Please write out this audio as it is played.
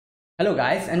Hello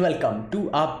guys and welcome to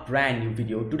a brand new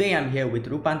video. Today I'm here with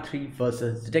Lupin 3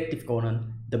 versus Detective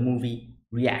Conan, the movie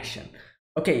reaction.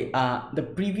 Okay, the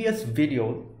previous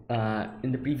video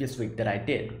in the previous week that I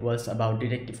did was about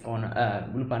Detective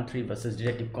Conan, Lupin 3 versus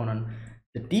Detective Conan,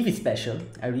 the TV special.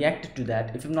 I reacted to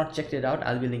that. If you've not checked it out,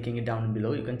 I'll be linking it down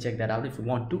below. You can check that out if you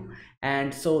want to.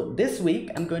 And so this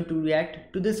week I'm going to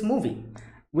react to this movie,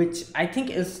 which I think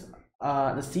is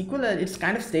the sequel. It's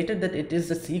kind of stated that it is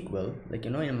the sequel, like,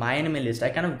 in my anime list.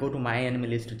 I kind of go to my anime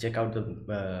list to check out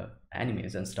the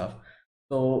animes and stuff.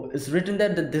 So it's written there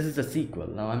that this is a sequel.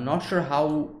 Now I'm not sure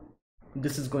how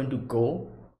this is going to go.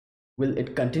 Will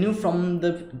it continue from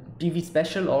the TV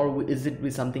special, or is it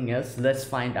with something else? Let's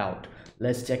find out.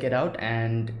 Let's check it out,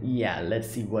 and yeah, let's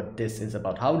see what this is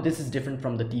about, how this is different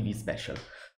from the TV special.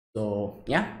 So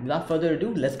yeah, without further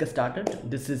ado, let's get started.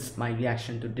 This is my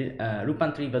reaction to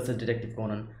Lupin 3 versus Detective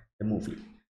Conan, the movie.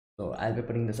 So I'll be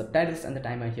putting the subtitles and the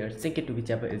timer here. Sync it to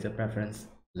whichever is your preference.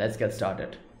 Let's get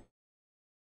started.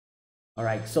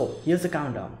 Alright, so here's the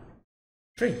countdown.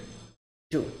 3,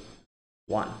 2,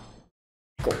 1,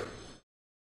 go.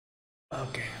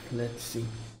 Okay, let's see.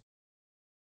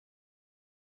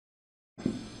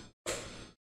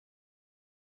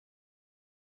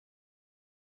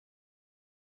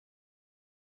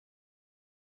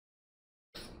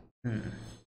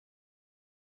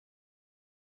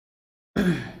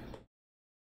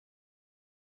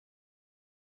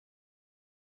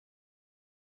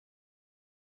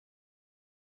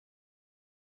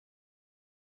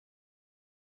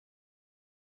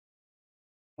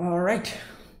 All right.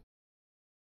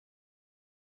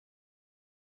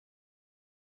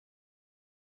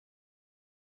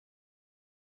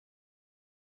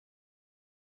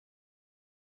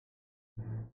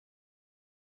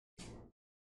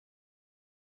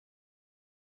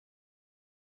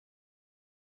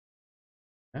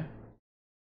 Huh?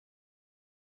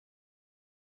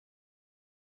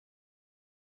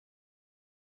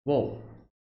 Whoa.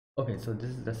 Okay, so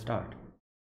this is the start.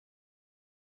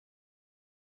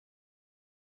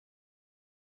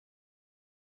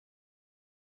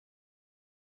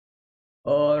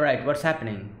 All right, what's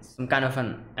happening? Some kind of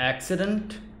an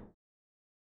accident?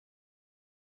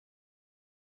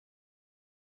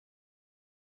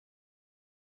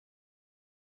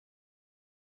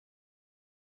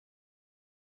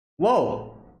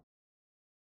 Whoa.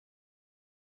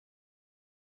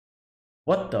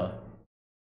 What the?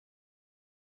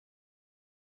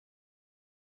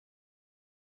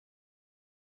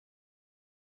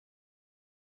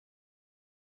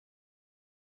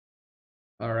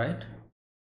 All right.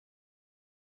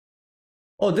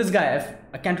 Oh, this guy,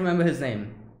 I can't remember his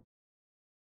name.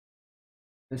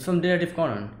 It's from Detective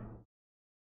Conan.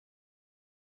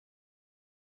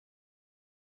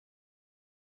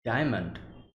 Diamond.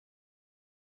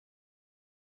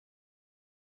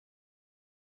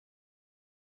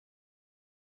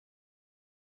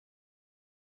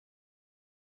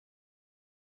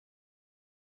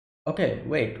 Okay,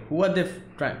 wait, who are they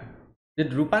trying?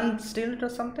 Did Lupin steal it or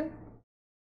something?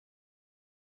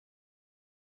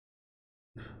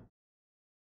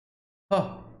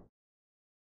 Oh.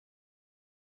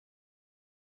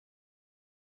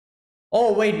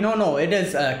 Oh, wait, no, it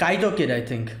is Kaito Kid, I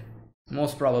think.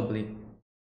 Most probably.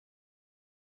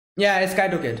 Yeah, it's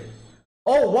Kaito Kid.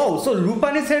 Oh, wow, so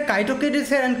Lupin is here, Kaito Kid is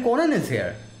here, and Conan is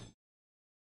here.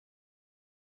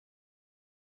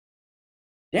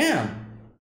 Damn.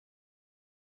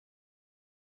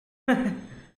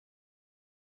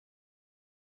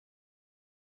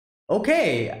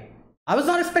 Okay, I was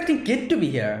not expecting Kid to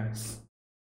be here.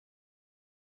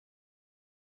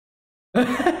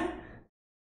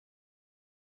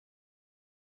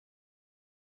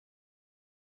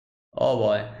 Oh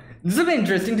boy, this will be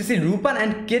interesting to see Lupin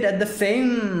and Kid at the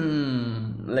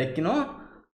same, like,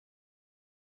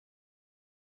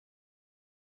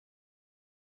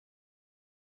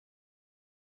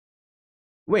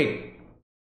 Wait,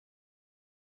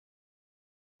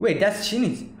 wait, that's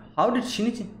Shinichi. How did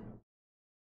Shinichi?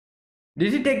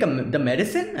 Did he take the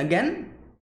medicine again?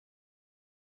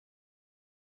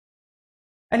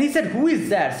 And he said, "Who is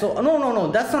that?" So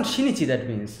no, that's not Shinichi. That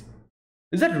means,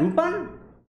 is that Lupin?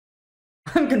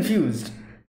 I'm confused.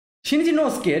 Shinichi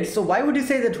knows Kid, so why would he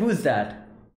say that? Who is that?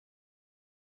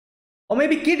 Or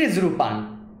maybe Kid is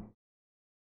Lupin.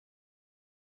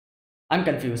 I'm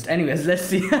confused. Anyways, let's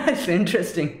see. It's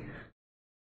interesting.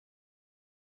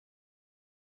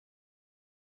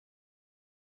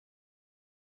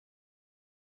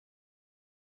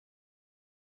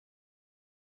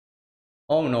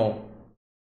 Oh no.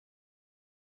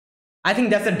 I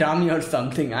think that's a dummy or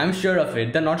something. I'm sure of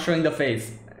it. They're not showing the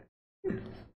face.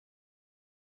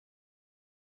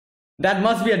 That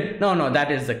must be a no, no.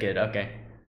 That is the kid. Okay.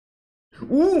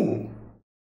 Ooh.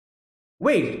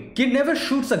 Wait, kid never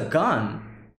shoots a gun.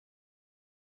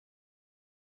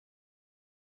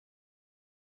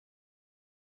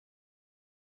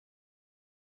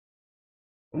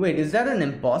 Wait, is that an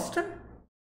imposter?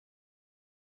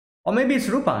 Or maybe it's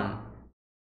Rupan.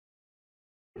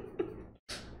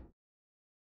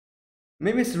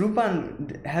 Maybe it's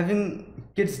Rupan having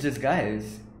kid's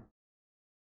disguise.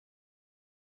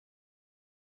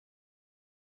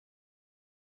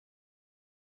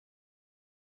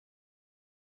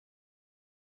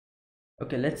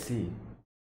 Okay, let's see.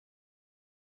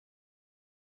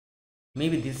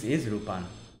 Maybe this is Rupan.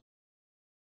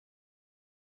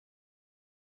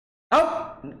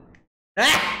 Oh!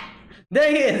 Ah!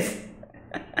 There he is!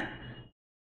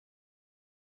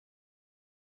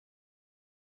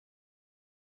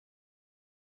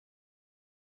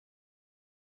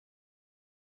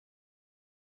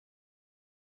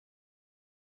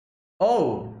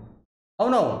 Oh! Oh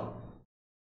no!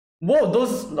 Whoa,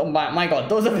 those, oh my god,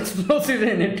 those have explosives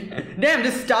in it. Damn,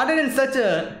 this started in such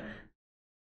a...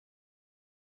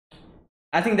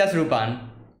 I think that's Rupan.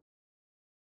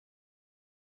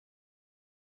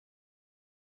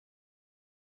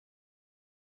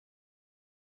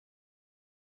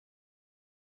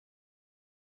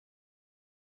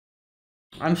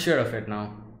 I'm sure of it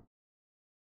now.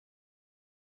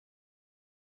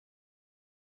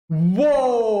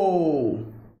 Whoa!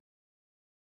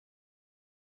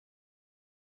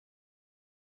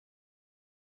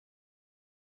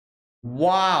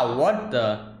 Wow, what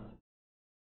the?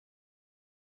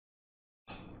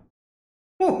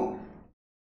 Whew.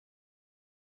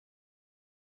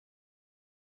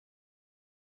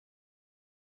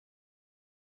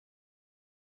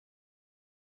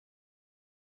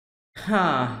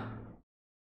 Huh.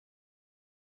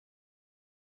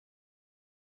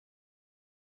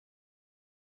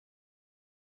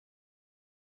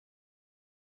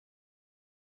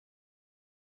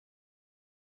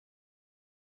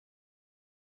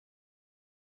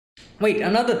 Wait,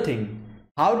 another thing.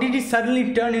 How did he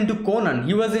suddenly turn into Conan?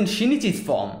 He was in Shinichi's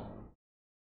form.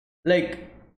 Like,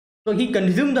 so he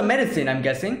consumed the medicine, I'm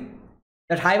guessing,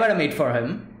 that Haibara made for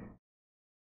him.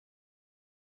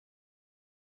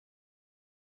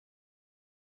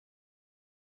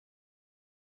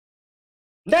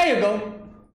 There you go.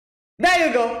 There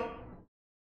you go.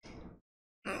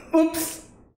 Oops.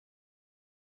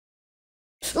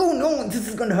 Oh no, this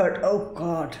is gonna hurt. Oh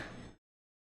god.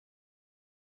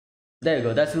 There you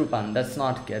go. That's Rupan. That's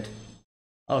not Kid.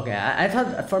 Okay, I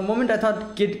thought for a moment I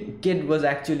thought Kid was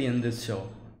actually in this show,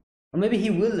 or maybe he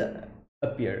will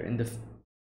appear in the.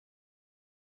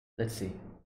 Let's see.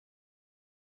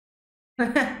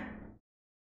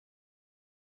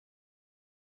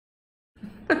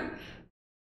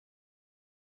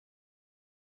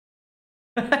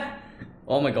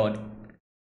 Oh my god.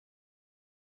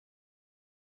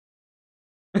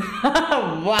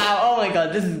 Wow, oh my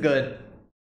god, this is good.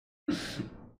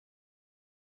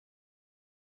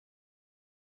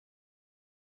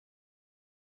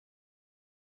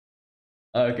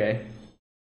 Okay.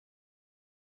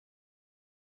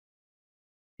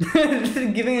 This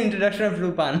is giving an introduction of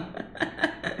Lupin.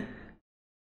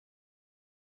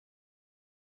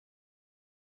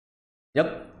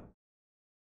 Yep.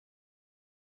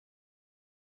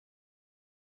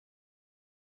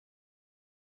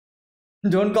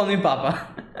 Don't call me Papa.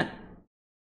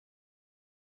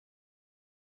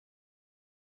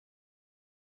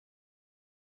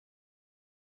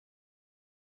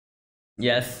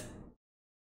 Yes.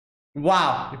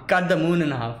 Wow, cut the moon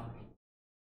in half.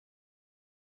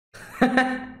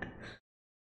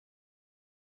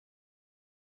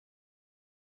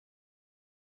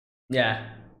 Yeah.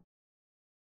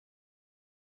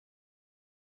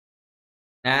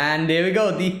 And there we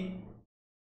go, the.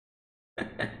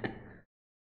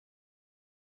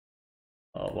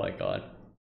 Oh my god.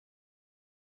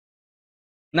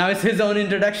 Now it's his own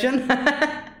introduction.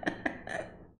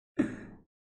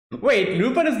 Wait,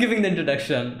 Lupin is giving the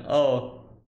introduction. Oh.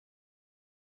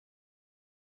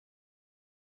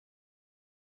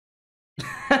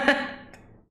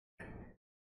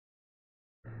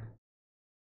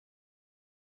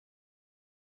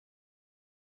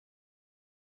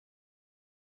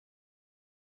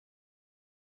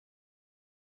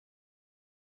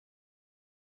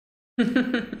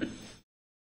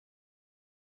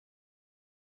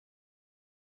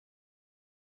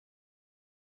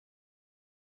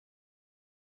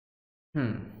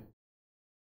 Hmm.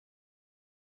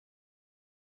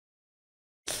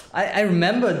 I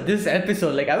remember this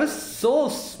episode. Like I was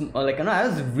like I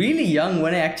was really young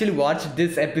when I actually watched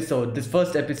this episode, this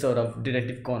first episode of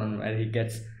Detective Conan, where he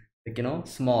gets like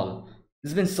small.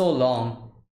 It's been so long.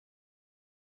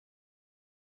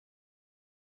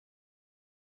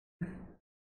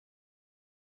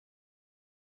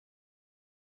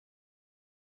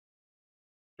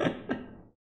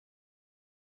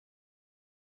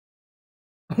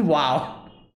 Wow.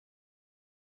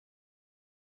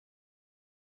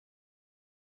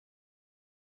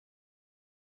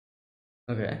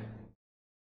 Okay.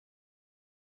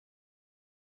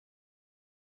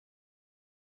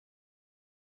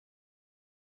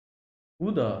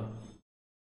 Who the?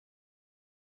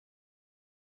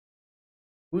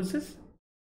 Who's this?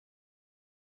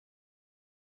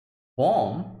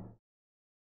 Bomb?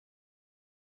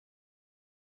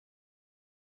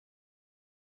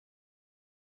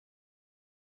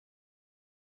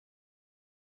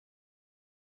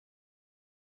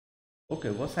 Okay,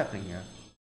 what's happening here?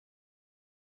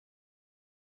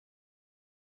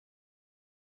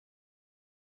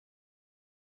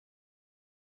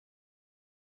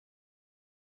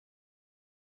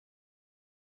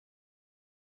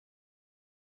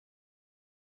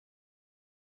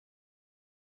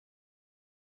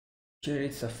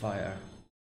 Cherry Sapphire.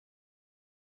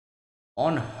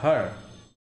 On her.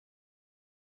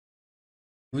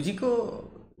 Fujiko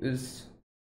is.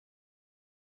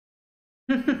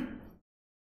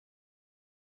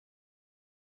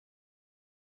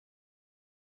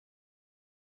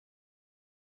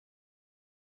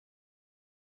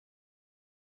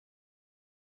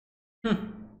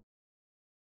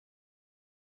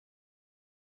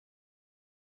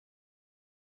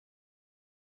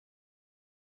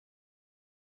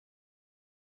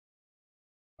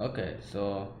 Okay,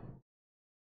 so.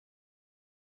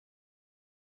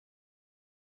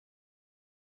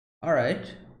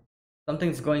 Alright.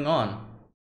 Something's going on.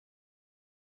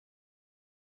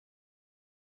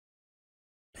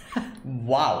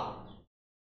 Wow.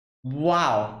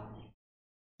 Wow.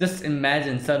 Just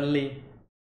imagine suddenly.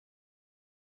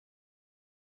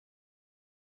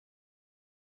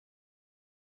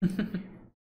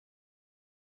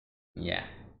 Yeah.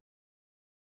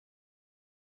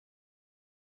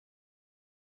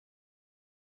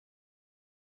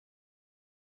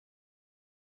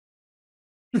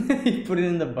 You put it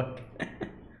in the bucket.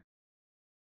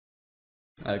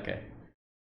 Okay.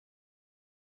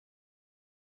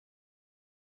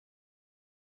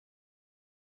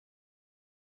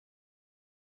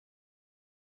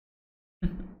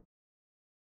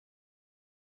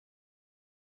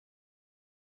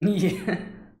 Yeah.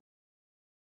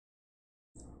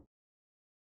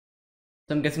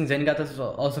 So I'm guessing Zenigata is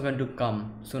also going to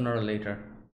come sooner or later.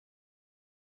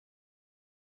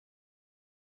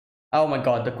 Oh my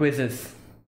god, the quizzes.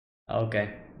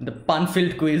 Okay. The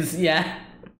pun-filled quiz, yeah.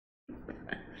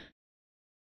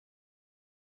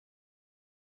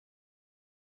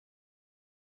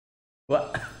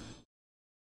 What?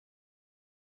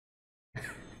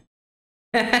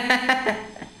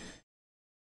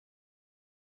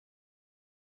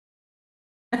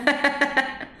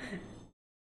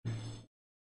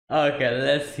 Okay,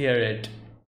 let's hear it.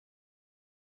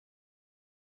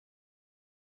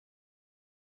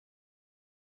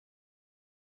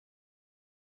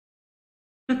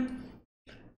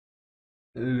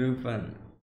 Lupin.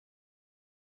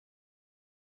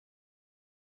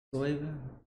 Soy-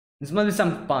 This must be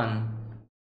some pun.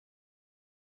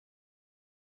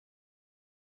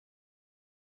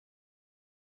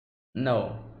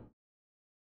 No.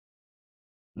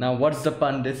 Now what's the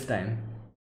pun this time?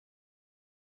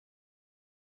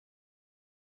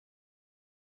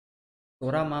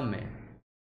 Soramame.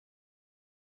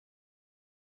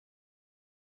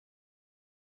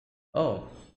 Oh.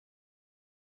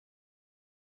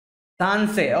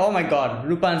 Sanse. Oh my god.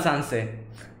 Lupin Sanse.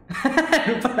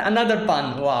 Lupin, another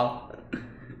pun. Wow.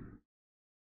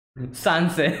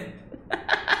 Sanse.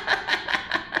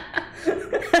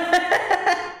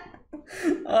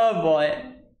 Oh boy.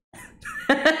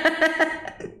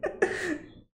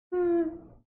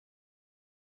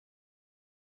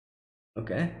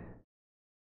 Okay.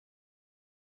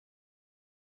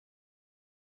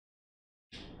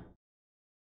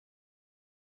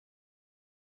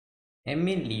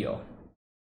 Emilio.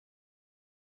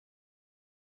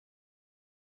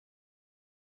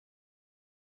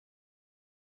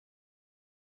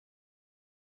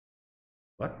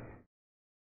 What?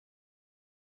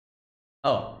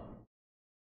 Oh.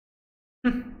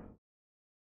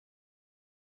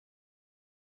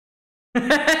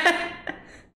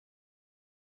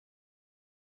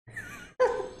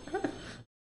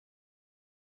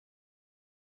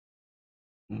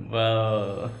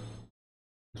 Well.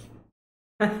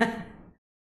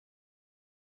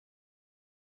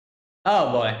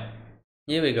 Oh boy.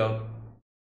 Here we go.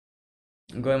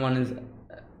 Goemon is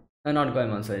not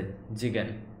Goemon, sorry,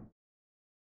 Jigen.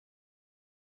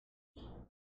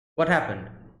 What happened?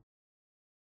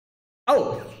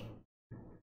 Oh.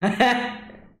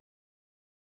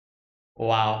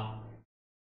 Wow.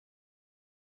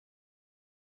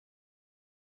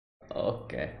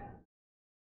 Okay.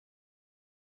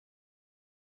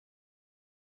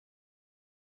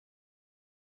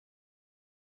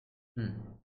 Hmm.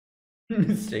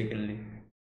 Mistakenly.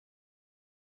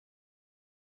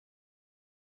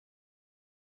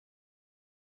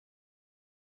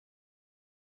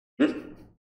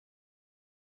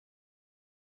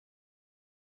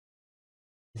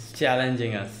 It's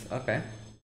challenging us. Okay.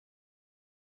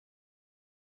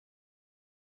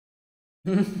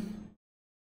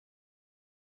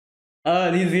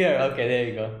 Oh, he's here. Okay, there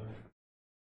you go.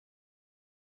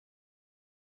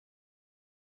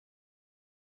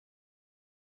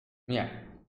 Yeah.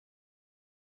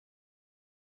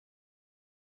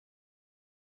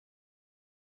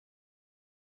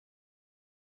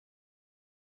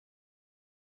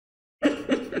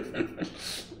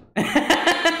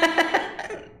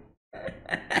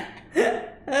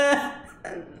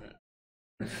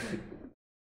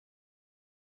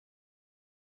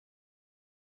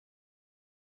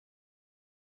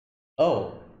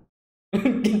 Oh.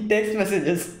 Text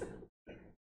messages.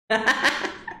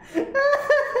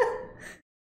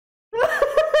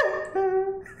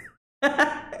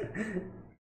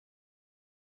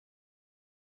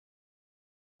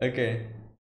 Okay.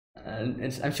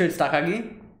 And I'm sure it's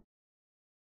Takagi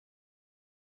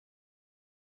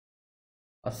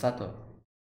or Sato.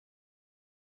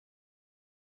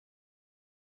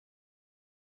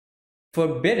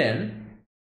 Forbidden?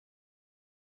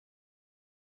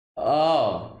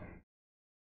 Oh.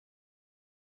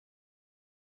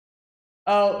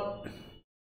 Oh.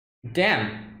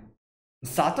 Damn.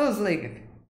 Sato's like.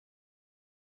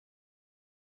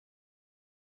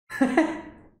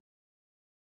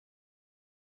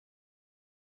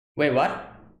 Wait,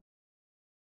 what?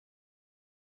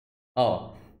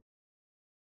 Oh.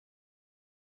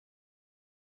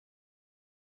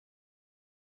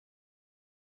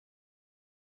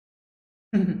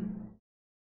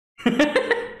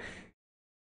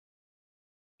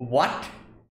 What?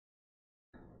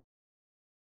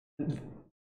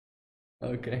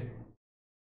 Okay.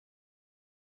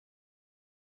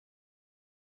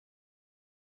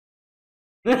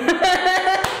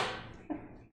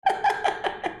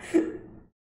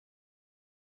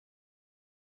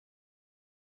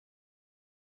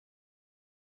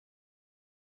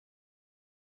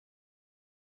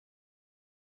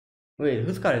 Wait,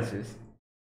 whose car is this?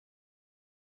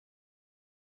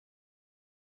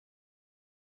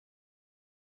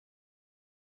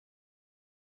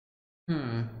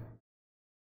 Hmm.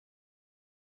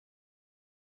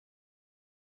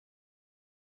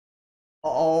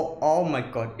 Oh, oh my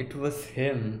god, it was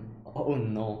him. Oh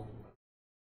no.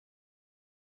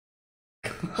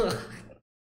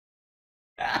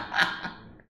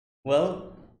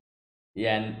 Well,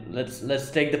 yeah, and let's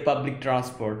take the public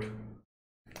transport.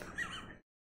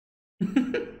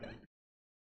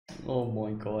 Oh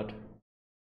my god.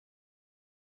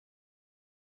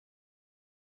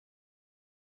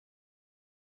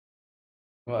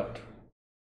 What?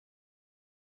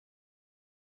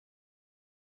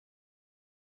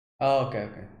 Oh, okay,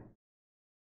 okay.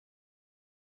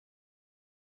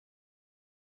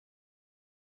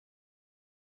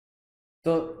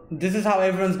 So this is how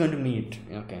everyone's going to meet.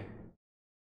 Okay.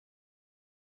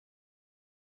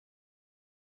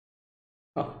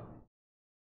 Oh,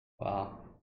 wow.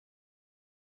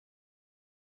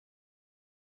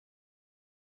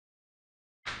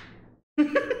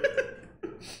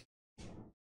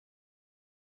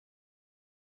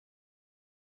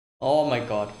 Oh my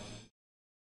god.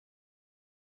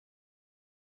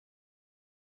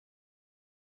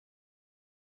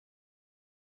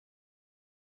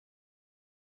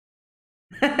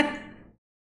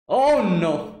 Oh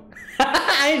no.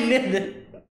 I knew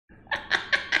it.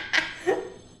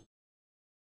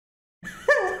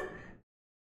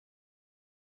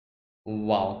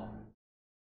 Wow.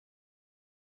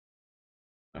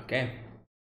 Okay.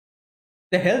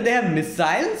 The hell, they have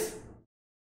missiles?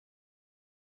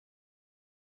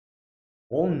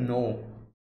 Oh no.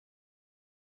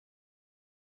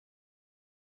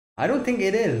 I don't think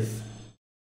it is.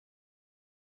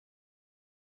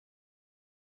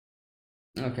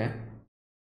 Okay.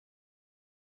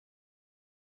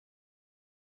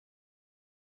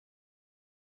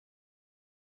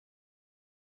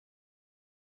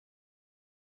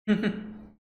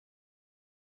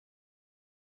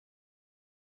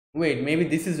 Wait, maybe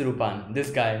this is Rupan,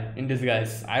 this guy in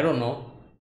disguise. I don't know.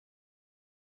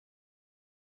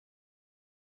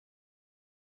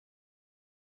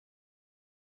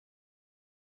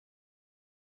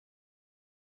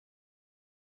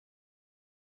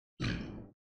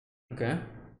 'Kay.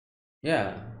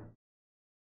 Yeah.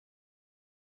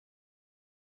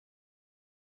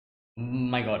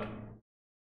 My God.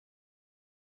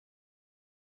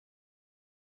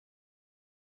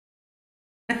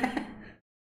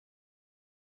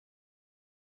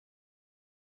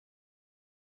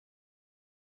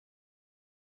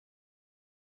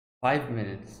 5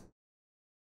 minutes.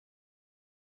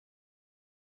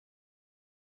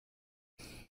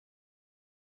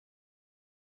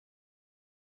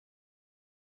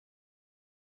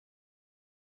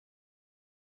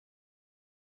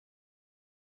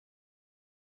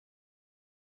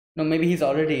 No, maybe he's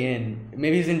already in.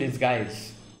 Maybe he's in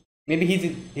disguise. Maybe he's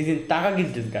in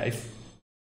Takagi's disguise.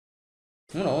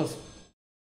 Who knows?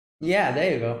 Yeah,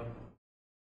 there you go.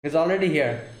 He's already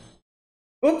here.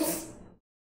 Oops.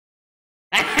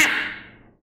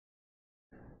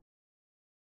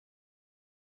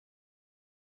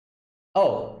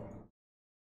 Oh,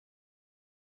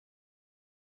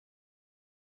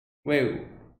 wait.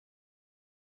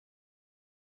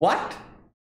 What?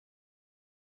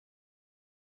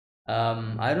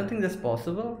 I don't think that's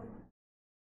possible.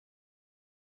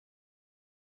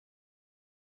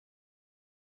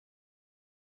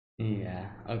 Yeah,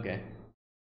 okay.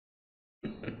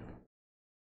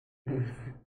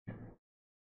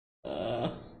 uh,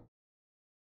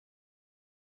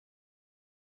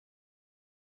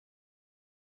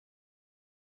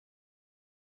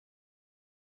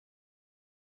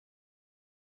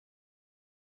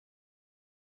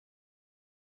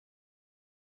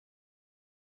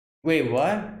 wait,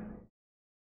 what?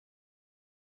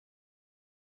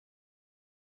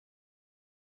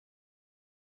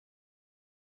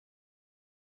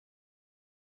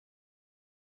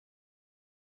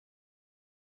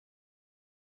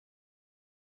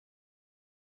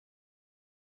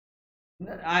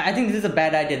 I think this is a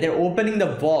bad idea. They're opening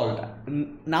the vault.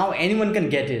 Now anyone can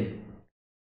get in.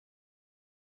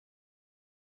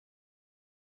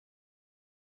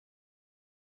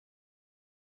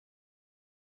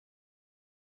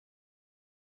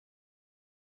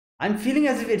 I'm feeling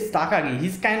as if it's Takagi.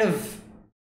 He's kind of,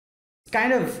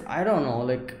 I don't know,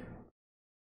 like,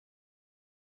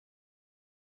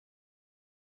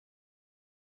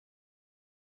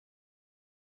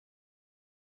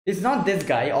 it's not this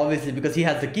guy, obviously, because he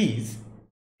has the keys.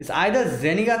 It's either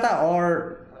Zenigata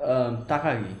or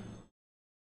Takagi.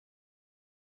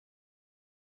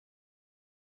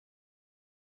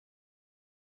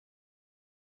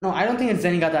 No, I don't think it's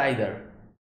Zenigata either.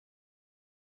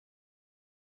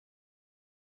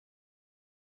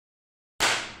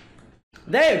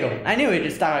 There you go. I knew it.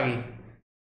 It's Takagi.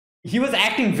 He was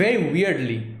acting very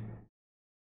weirdly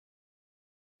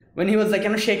when he was like,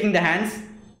 shaking the hands.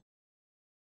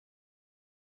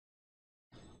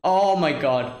 Oh my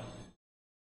god.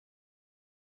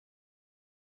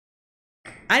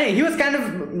 I know he was kind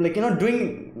of like,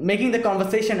 making the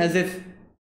conversation as if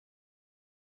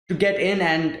to get in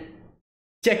and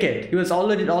check it. He was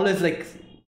already always like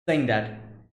saying that.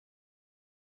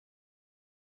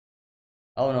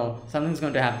 Oh no, something's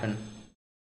going to happen.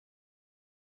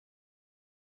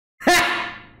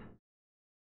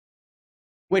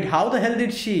 Wait, how the hell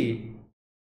did she?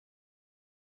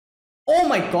 Oh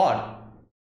my god.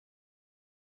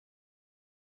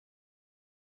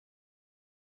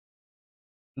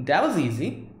 That was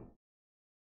easy.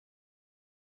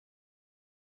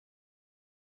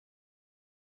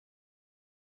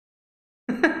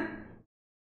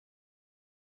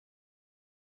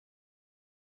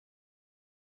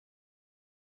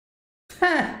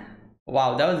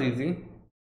 Wow, that was easy.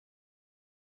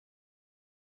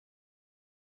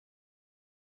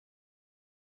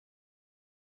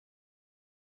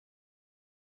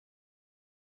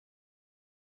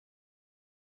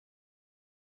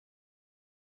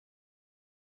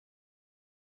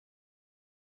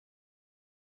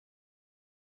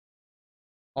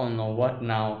 Oh no, what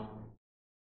now?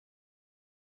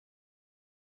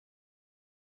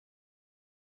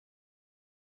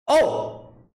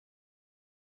 Oh!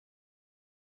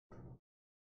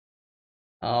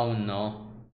 Oh no.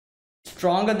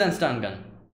 Stronger than stun gun.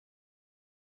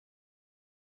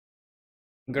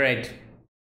 Great.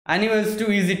 I knew it was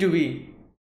too easy to be.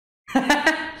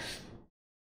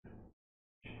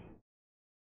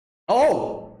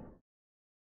 Oh!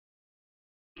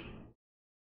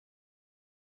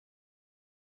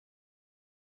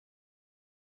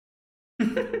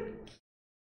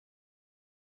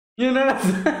 You know.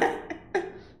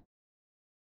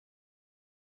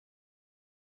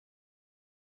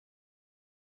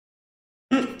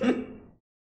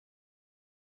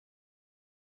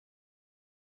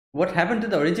 What happened to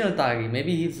the original Tagi?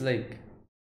 Maybe he's like,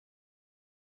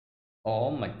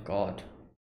 oh my god.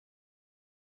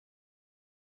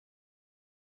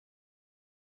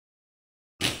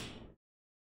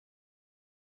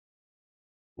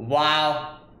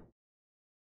 Wow.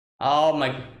 Oh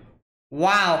my.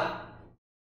 Wow.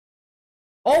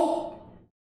 Oh.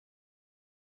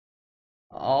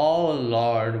 Oh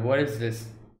Lord, what is this?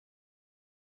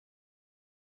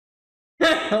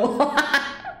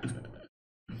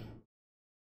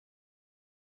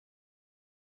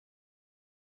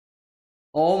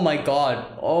 Oh my god.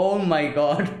 Oh my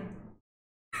god.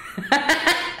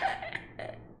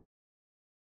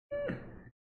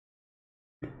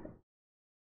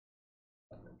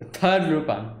 Third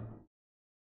Lupin.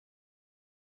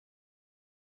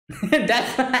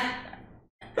 That's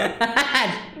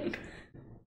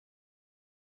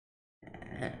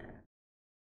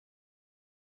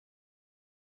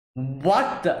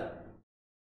what the.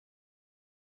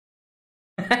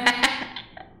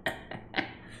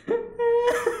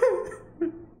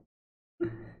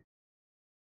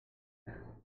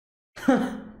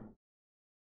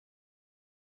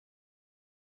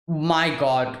 My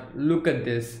god, look at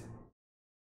this.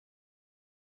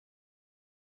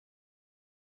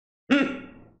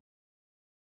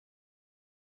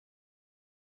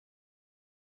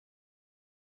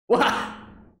 What?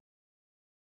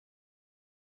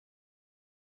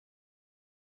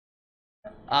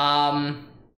 Um,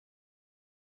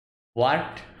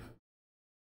 what?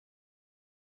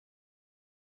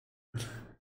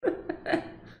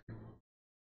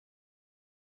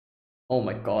 Oh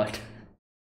my god.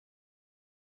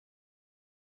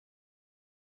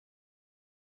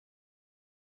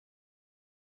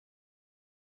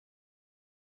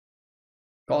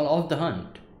 Call off the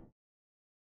hunt.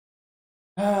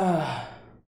 Ah.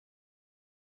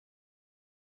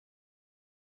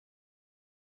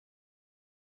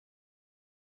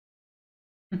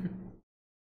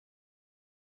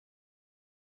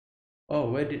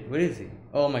 Oh, where is he?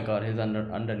 Oh my god, he's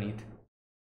underneath.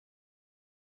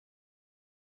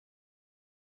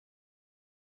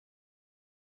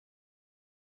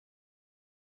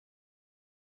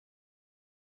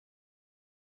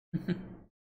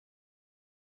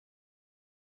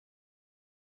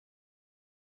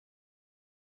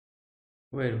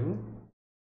 Wait, who?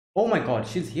 Oh my god,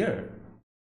 she's here.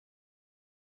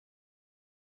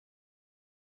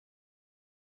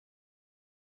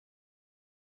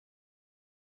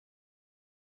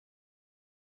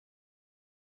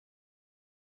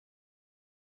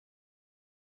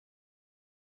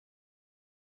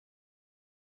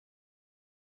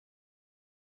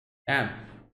 Damn.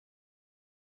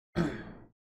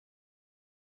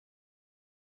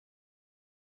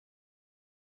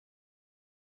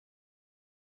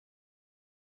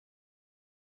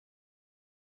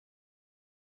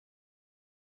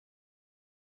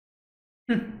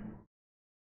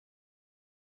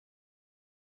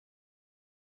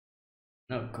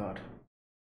 Oh god.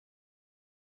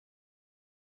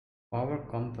 Power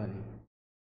company.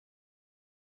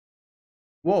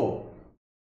 Whoa.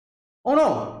 Oh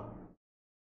no.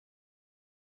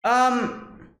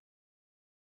 Um.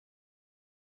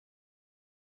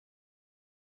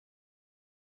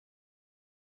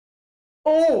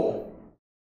 Oh.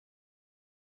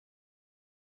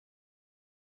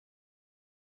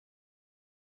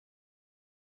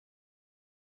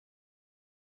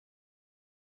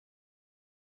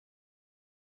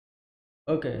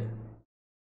 Okay.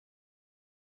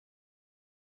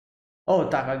 Oh,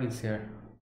 Takagi's here.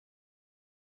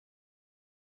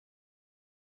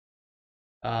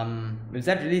 Is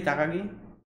that really Takagi?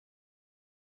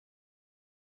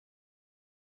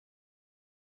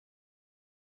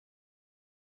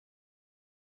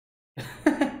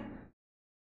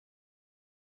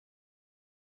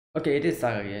 Okay, it is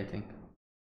Takagi, I think.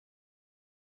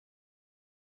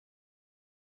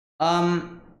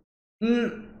 Um.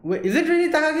 Wait, is it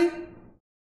really Takagi?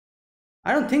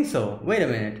 I don't think so. Wait a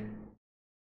minute.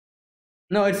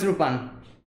 No, it's Rupan.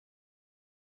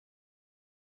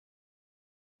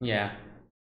 Yeah.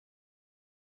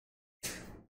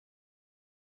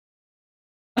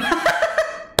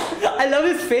 I love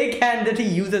his fake hand that he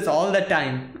uses all the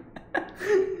time.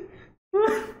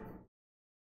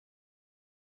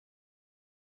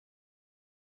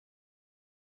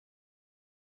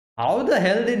 How the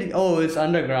hell did he... Oh, it's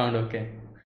underground, okay.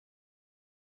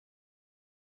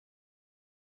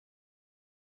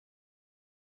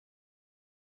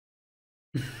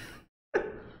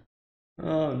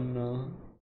 Oh no.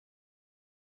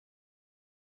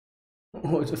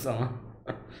 我就什么？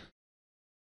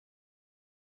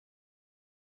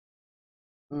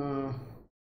嗯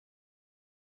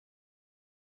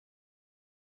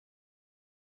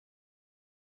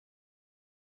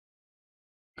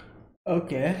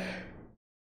，Okay.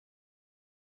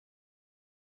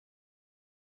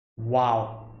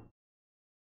 Wow.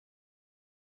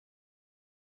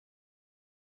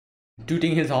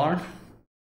 Tooting his horn?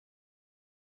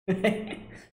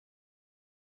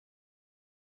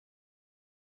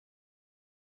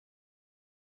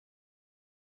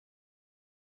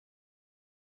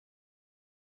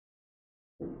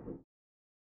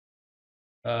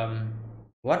 um,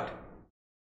 what?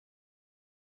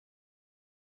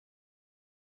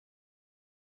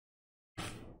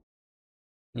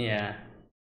 Yeah.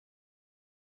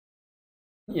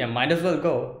 Yeah, might as well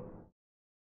go.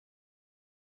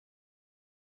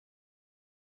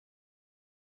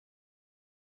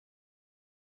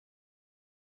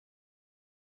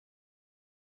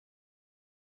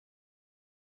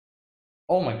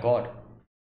 Oh my god.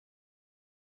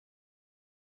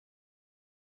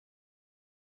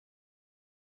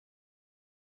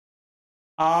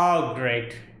 Oh,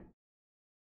 great.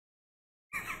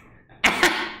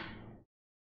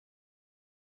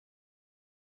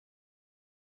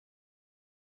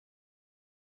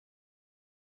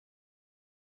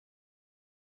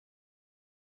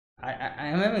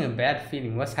 I'm having a bad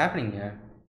feeling. What's happening here?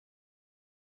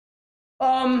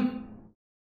 Um,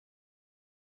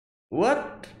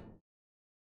 what?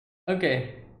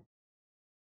 Okay.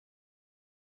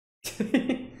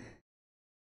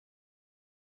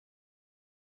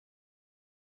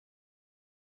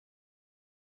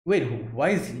 Wait, why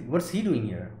is he? What's he doing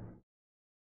here?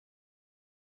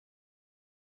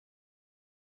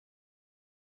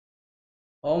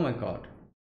 Oh my god.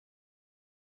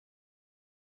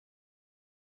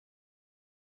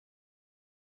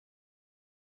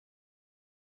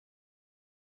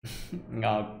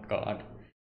 Oh god.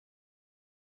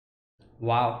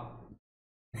 Wow.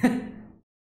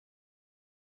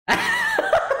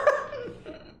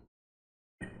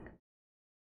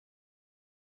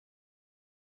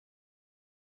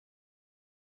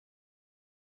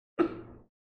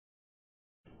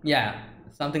 Yeah,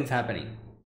 something's happening.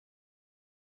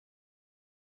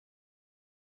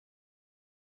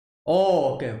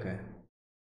 Oh, okay, okay.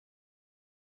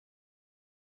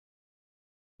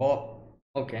 Oh,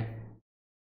 okay.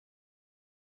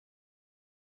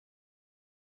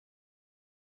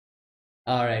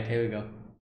 All right, here we go.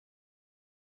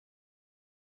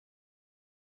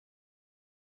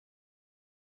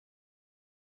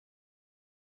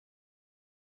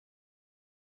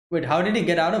 Wait, how did he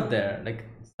get out of there? Like,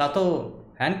 Sato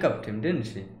handcuffed him, didn't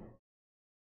she?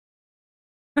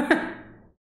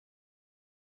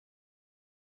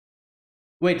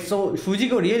 Wait, so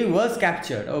Fujiko really was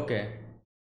captured. Okay.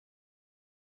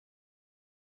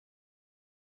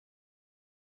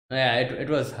 Yeah, it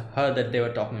was her that they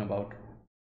were talking about.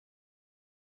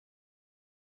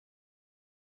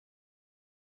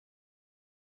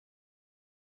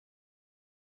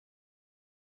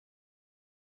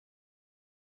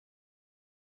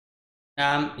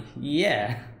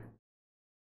 Yeah.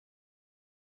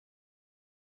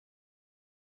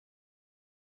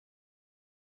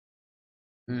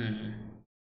 Hmm.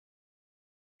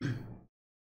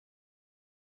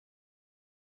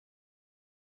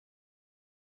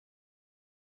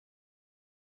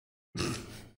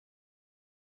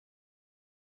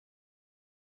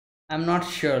 I'm not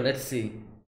sure. Let's see.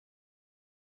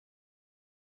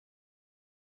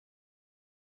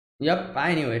 Yep,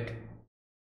 I knew it.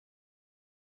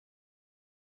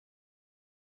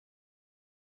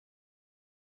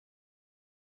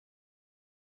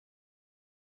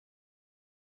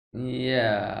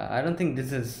 Yeah, I don't think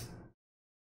this is.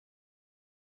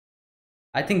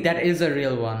 I think that is a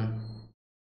real one.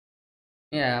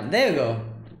 Yeah, there you go.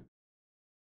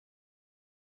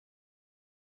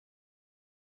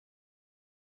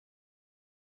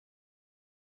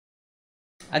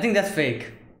 I think that's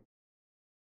fake.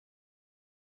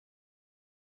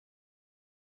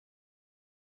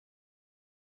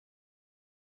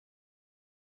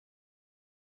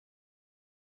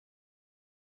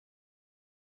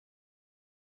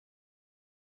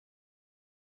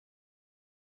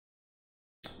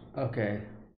 Okay.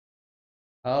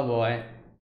 Oh boy.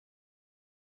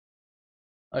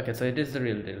 Okay, so it is the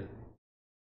real deal.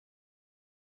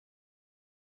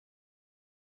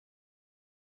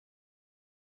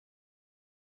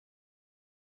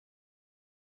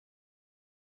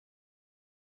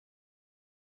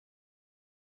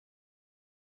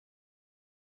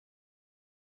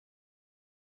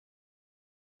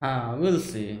 We'll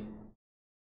see.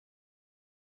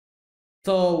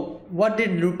 So, what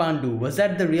did Lupin do? Was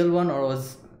that the real one, or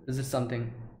was is it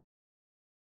something?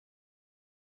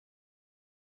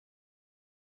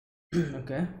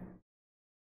 Okay.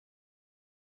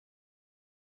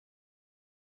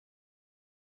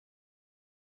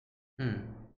 Hmm.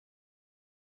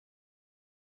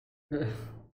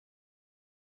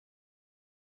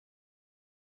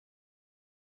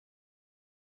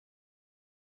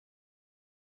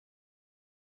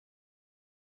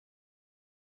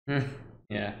 Hmm.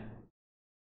 Yeah.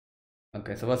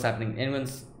 Okay. So what's happening?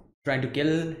 Anyone's trying to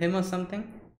kill him or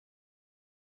something?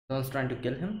 Someone's trying to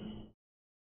kill him.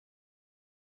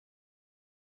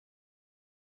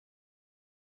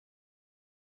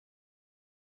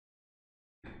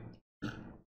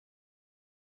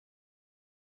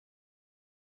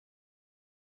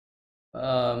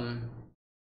 Um.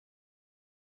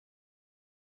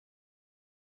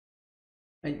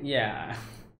 Yeah.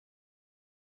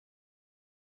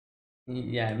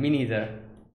 Yeah. Me neither.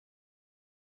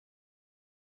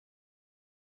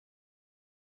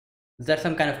 Is that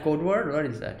some kind of code word? What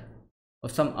is that? Or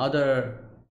some other?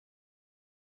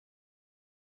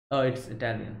 Oh, it's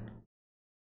Italian.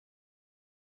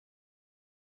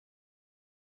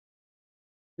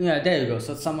 Yeah. There you go.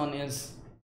 So someone is.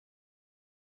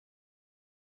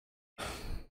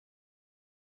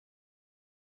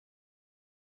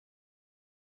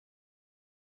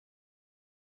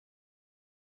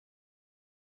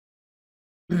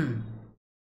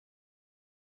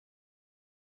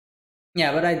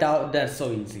 Yeah, but I doubt that's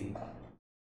so easy.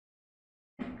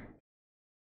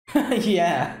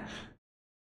 Yeah,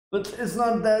 but it's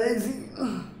not that easy.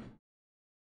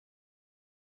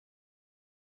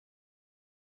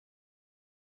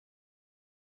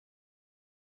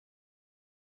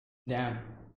 Damn.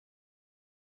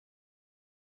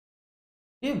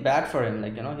 Feel bad for him,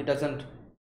 like, he doesn't,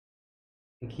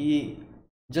 like, he,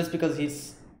 just because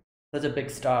he's such a big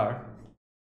star.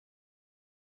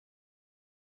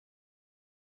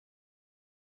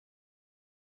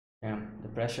 Damn, the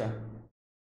pressure.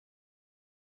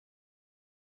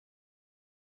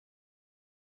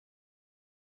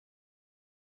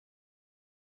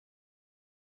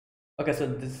 Okay, so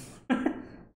this.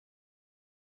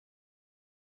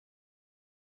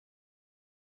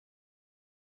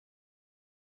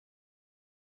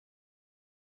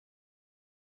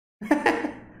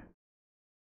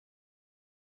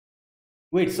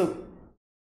 Wait, so.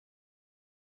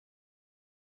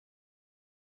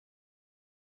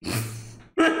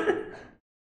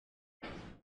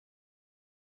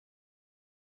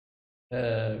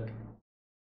 uh,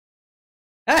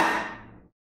 ah!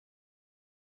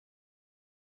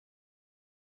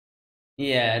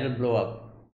 Yeah, it'll blow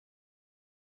up.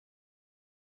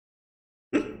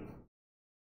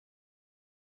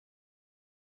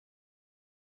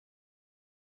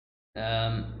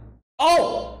 um.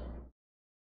 Oh!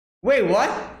 Wait, what?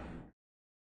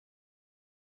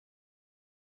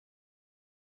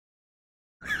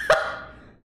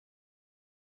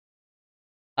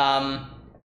 Um.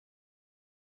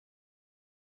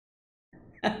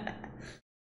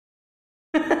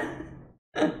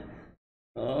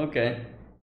 Okay.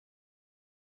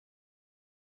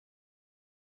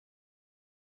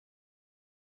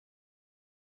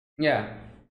 Yeah,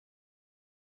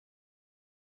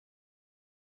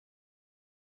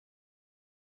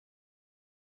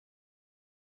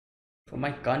 for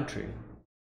my country.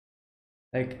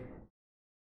 Like,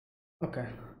 okay.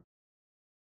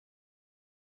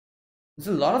 There's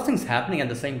a lot of things happening at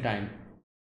the same time.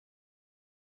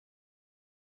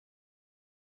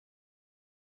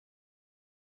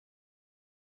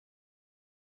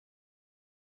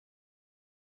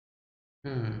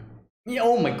 Hmm. Yeah,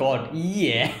 oh my god.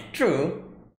 Yeah, true.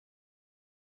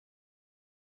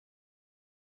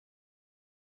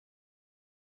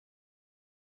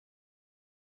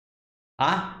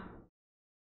 Huh?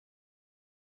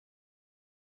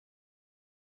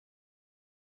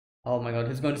 Oh my god,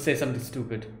 he's going to say something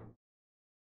stupid.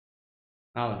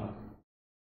 I don't know.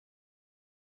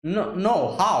 No,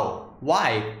 no, how?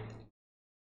 Why?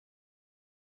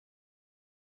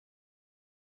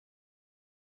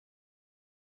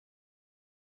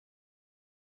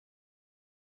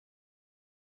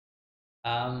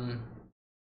 Um,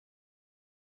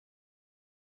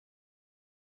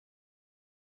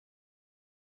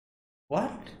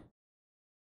 what?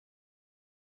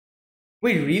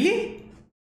 Wait, really?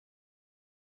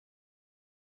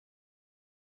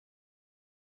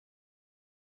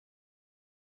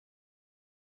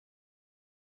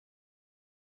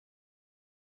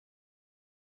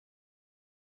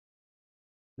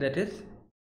 That is?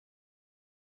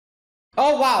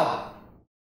 Oh wow.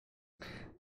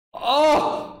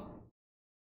 Oh,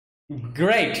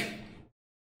 great.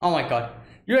 Oh my god.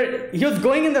 He was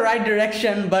going in the right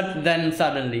direction, but then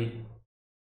suddenly.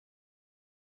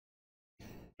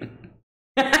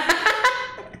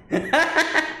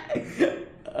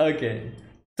 Okay.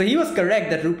 So he was correct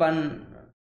that Rupan.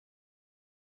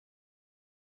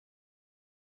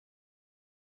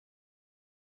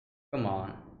 Come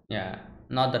on. Yeah,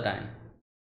 not the time.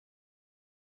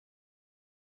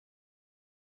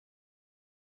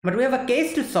 But we have a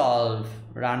case to solve,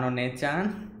 Rano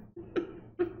Nechan.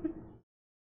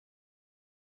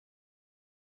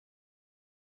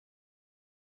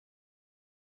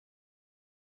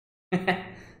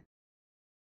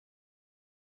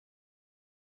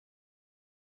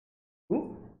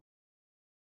 Ooh.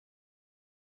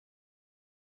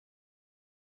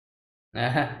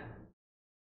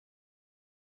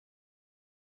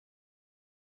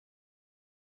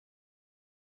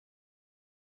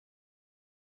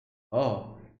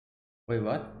 Oh, wait,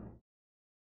 what?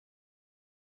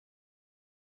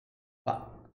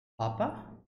 Papa?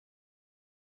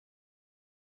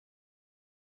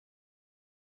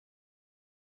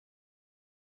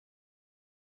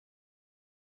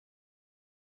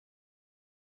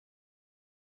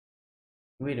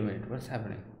 Wait a minute, what's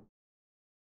happening?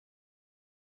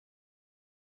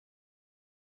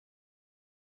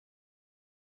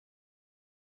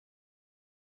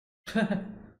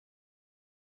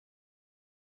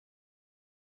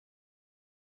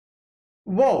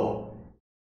 Whoa!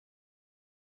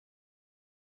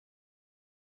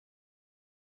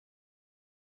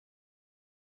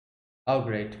 Oh,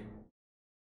 great.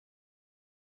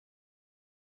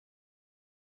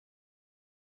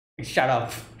 Shut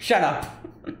up. Shut up.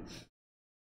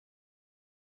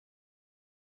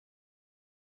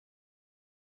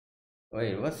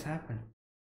 Wait, what's happened?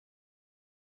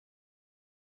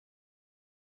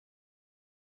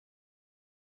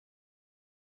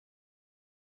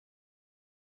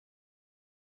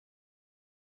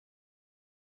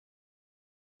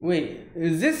 Wait,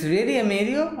 is this really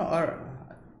Emilio? Or.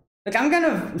 Like, I'm kind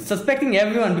of suspecting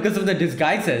everyone because of the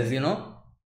disguises, you know?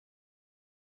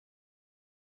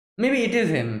 Maybe it is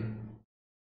him.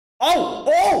 Oh!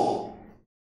 Oh!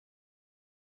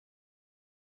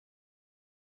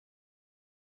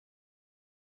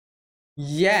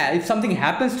 Yeah, if something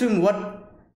happens to him,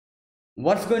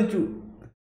 what's going to.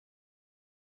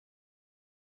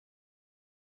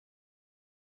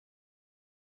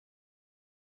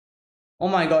 Oh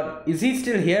my god, is he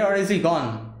still here or is he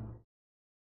gone?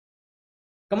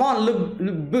 Come on,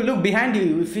 look behind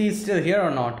you if he's still here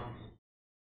or not.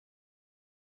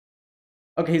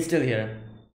 Okay, he's still here.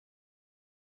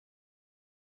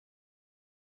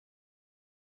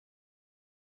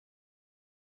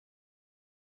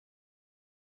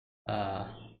 Uh,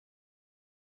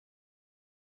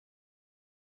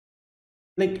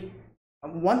 like,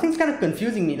 one thing's kind of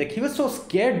confusing me. Like, he was so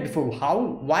scared before. How?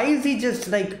 Why is he just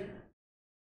like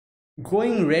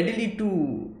going readily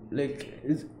to like?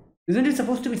 Isn't he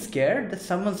supposed to be scared that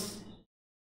someone's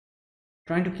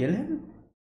trying to kill him?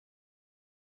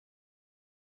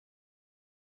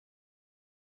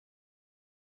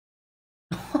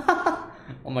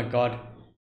 Oh my god.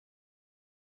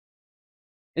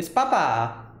 It's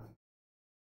Papa.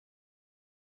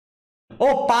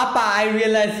 Oh, Papa, I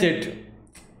realized it.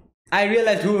 I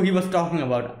realized who he was talking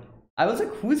about. I was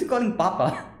like, who is he calling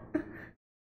Papa?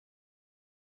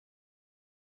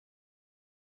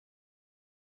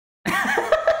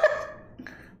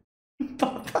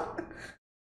 Papa.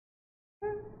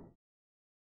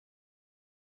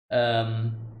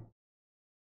 Um.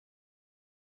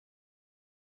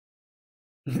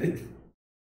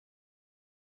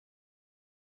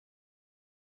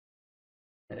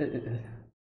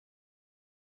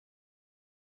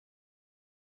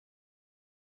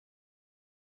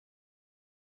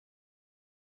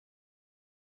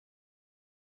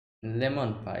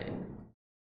 Lemon pie.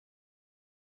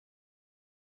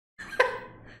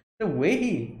 The way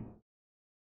he.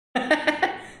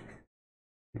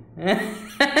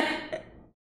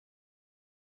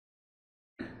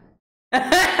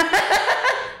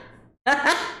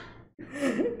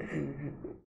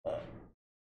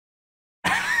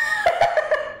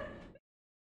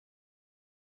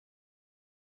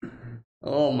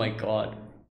 Oh my god.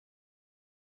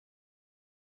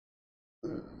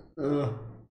 Ugh.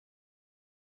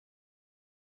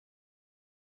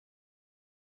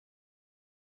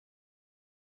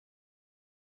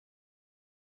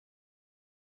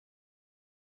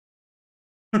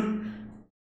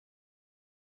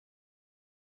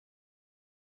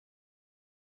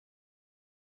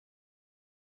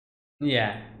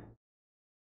 Yeah.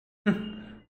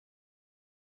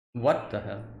 What the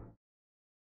hell?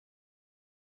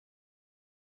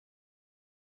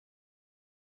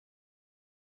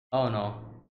 Oh no.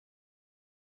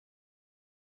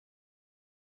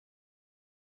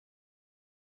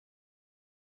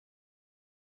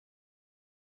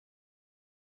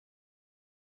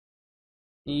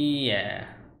 Yeah.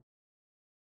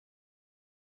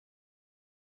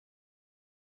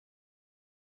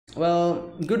 Well,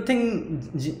 good thing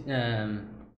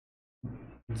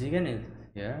Jigen is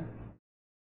here.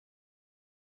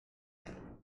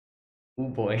 Oh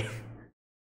boy.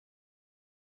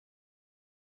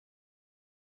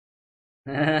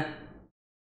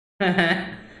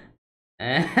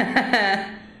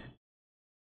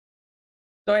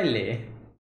 Toilet.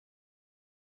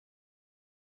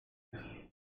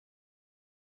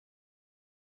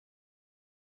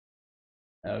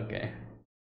 Okay.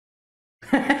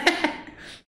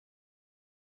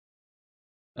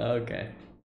 Okay.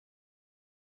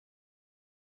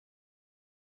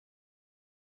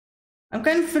 I'm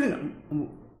kind of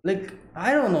feeling like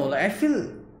I don't know. Like I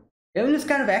feel Evan is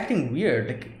kind of acting weird.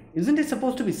 Like, isn't he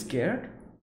supposed to be scared?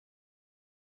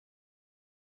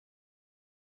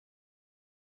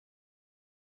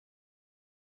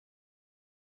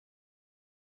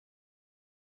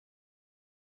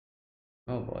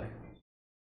 Oh boy.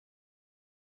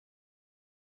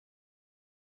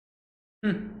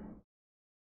 Hmm.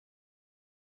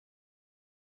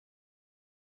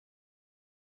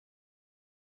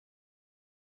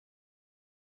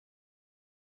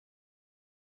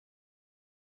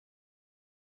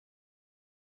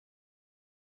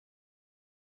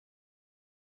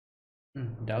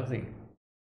 Dowsing.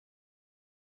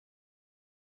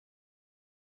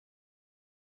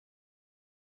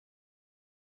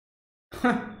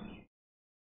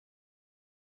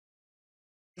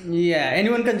 Yeah,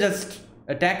 anyone can just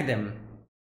attack them.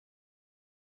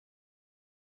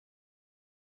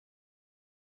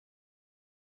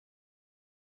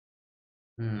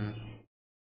 Hmm.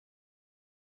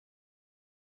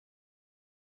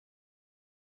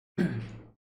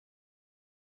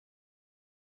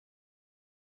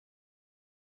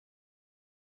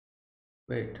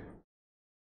 Wait.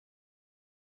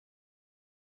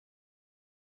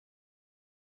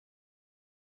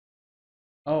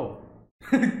 Oh.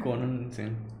 Conan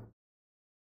Sin.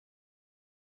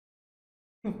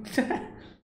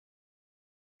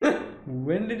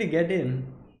 When did he get in?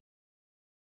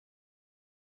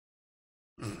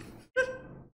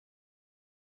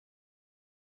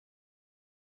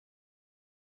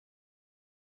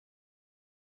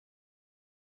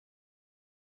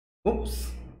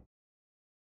 Oops.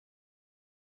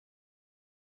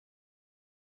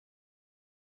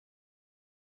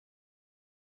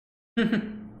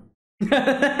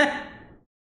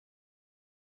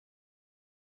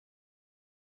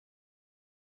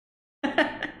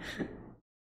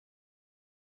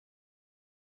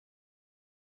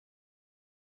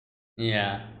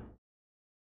 Yeah.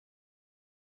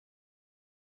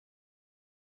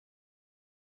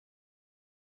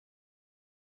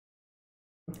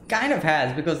 Kind of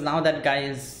has because now that guy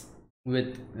is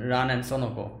with Ran and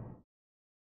Sonoko.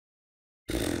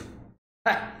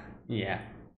 Yeah.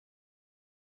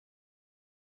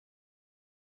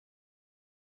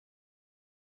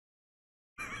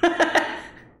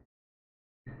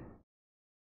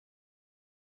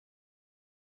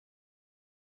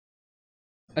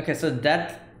 Okay, so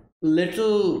that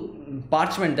little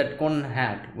parchment that Conan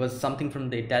had was something from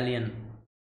the Italian.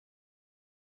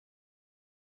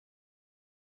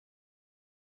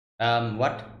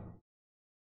 What?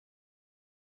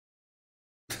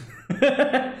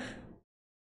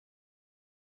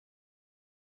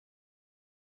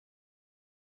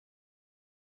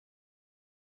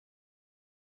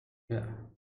 Yeah.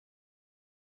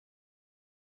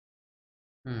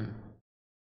 Hmm.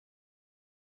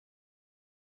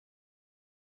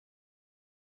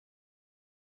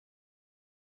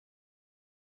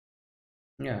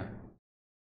 Yeah.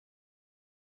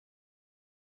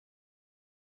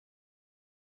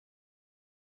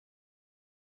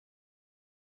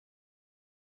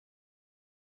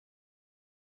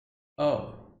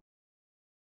 Oh.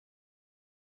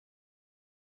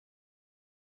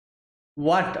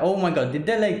 What? Oh my god. Did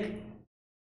they like.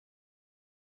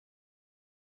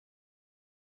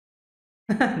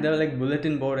 They were like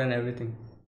bulletin board and everything.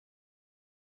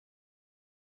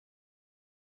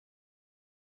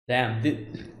 Damn.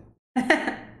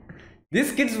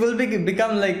 These kids will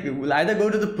become like will either go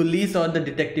to the police or the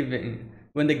detective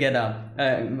when they get up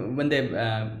when they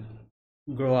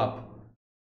grow up.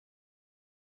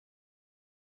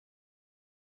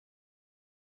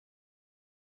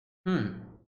 Hmm.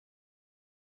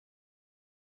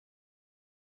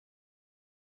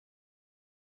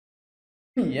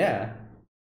 Yeah.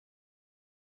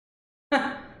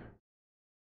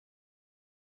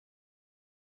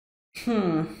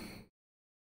 Hmm.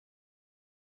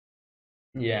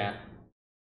 Yeah.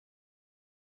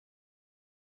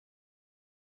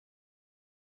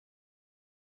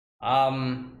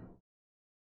 Um.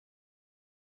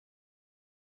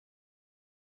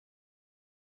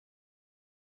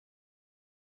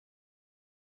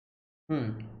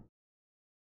 Hmm.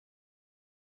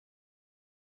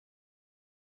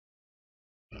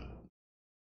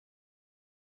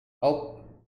 Oh.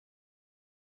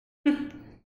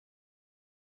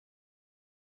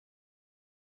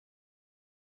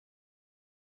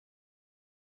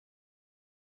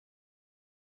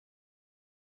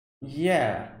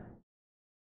 Yeah.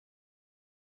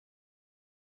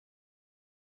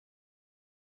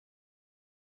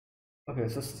 Okay,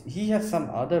 so he has some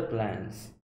other plans.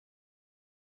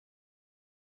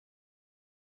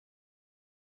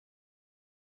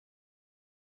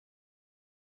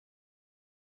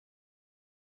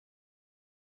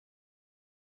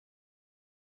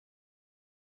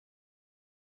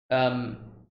 Um.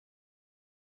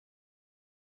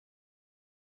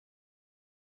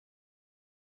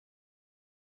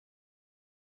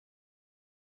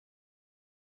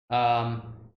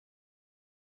 Um.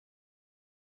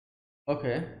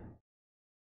 Okay.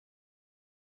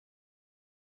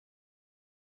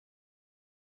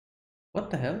 What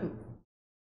the hell?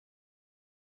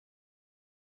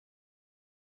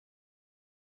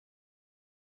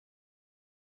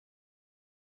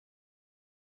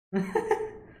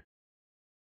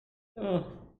 Oh,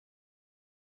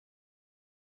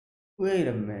 wait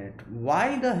a minute.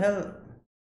 Why the hell?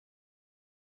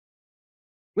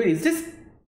 Wait, is this?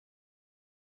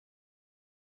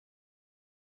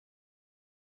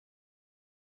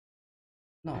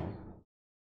 No.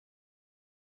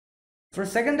 For a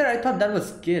second there, I thought that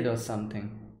was Kid or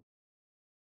something.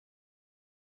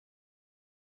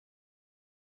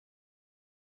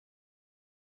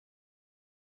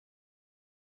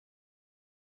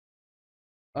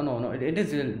 Oh no, no, it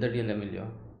is the real Emilio.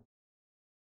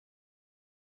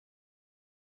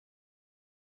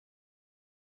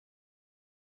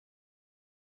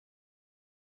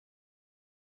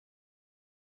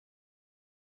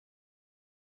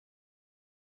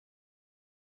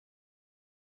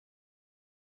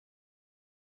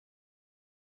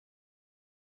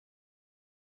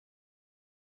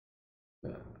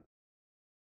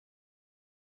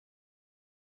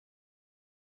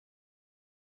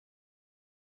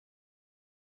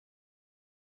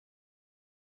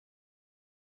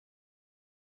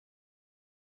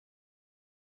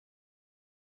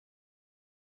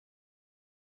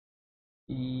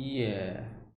 Yeah.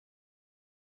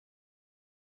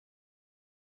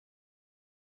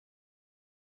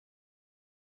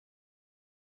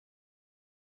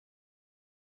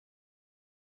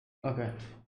 Okay.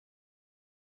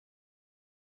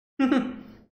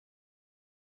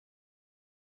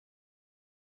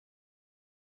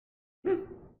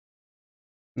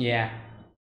 Yeah.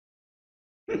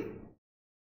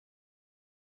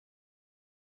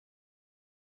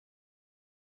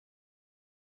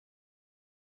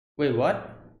 Wait,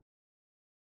 what?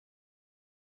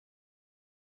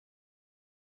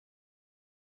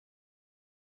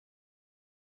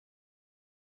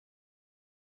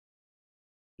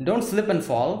 Don't slip and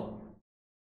fall.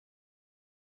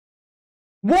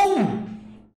 Whoa!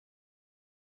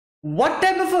 What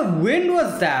type of a wind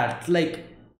was that? Like,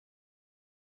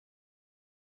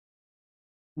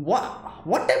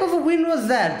 what type of a wind was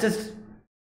that? Just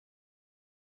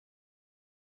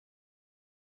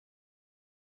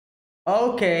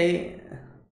okay.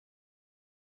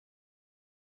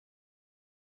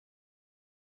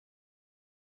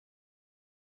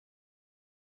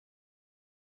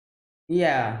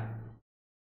 Yeah.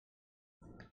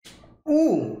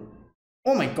 Ooh.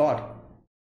 Oh my god.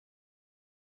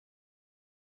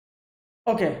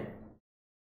 Okay.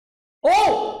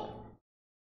 Oh!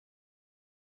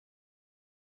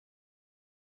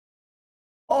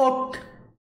 Oh!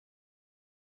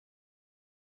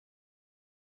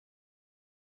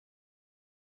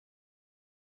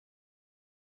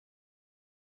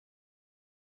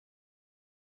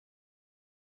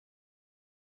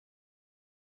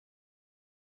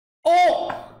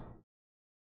 Oh!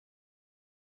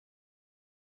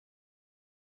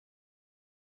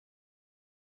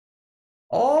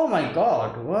 Oh my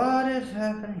god. What is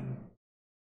happening?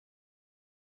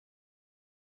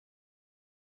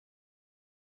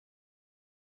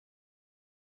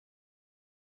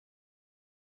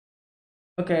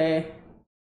 Okay.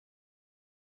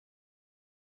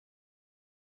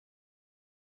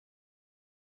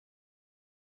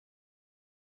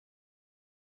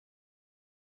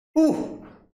 Ooh.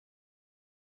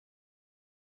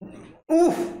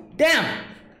 Ooh. Damn.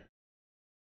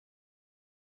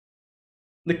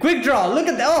 The quick draw. Look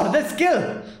at that. Oh, that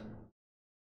skill.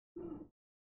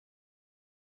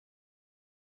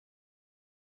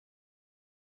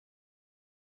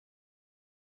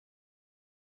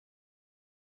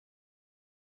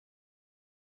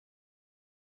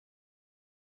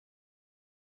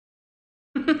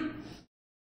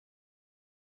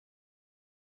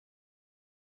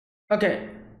 Okay.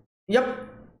 Yep.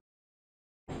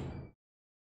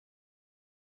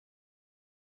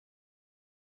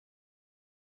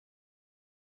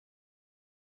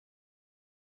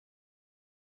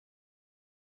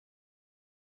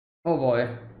 Oh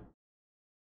boy.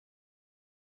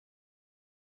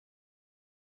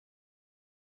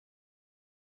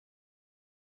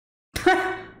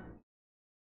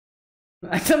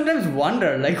 I sometimes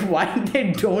wonder, like, why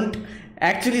they don't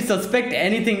actually suspect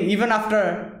anything even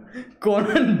after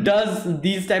Conan does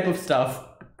these type of stuff.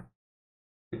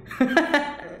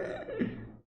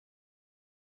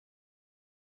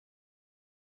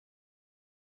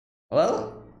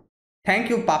 Well, thank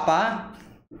you, Papa.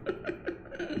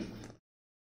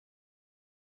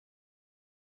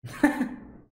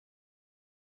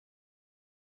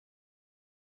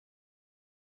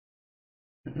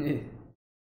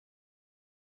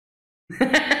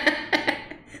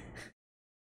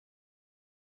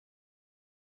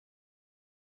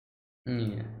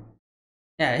 Yeah.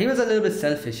 Yeah, he was a little bit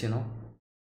selfish, you know.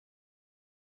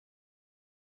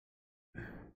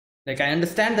 Like, I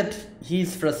understand that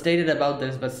he's frustrated about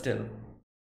this, but still.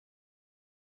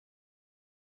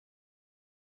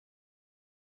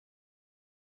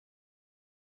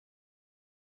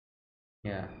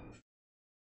 Yeah.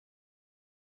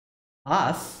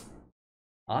 Us?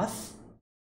 Us?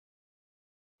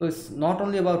 It's not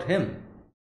only about him.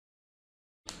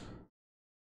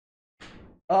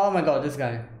 Oh my god, this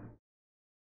guy.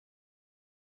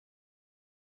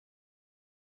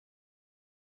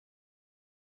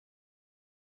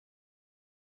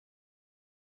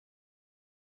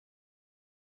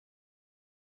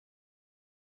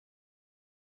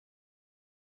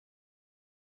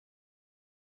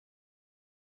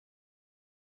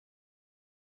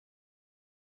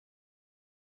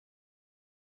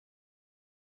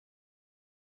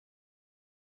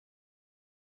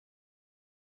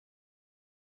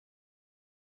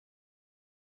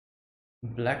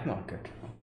 Black market.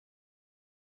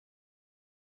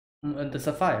 The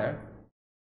sapphire.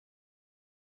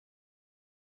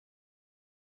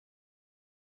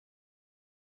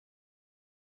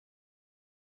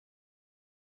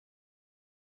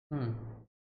 Hmm.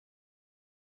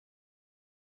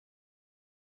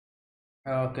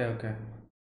 Okay, okay.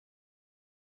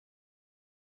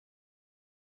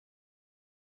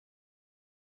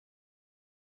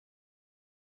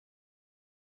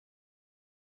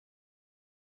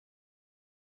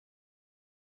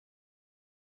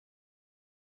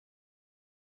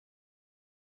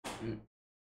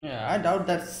 Yeah, I doubt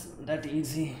that's that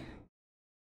easy.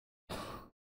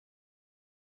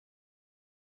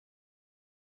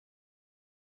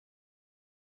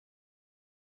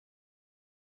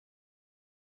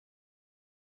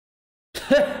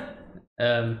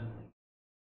 um,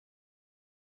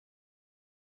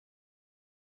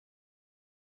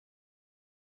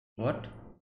 what?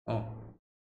 Oh.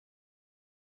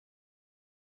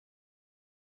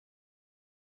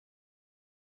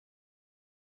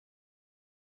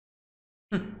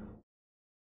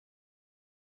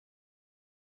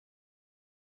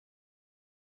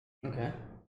 Okay.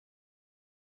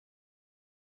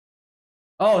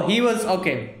 Oh, he was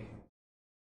okay.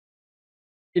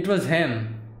 It was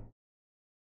him.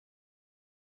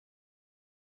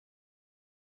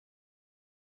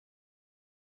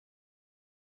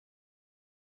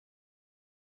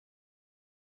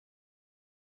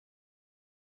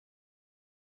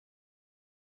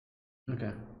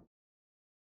 Okay.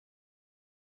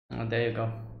 Oh, there you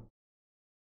go.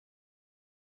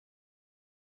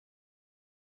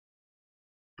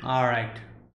 All right.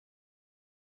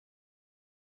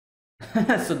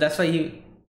 So that's why he.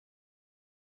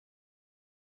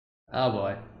 Oh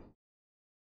boy.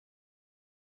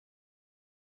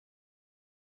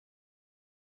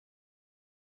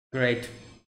 Great.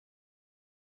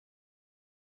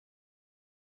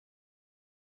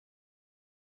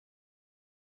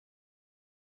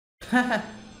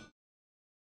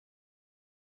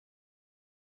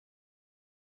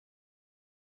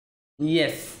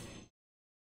 Yes.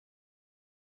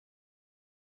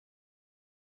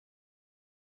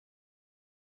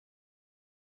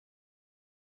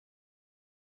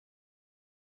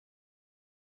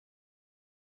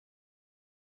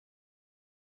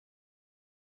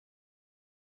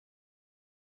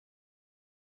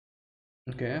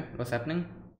 Okay, what's happening?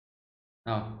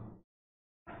 Oh.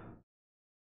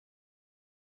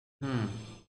 Hmm.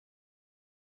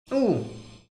 Ooh,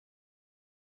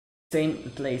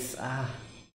 same place. Ah.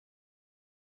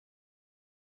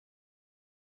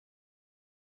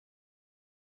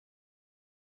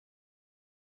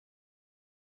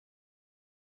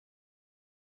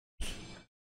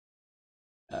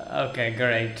 Okay,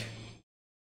 great.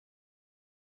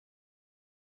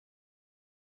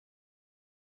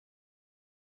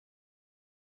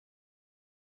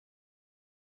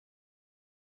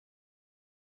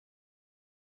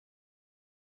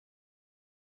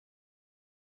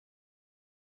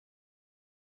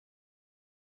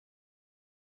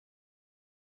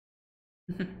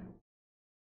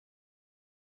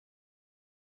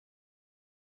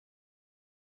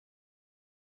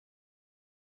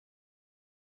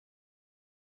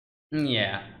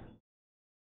 Yeah.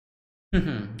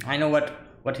 I know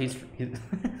what he's he's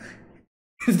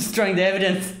destroying the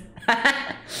evidence.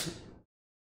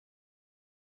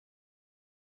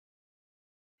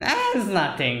 That's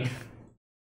nothing.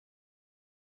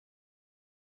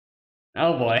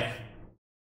 Oh boy.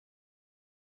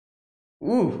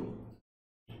 Ooh.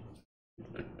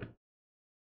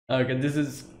 Okay, this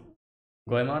is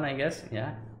going on, I guess.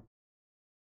 Yeah.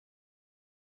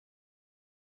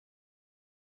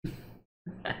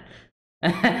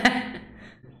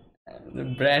 The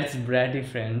Brad's bratty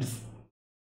friends.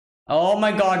 Oh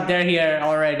my god, they're here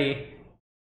already.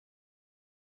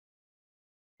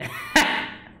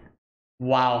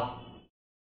 Wow.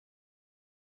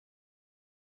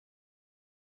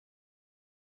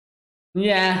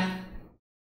 Yeah.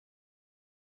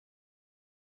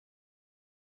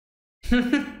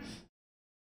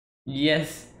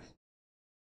 Yes.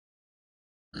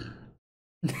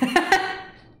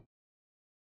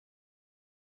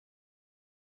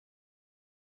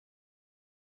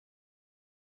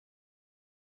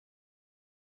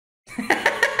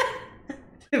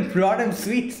 Brought him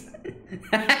sweets.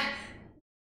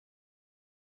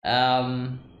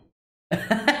 um.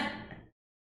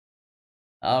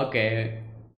 Okay.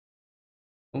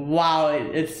 Wow,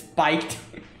 it's spiked.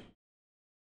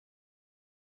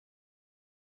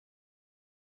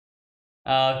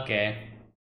 Okay.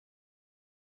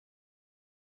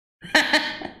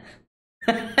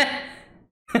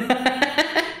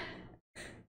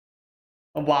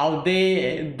 Wow,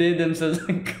 they themselves.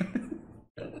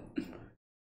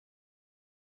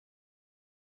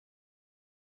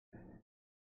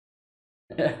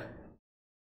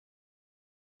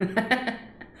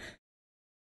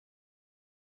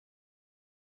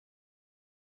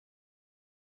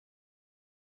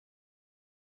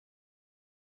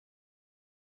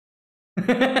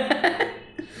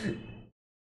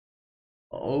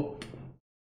 Oh.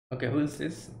 Okay, who is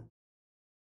this?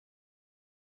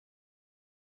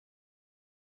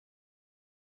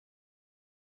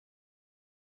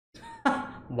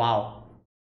 Wow.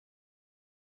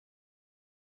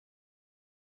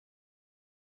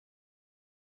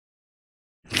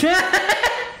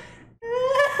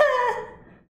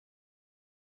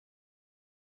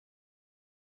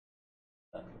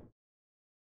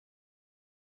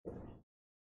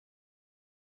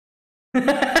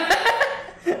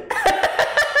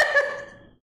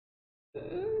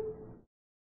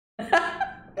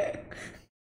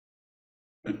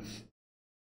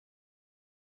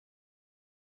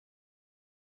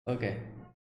 Okay.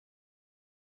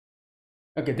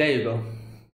 Okay, there you go.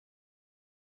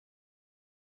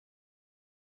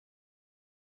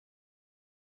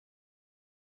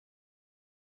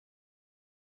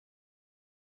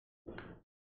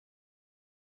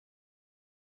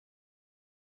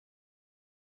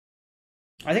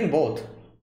 I think both.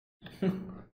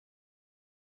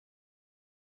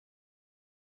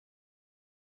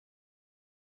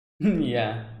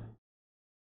 Yeah.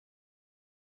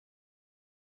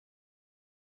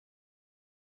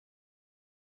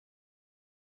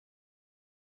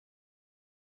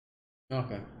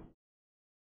 Okay.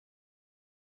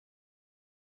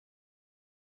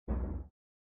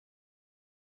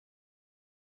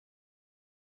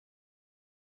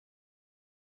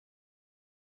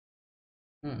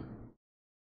 Hmm.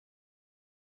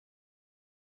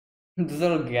 Those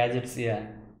are all gadgets, yeah.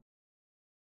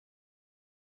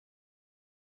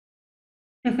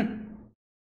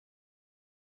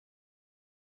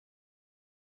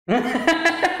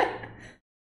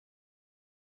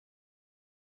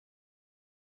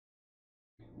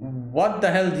 What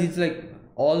the hell? These like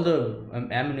all the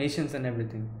ammunitions and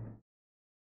everything.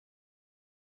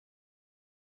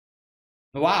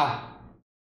 Wow.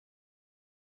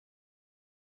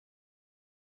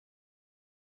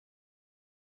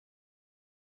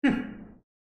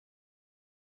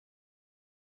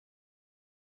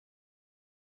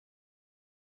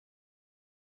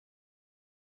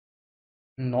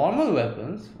 Normal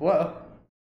weapons? What?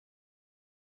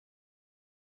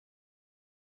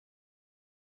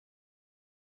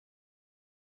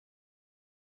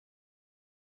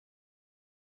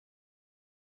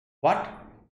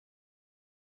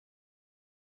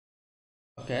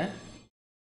 Okay.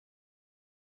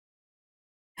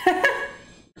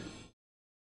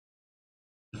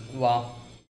 Wow.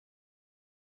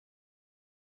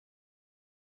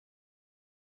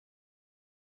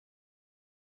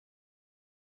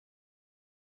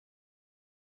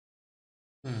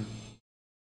 Hmm.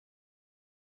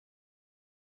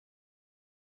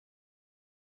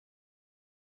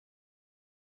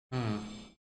 Hmm.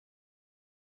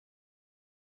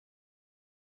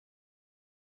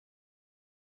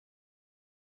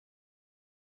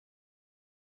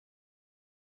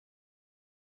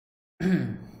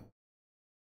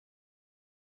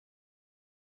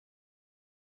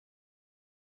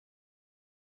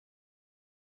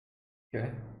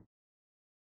 Okay.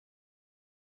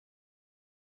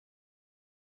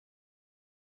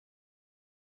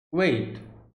 Wait.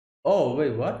 Oh,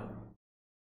 wait, what?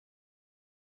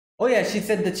 Oh yeah, she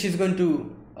said that she's going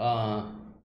to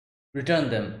return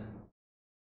them.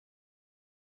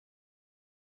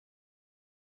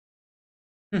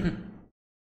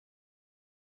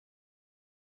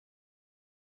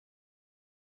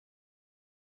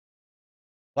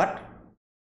 What?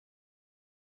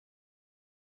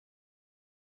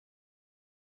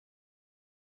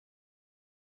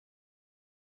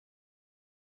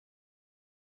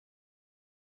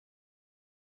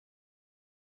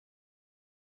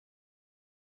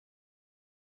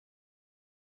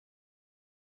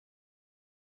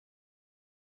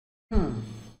 Hmm.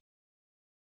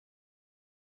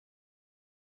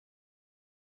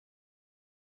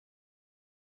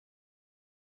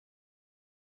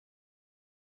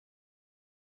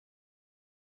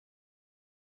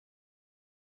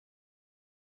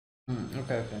 Hmm.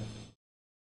 Okay, okay.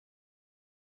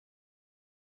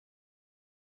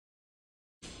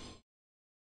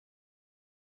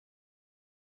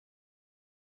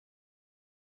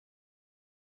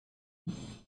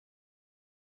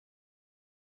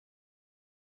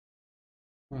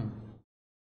 Hmm.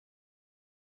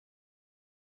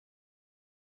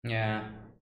 Yeah.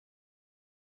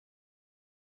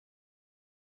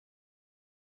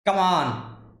 Come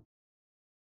on.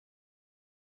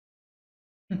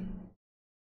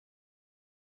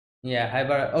 Yeah,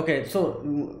 Haibara. Okay, so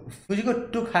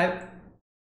Fujiko took Haibara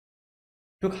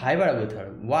with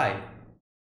her. Why?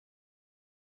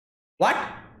 What?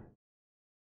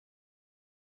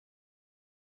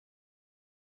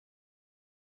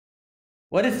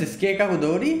 What is this? Keikaku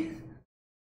Dori?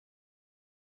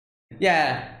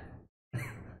 Yeah,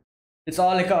 it's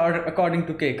all according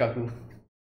to Keikaku.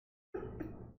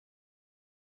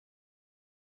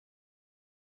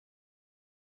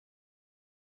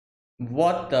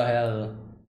 What the hell?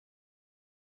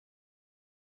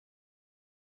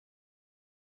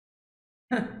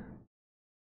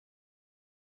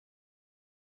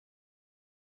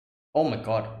 Oh my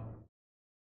god.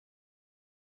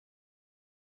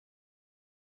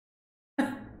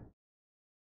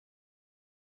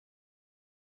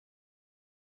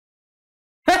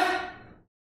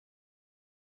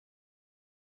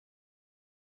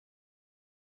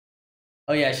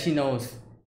 Oh yeah, she knows.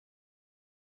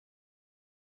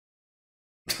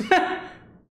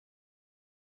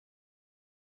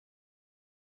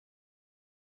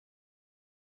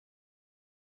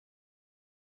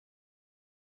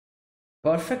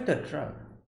 Perfect the truck.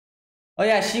 Oh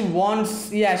yeah, she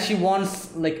wants. Yeah, she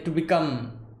wants like to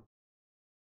become.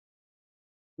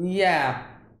 Yeah,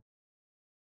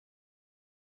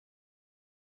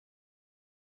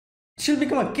 she'll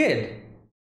become a kid.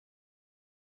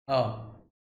 Oh,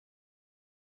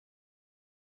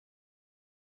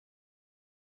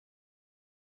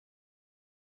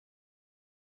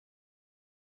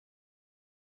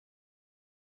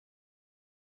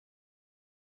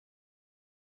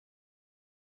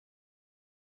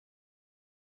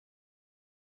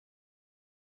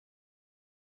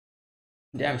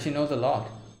 damn, she knows a lot.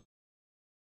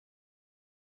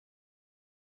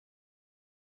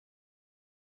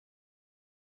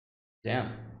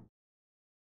 Damn.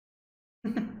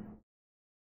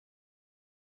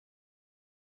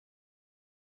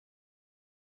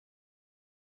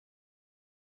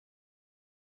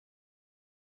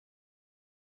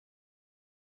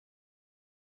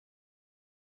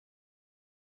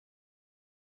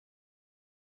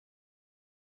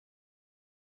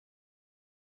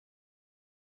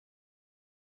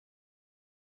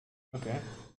 Okay.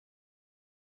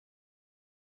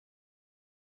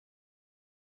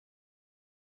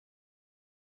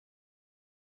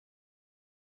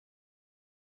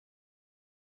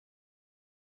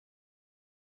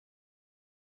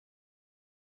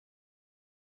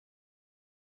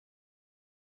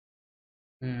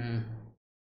 Mm.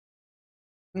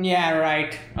 Yeah,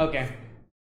 right. Okay.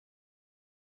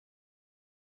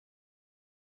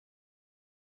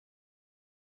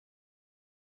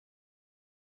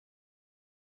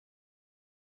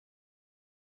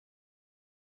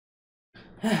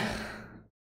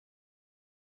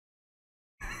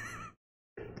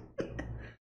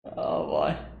 Oh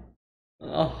boy.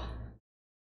 Oh.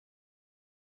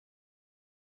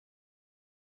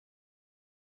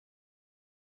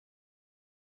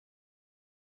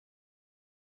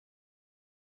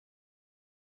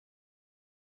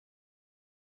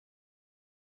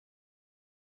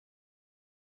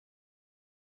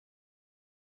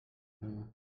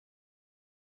 Mm.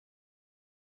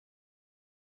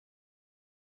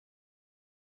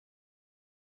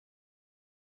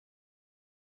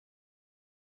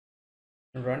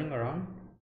 Running around?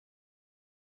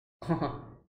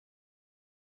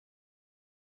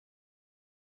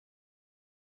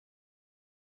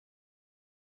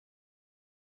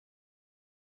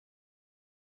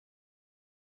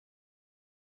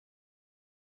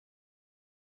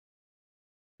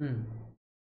 Hmm.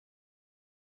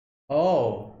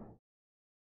 Oh.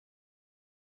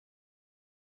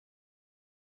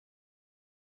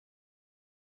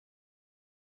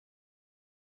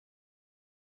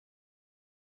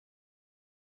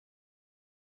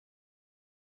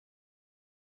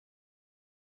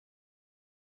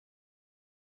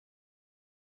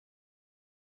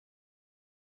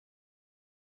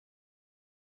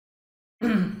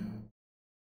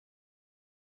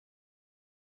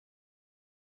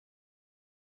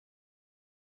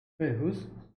 Wait, who's?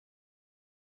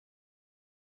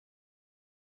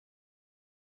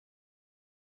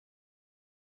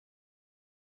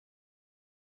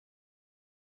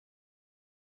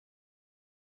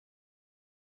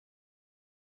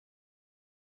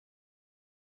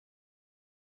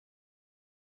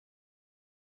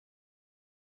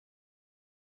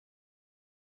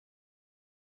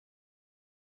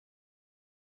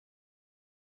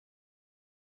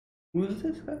 Who's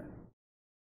this guy?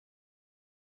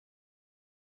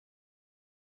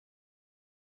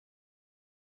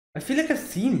 I feel like I've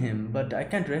seen him, but I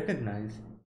can't recognize.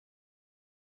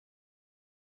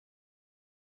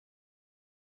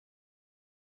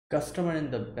 Customer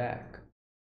in the back.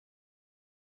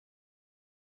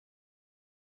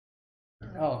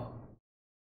 Oh.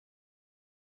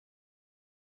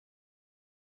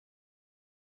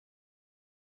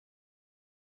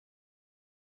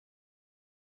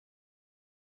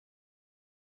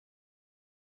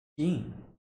 Gene.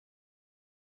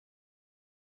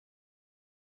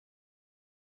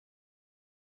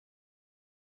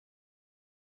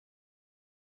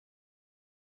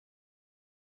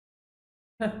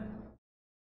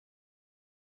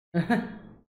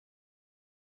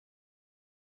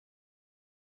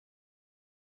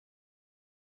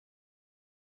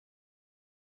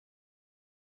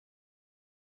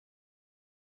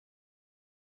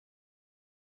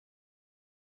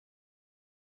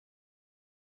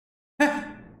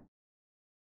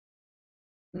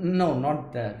 No,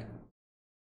 not that.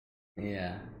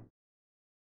 Yeah.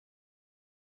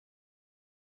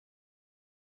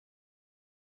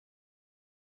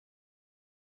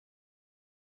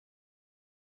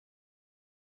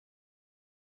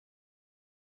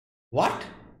 What?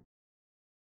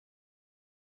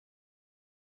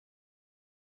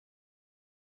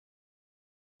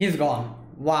 He's gone.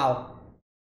 Wow.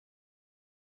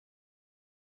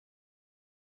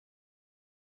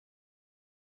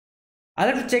 I'll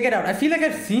have to check it out. I feel like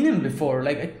I've seen him before.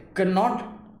 Like I cannot.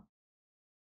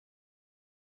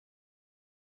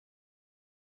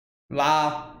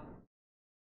 Wow.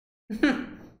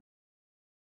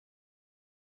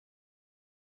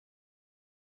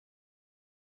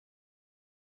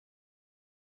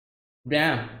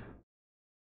 Damn.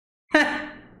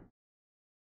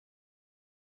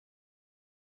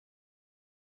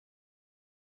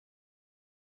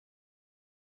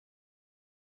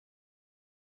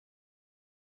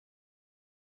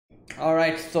 All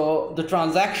right. So the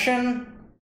transaction.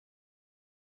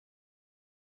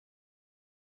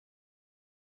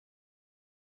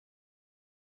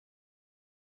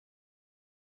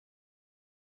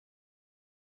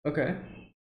 Okay.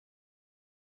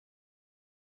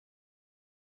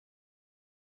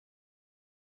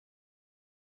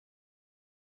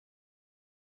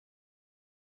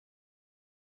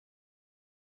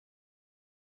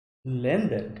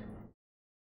 Lended.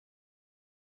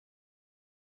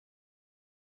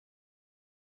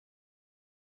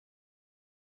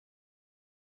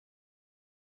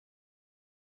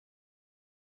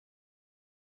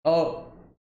 Oh.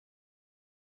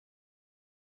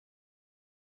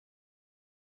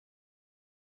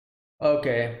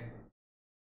 Okay.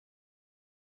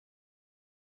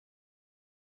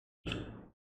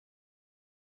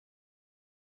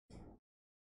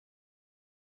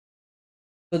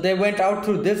 So they went out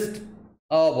through this.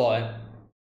 Oh boy.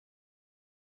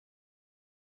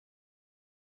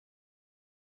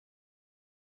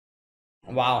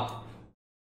 Wow.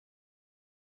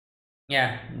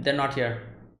 Yeah, they're not here.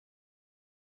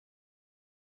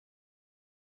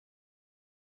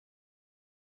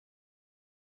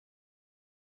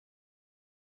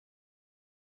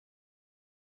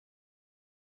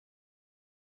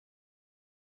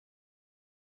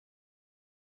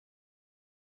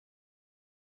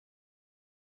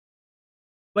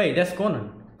 Wait, that's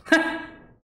Conan.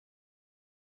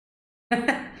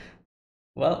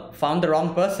 Well, found the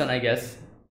wrong person, I guess.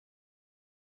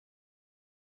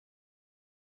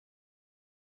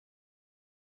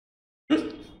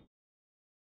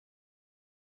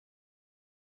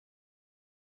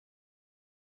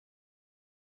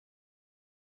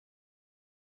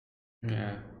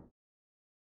 Yeah.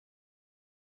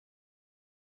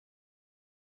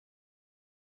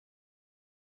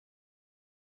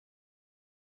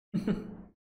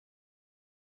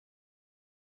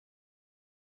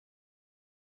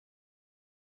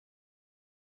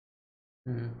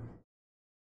 Mhm.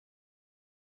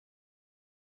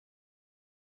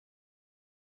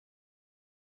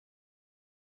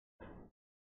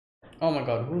 Oh my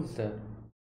god, who's that?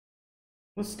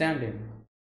 Who's standing?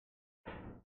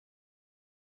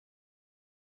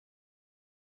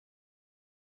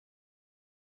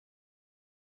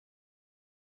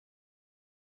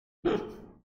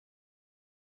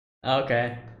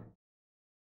 Okay.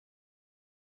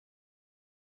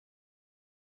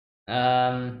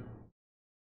 Um.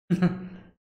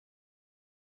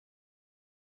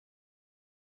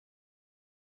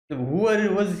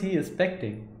 Was he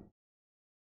expecting?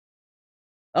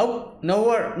 Oh, no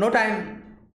more, no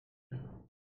time.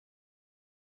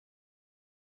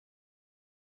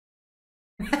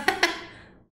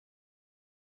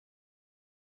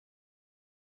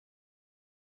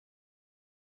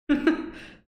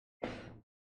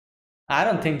 I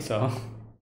don't think so.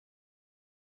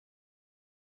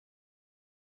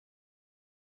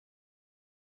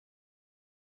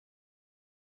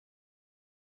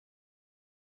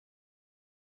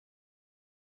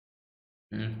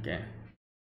 Okay.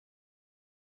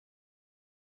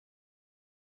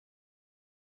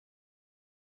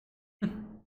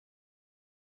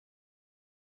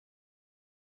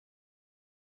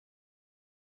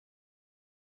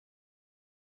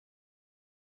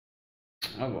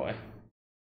 Oh boy.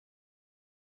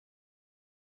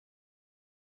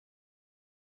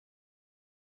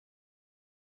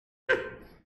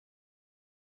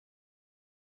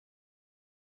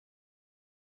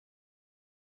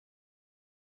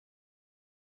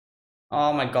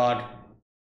 Oh my god.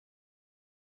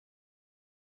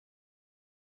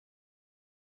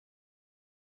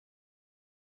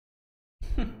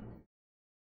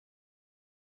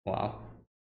 Wow.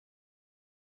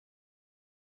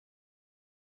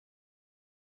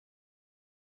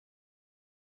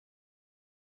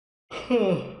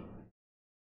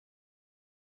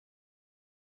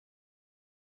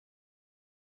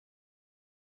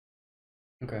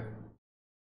 Okay.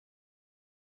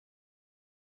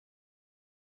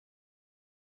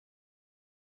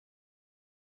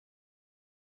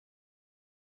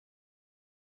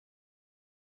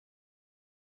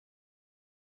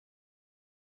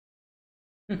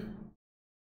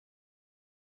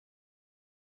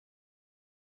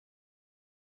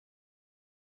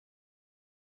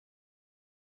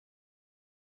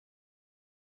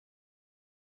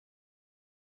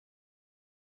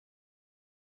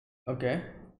 Okay.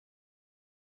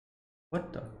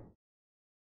 What the?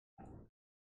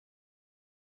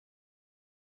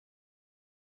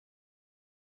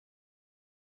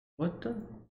 What the?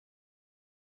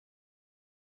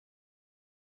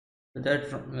 That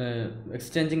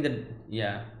exchanging the,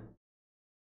 yeah.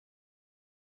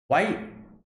 Why?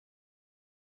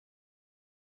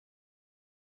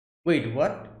 Wait,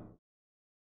 what?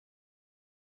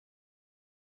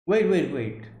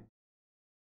 Wait.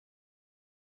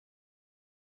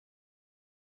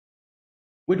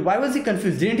 Wait, why was he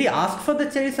confused? Didn't he ask for the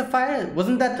cherry sapphire?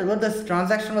 Wasn't that what this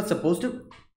transaction was supposed to?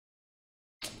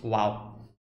 Wow.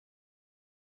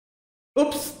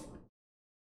 Oops.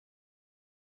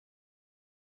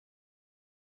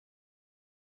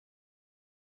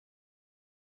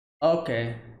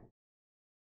 Okay.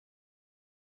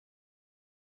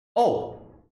 Oh.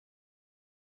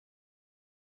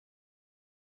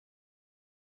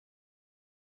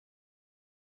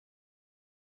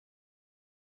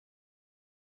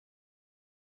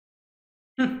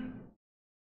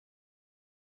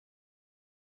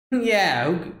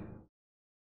 Yeah.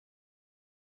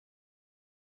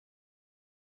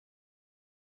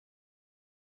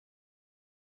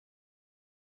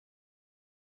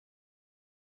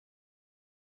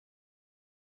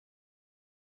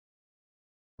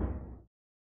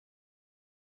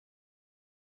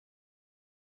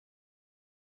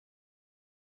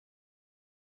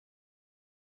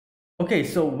 Okay,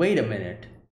 so wait a minute.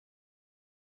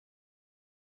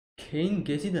 Kane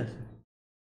Gejidas.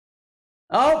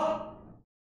 Oh,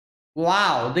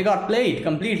 wow, they got played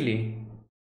completely.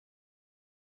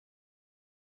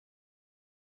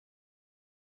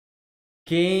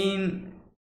 Kane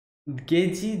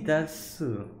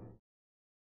Gejidasu.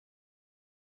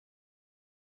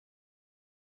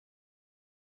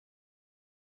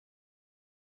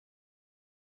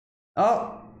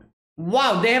 Oh,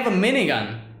 wow, they have a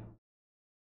minigun.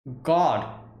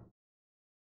 God.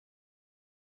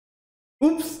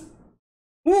 Oops.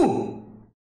 Ooh.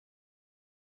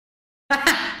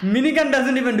 Minigun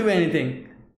doesn't even do anything.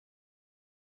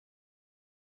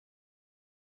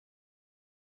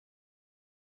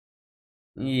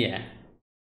 Yeah.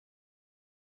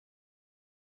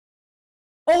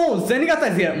 Oh,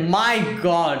 Zenigata is here. My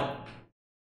God.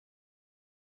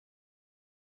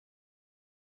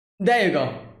 There you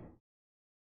go.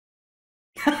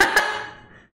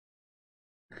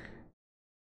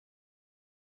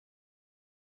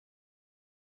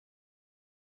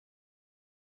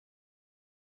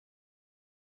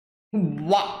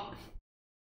 Wow.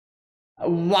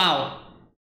 Wow.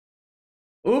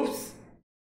 Oops.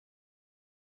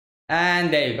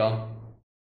 And there you go.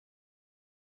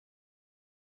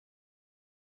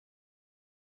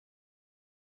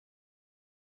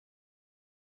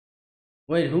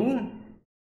 Wait, who?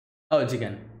 Oh,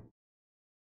 chicken.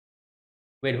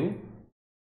 Wait, who?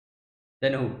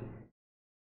 Then who?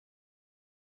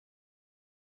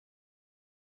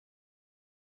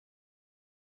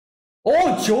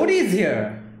 Oh, Jody is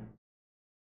here.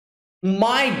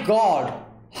 My God.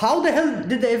 How the hell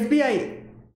did the FBI?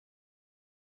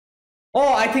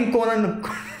 Oh, I think Conan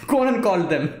Conan called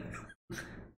them.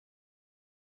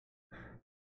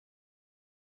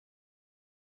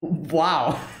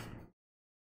 Wow.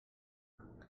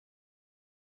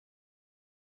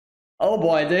 Oh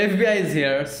boy, the FBI is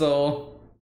here, so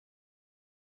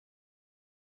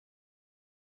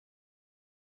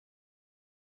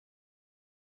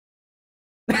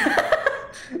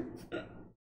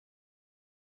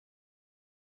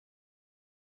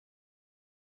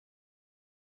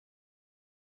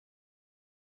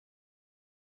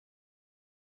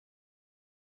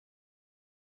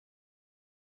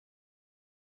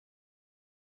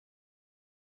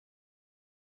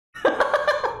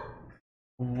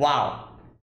wow.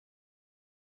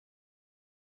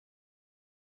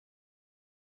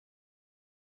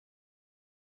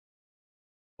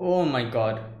 Oh my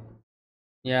God.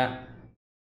 Yeah.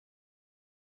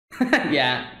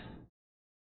 Yeah.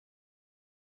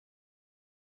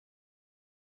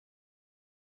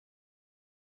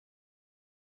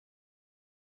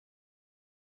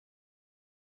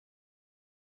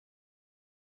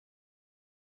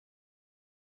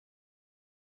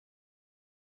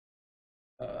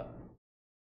 Uh,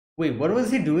 wait, what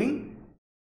was he doing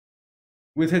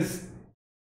with his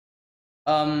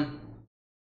um?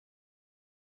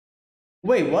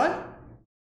 Wait, what?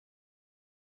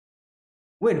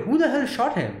 Wait, who the hell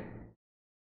shot him?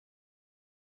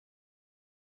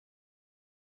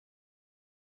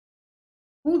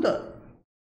 Who the?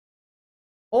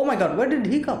 Oh my God, where did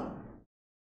he come?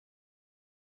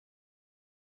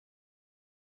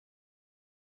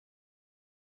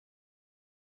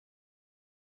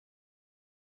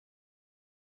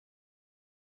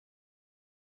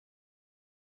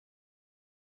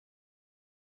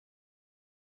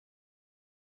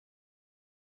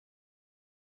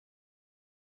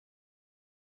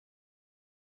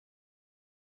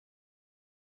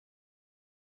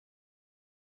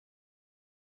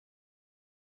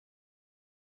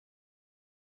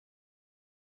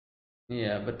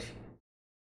 Yeah, but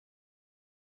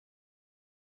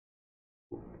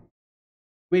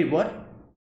wait, what?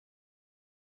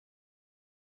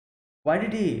 Why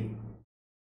did he?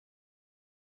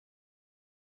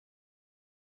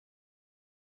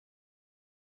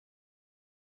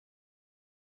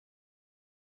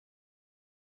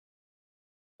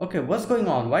 Okay, what's going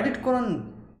on? Why did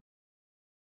Conan?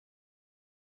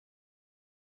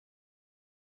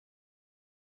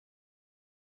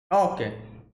 Okay.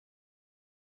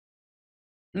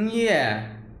 Yeah.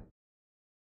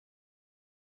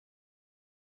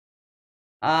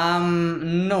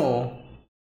 No.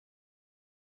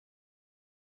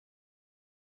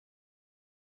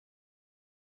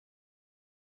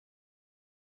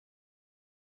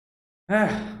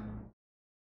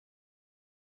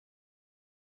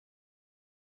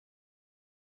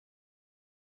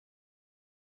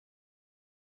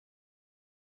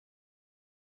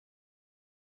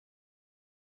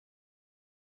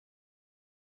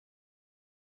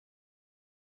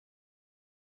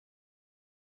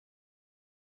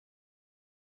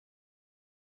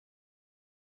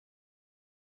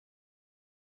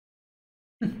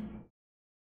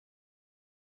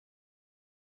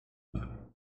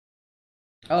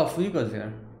 Oh, Fuyuko's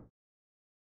here.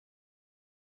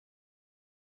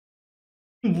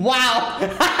 Wow!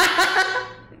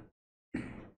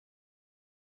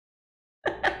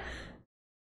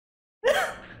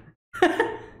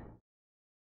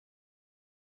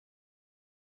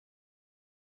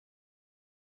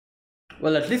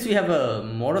 Well, at least we have a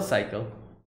motorcycle.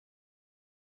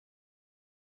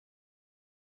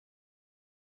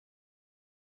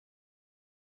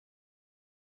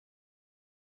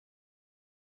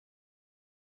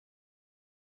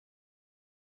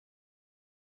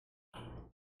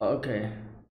 Okay.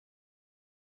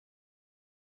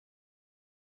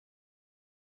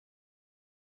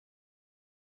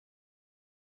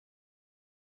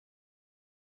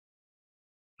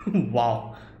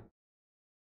 Wow.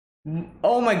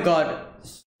 Oh my god.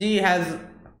 She has.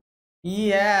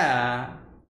 Yeah.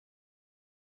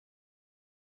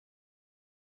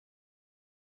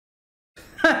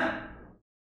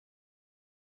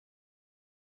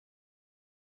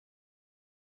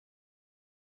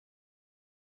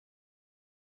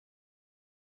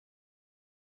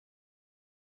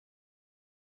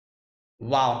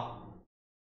 Wow.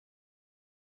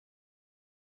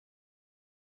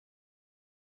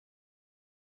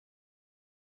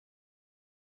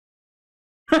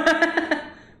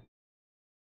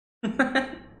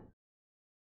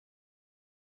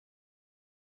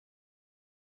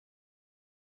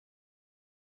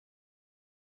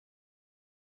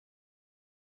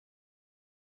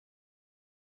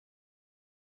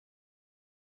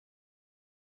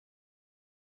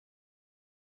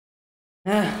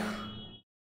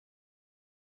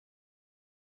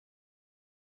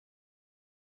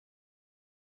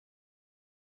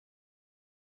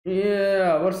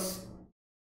 Yeah, what's.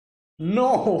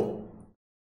 No!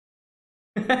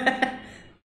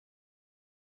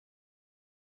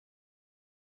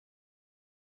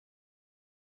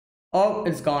 Oh,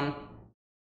 it's gone.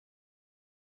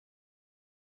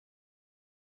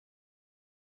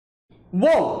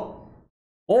 Whoa!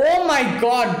 Oh my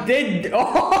god, did.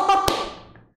 Oh!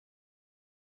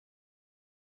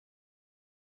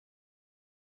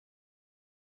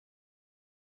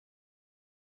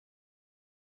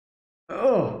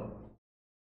 Oh.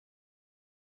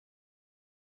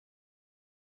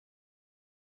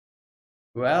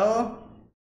 Well.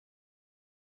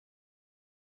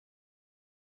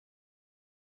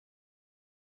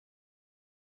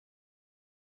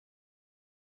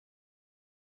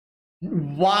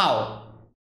 Wow.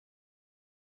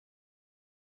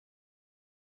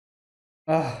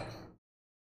 Ah.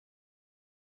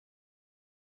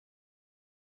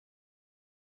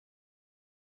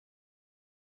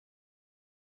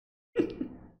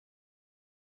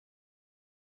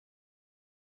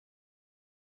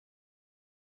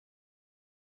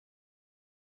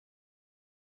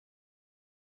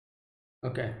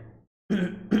 Okay.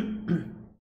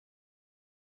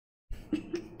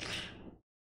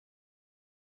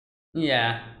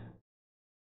 Yeah.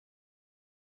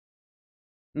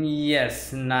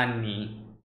 Yes, Nani.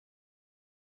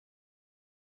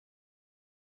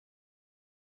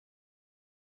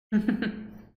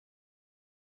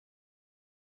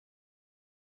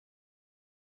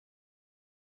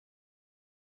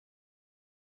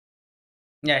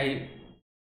 Yeah, he.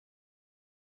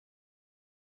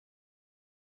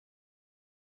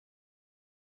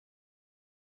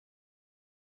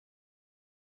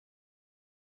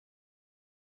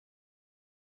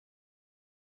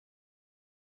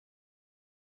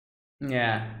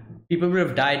 Yeah. People would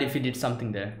have died if he did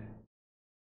something there.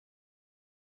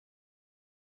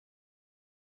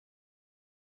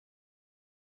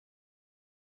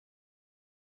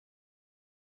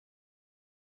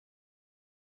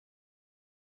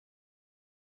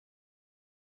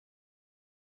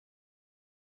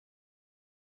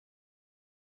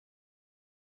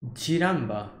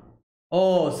 Jiramba.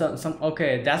 Oh, some.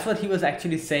 Okay, that's what he was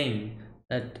actually saying.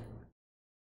 That.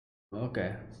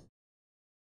 Okay.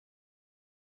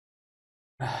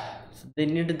 So they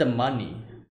needed the money.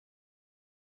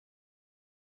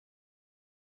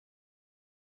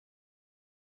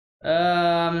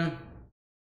 Um.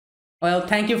 Well,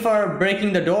 thank you for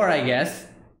breaking the door, I guess.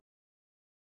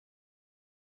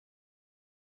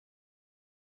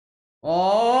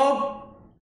 Oh,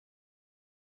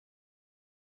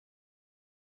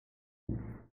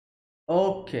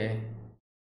 okay.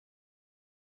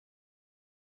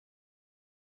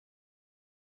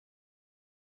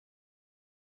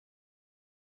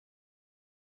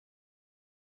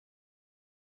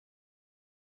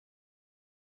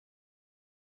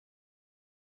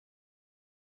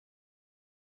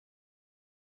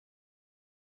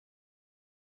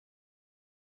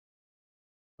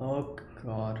 Oh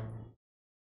God.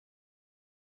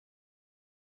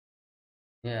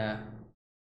 Yeah.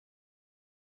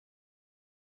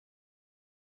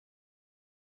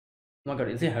 Oh my God,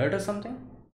 is he hurt or something?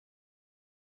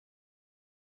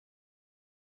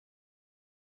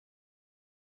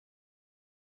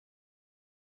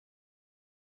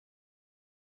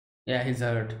 Yeah, he's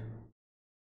hurt.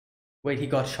 Wait, he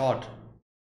got shot.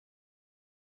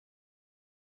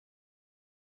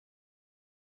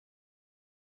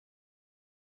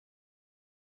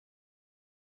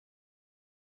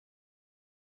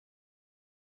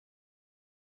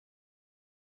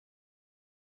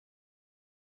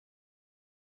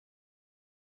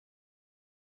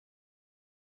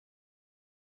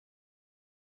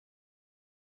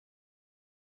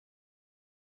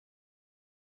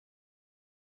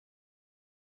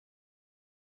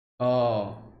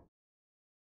 Oh,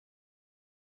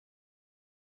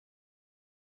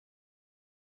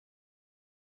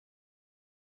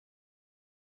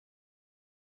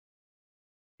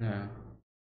 yeah.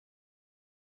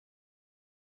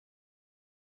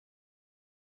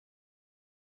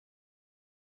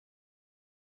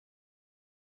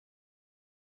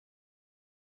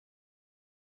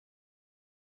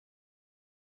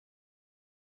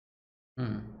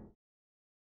 Hmm.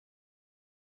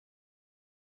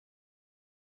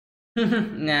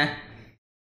 Nah.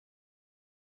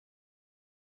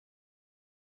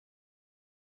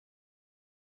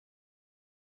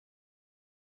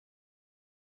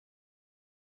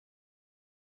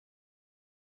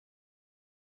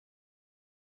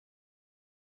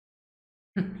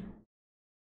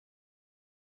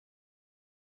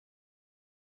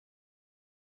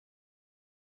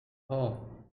 Oh,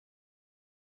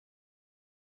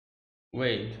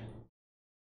 wait.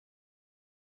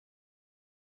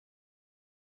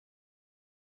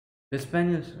 The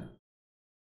Spaniards.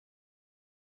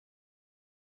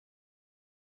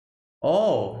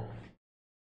 Oh,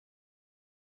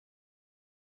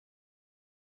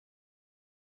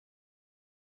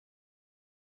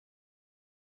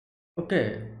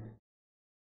 okay.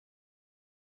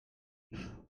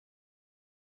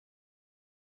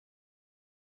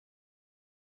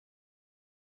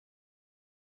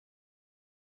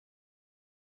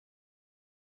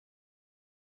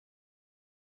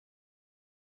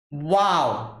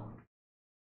 Wow.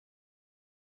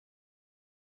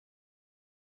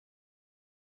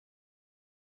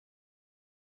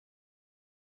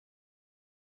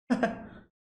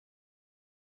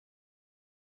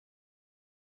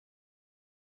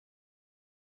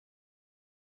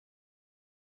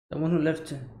 The one who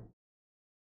left.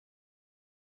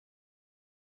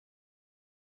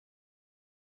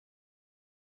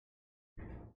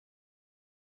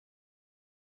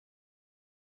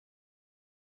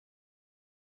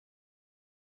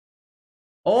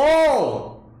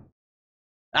 Oh,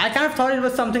 I kind of thought it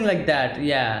was something like that.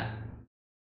 Yeah.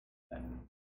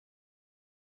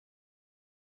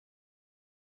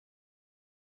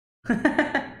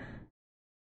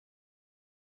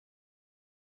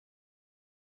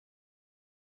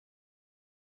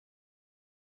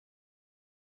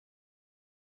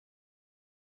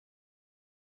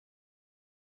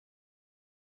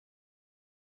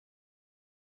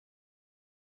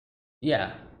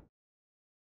 Yeah.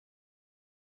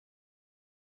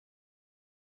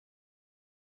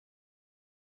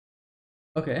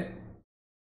 Okay.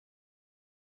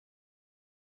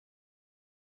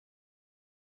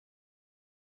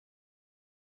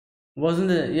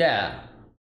 Wasn't it? Yeah.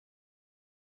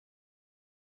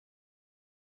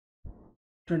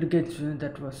 Trying to get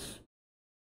that was.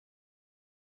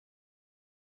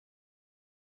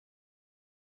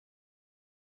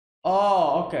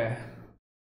 Oh, okay.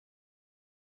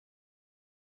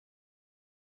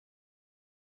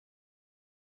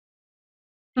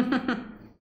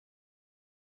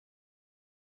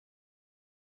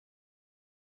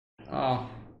 Oh,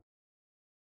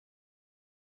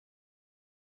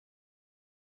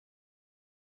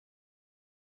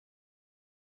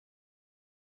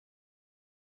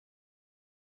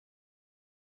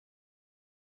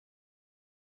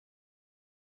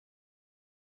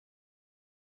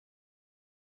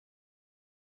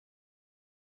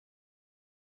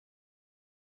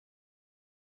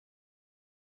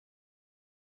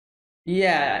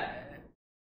 Yeah,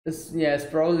 it's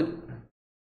probably.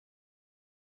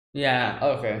 Yeah,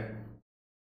 okay.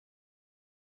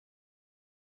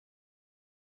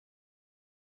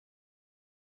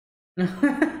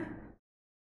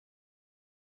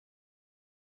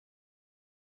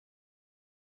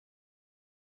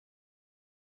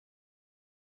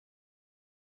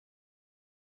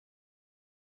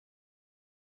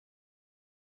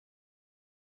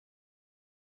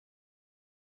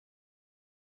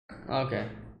 Okay.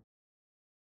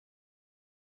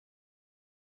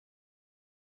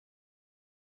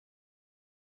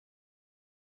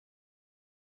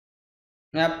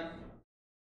 Yep.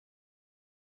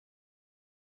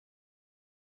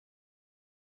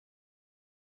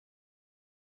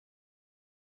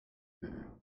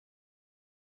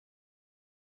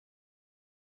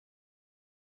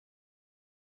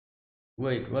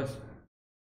 Wait, what's.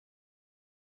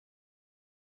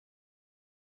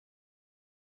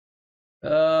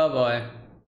 Oh boy.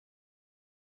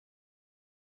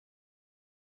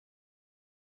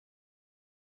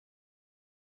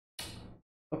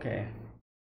 Okay.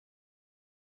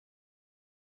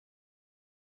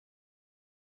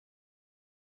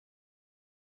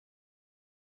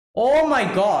 Oh my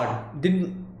god.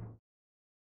 Didn't.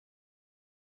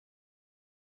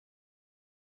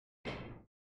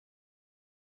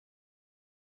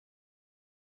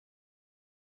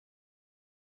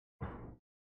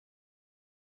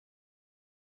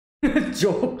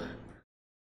 Joe.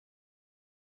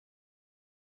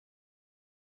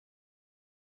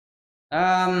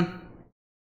 Um.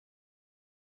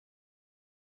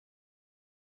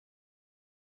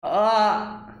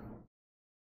 Uh.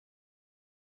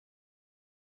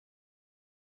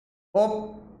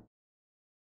 Oh.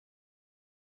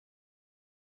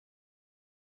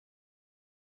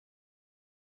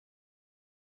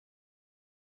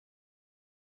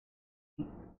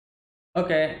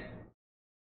 Okay.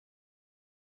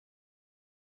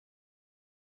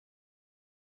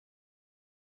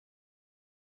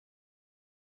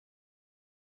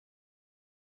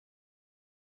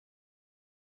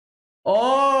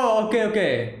 Oh, okay,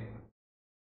 okay.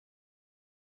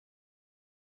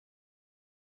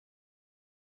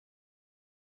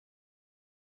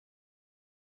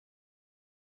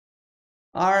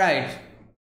 All right.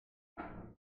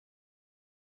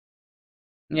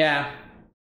 Yeah.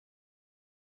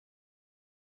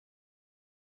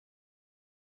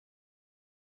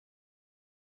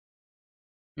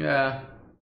 Yeah.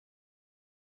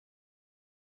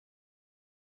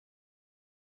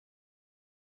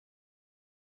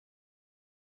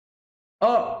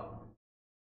 Oh.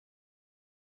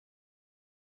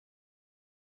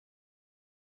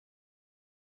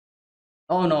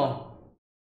 Oh no.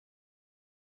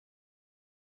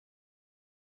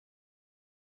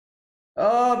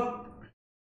 Uh.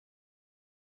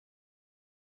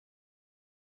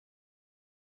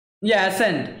 Yeah.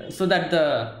 Send so that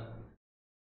the.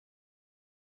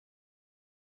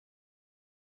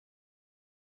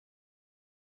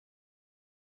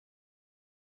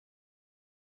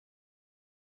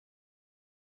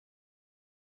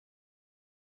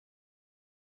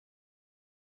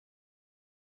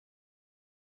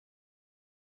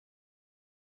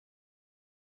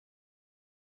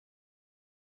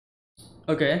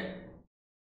 Okay.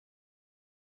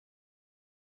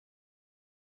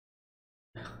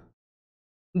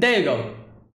 There you go.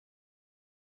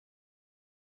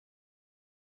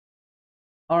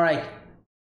 All right.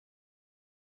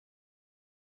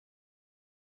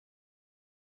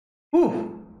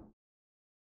 Ooh.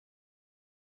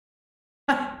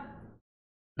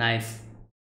 Nice.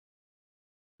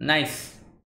 Nice.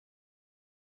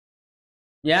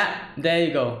 Yeah. There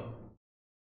you go.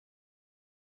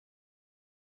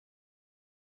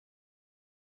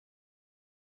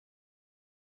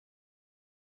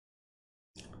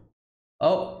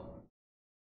 Oh.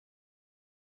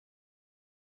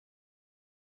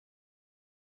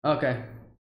 Okay.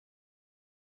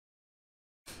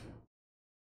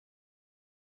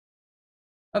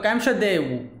 Okay. I'm sure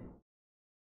they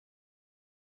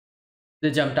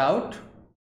jumped out.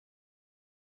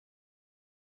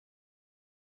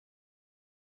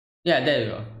 Yeah. There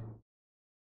you go.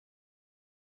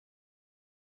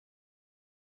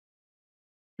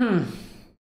 Hmm.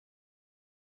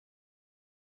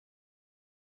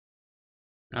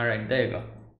 All right. There you go.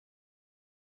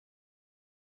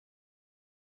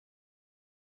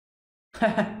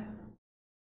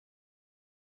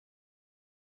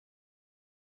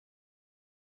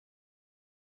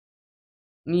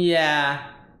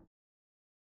 Yeah.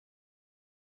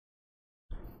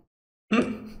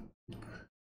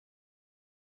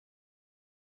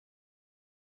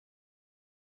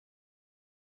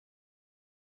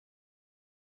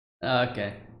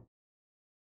 Okay.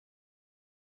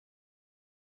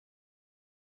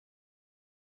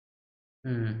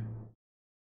 Hmm.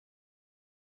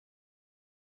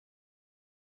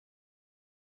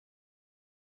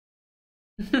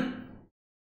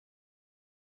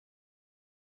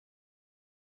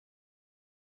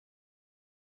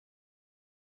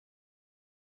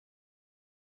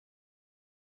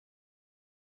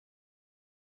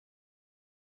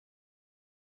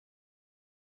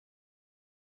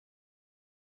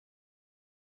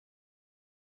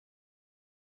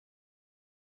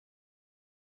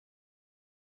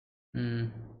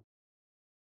 Hmm.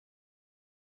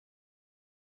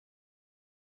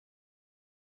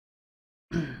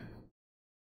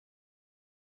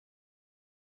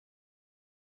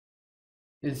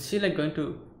 Is she like going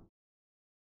to?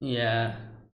 Yeah,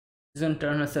 she's gonna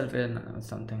turn herself in or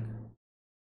something.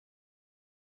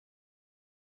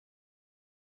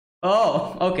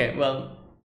 Oh, okay. Well,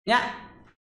 yeah,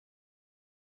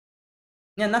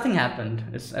 yeah. Nothing happened.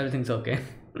 It's everything's okay.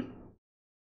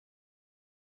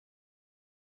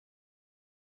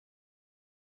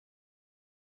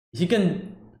 She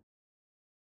can.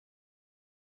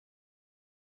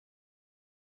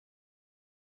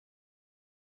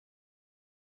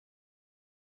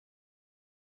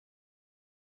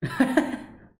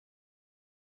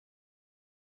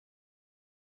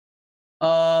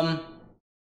 um.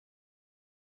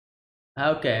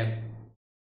 Okay.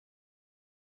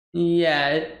 Yeah.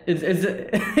 It's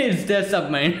it's their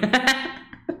submarine.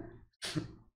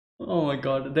 Oh my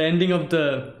god! The ending of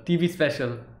the TV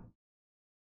special.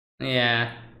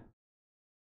 Yeah.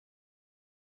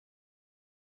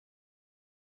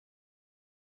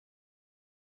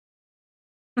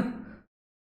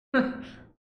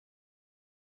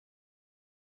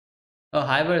 Oh,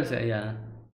 hybrids. Yeah.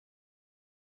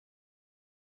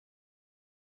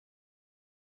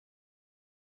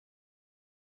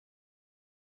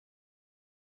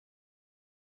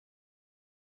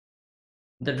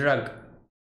 The drug.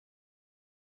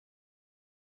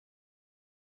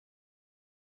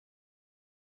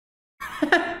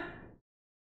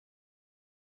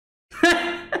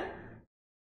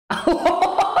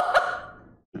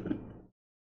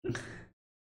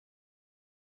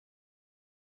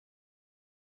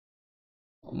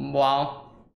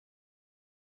 Wow.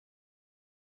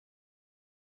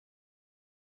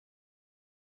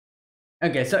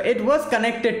 Okay, so it was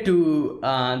connected to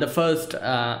the first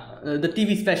the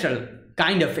TV special,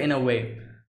 kind of in a way.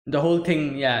 The whole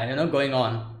thing, yeah, going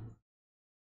on,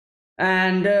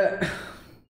 and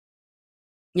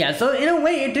yeah. So in a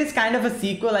way, it is kind of a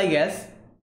sequel, I guess.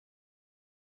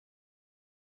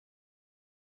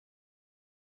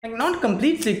 Like not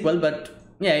complete sequel, but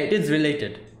yeah, it is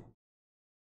related.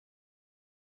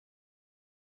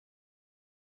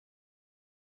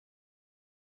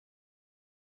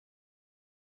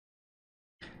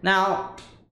 Now,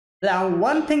 now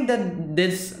one thing that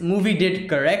this movie did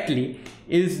correctly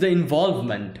is the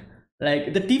involvement.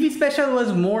 Like the TV special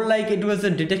was more like it was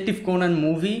a Detective Conan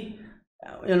movie.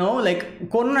 Like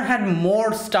Conan had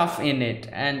more stuff in it,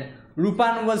 and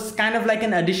Lupin was kind of like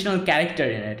an additional character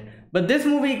in it. But this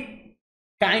movie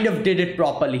kind of did it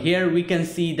properly. Here we can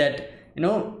see that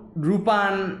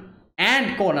Lupin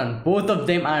and Conan, both of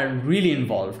them are really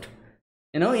involved,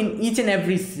 in each and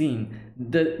every scene.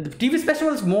 The TV special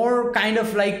was more kind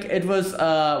of like it was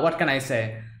what can I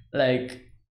say, like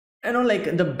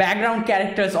like the background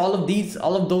characters, all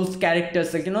of those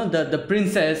characters, like the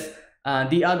princess,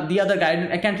 the other guy,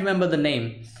 I can't remember the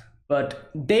name, but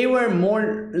they were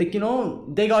more like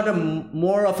they got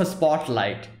more of a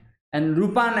spotlight, and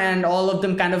Rupan and all of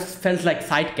them kind of felt like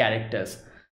side characters.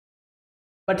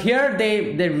 But here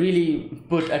they really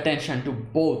put attention to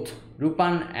both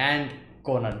Rupan and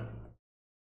Conan.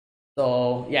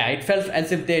 So yeah, it felt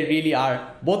as if they really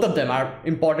are, both of them are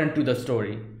important to the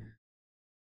story.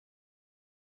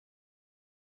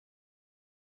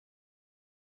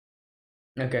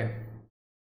 Okay.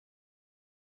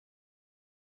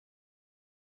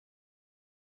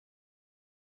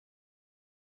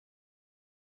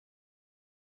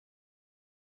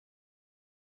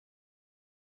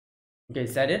 Okay,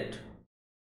 is that it?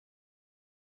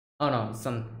 Oh no,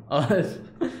 some oh,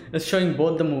 it's showing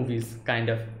both the movies, kind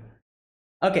of.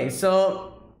 Okay,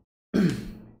 so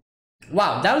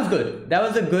wow, that was good. That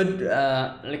was a good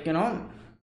like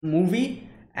movie,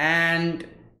 and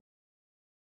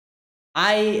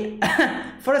I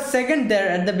for a second there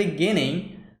at the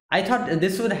beginning, I thought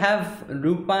this would have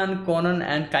Rupan, Conan,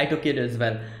 and Kaito Kid as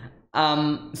well.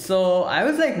 So I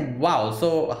was like, wow.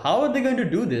 So how are they going to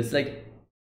do this? Like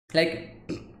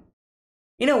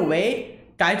in a way,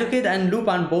 Kaito Kid and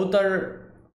Lupin both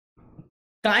are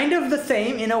kind of the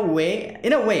same in a way.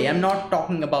 In a way, I'm not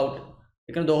talking about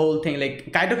the whole thing.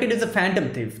 Like Kaito Kid is a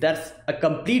phantom thief. That's a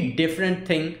complete different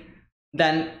thing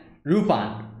than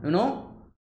Rupan, you know.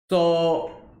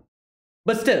 So,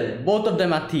 but still, both of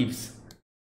them are thieves.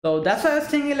 So that's why I was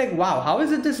thinking like, wow, how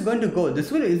is it this going to go?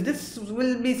 This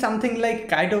will be something like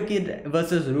Kaito Kid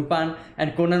versus Rupan,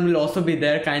 and Conan will also be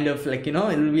there, kind of like, it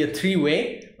will be a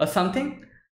three-way or something.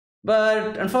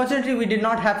 But unfortunately, we did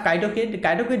not have Kaito Kid.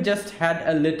 Kaito Kid just had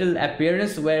a little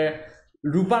appearance where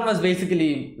Rupan was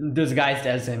basically disguised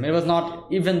as him. It was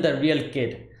not even the real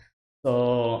kid.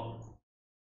 So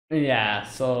yeah,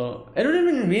 so it would have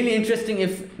been really interesting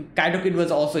if Kaito Kid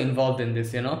was also involved in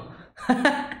this,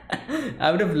 I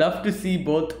would have loved to see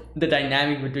both the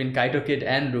dynamic between Kaito Kid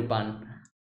and Rupan.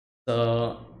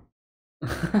 So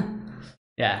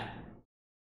yeah.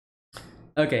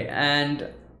 Okay, and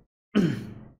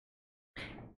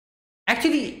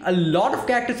actually a lot of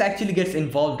characters actually gets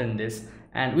involved in this,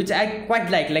 and which I quite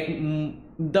like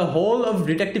the whole of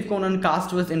Detective Conan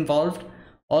cast was involved.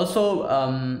 Also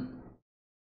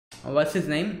what's his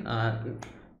name,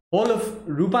 whole of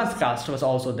Rupan's cast was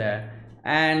also there.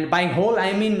 And by whole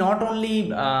I mean not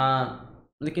only Ran,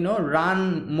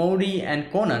 Mori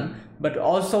and Conan, but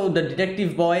also the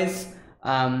detective boys,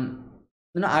 Agasa,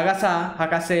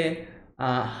 Hakase,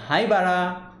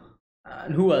 Haibara,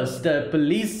 who else, the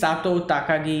police, Sato,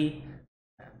 Takagi.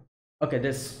 Okay,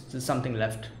 there's something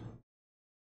left.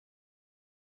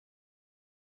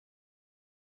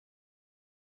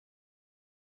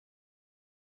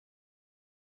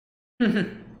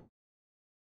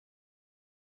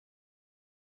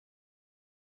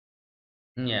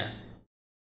 Yeah.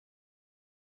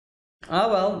 Oh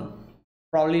well,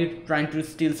 probably trying to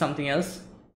steal something else.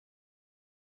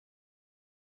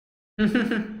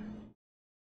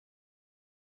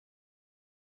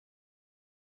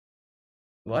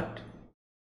 What?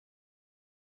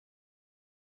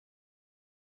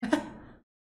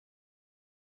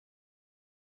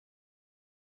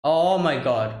 Oh my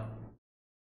god.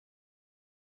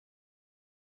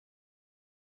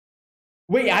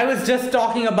 Wait, I was just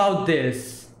talking about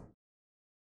this.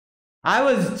 I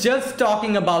was just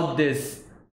talking about this.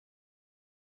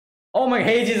 Oh my,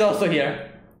 Heiji is also here.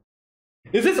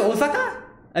 Is this Osaka?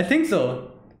 I think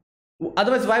so.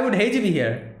 Otherwise, why would Heiji be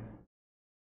here?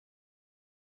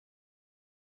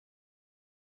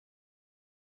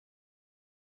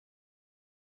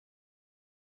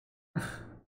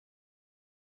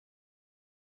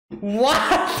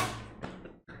 What?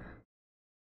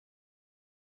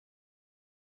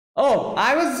 Oh,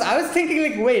 I was thinking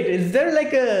like, wait, is there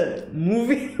like a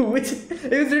movie which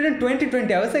it was written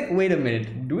 2020? I was like, wait a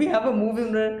minute, do we have a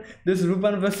movie where this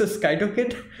Rupan versus Kaito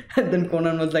Kid? And then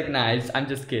Conan was like, nah, I'm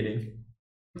just kidding.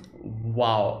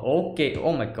 Wow, okay,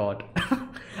 oh my god.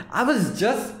 I was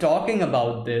just talking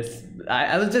about this.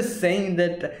 I was just saying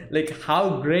that like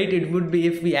how great it would be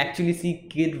if we actually see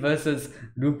Kid versus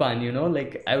Rupan,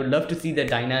 like I would love to see the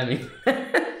dynamic.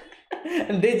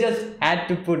 And they just had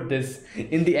to put this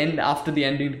in the end after the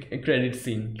ending credit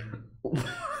scene.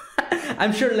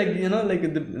 I'm sure the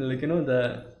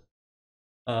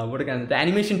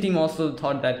animation team also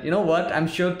thought that, what, I'm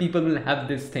sure people will have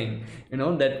this thing,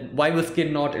 that why was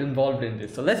Kid not involved in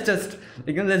this, so let's just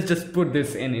put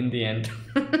this in the end.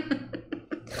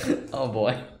 Oh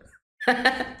boy.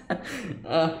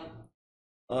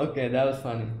 Okay, that was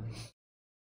funny.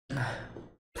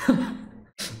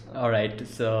 All right,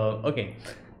 so okay,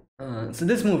 so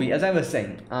this movie, as I was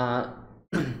saying,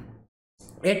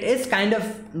 it is kind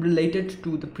of related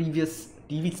to the previous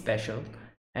TV special,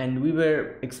 and we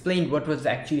were explained what was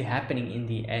actually happening in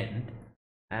the end,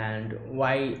 and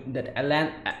why that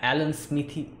Alan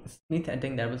Smith, I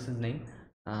think that was his name,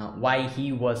 why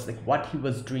he was like what he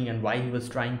was doing and why he was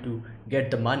trying to get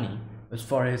the money was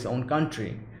for his own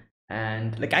country.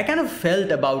 And like I kind of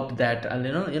felt about that, and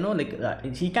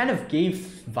he kind of gave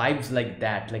vibes like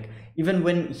that, like even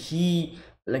when he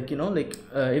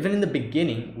even in the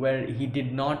beginning where he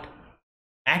did not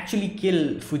actually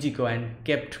kill Fujiko and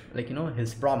kept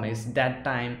his promise that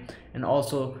time, and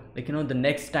also the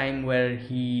next time where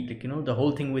he the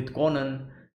whole thing with Conan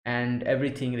and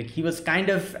everything, like he was kind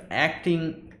of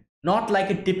acting not like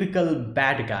a typical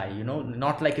bad guy,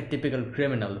 not like a typical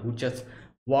criminal who just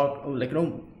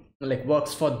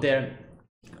works for their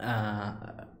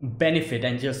benefit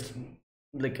and just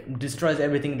destroys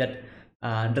everything that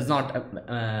does not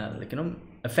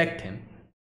affect him.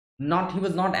 He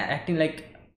was not acting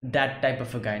like that type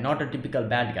of a guy, not a typical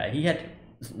bad guy. He had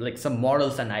like some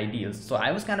morals and ideals. So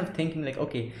I was kind of thinking like,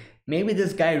 okay, maybe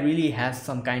this guy really has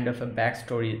some kind of a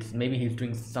backstory. Maybe he's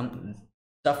doing some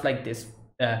stuff like this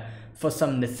for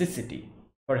some necessity.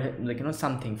 for like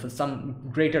something, for some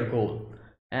greater goal.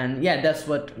 And yeah, that's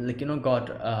what like got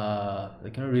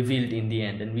like revealed in the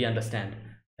end, and we understand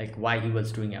like why he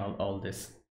was doing all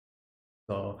this.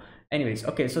 So anyways,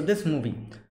 okay, so this movie,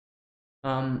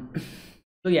 um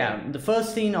so yeah, the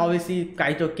first scene, obviously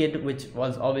Kaito Kid, which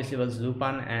was obviously was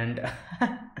Lupin. And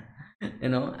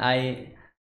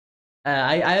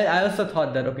I also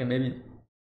thought that okay, maybe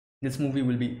this movie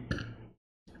will be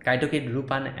Kaito Kid,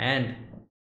 Lupin, and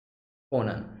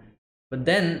Conan. But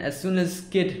then as soon as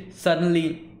Kid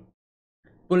suddenly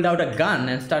pulled out a gun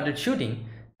and started shooting,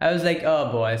 I was like,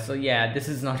 oh boy, so yeah, this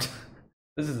is not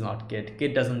this is not Kid.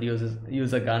 Kid doesn't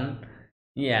use a gun.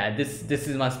 Yeah, this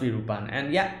must be Lupin.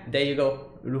 And yeah, there you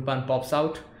go, Lupin pops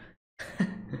out.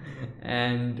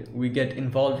 And we get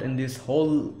involved in this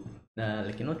whole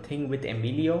like thing with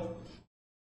Emilio,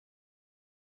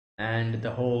 and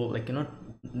the whole like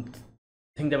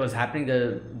thing that was happening.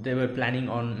 They were planning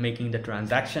on making the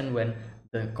transaction when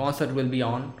the concert will be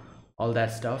on, all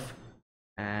that stuff.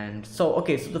 And so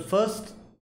okay, so the first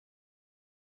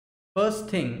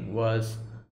thing was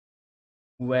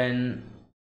when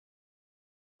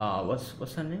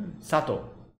what's her name, Sato,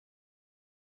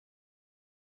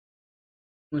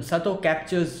 when Sato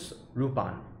captures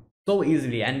Lupin so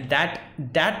easily. And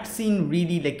that scene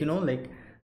really like like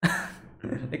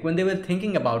like when they were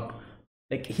thinking about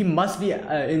like he must be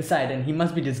inside and he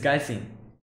must be disguising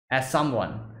as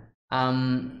someone.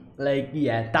 Like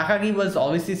yeah, Takagi was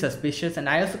obviously suspicious, and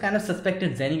I also kind of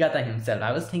suspected Zenigata himself.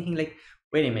 I was thinking like,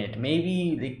 wait a minute,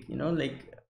 maybe like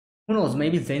like who knows,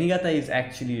 maybe Zenigata is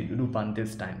actually Lupin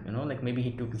this time, like maybe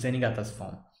he took Zenigata's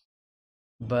form.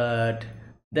 But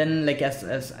then like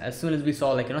as soon as we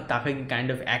saw like Takagi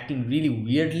kind of acting really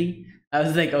weirdly, I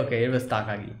was like, okay, it was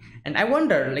Takagi. And I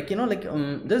wonder like like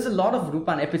there's a lot of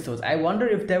Lupin episodes. I wonder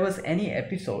if there was any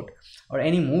episode or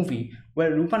any movie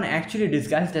where Lupin actually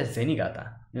disguised as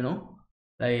Zenigata,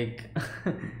 like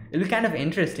it'll be kind of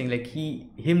interesting, like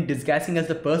him disguising as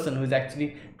the person who's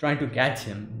actually trying to catch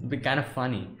him. It'd be kind of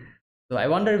funny. So I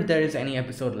wonder if there is any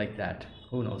episode like that.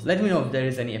 Who knows? Let me know if there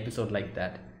is any episode like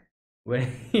that where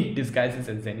he disguises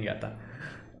as Zenigata.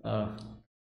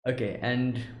 Okay,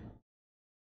 and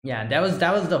yeah, that was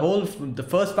the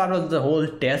first part was the whole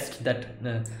test that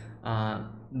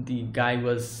the guy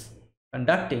was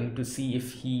conducting to see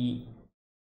if he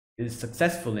is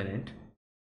successful in it.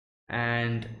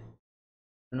 And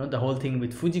the whole thing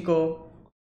with Fujiko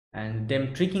and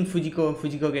them tricking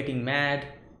Fujiko getting mad,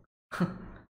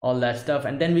 all that stuff.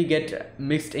 And then we get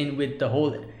mixed in with the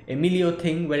whole Emilio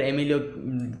thing, where Emilio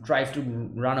tries to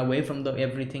run away from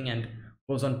everything and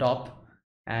goes on top,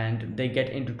 and they get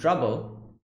into trouble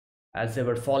as they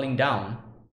were falling down.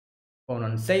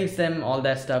 Conan saves them, all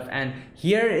that stuff. And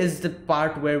here is the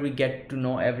part where we get to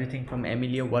know everything from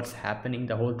Emilio, what's happening,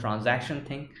 the whole transaction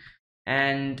thing.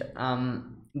 And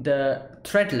the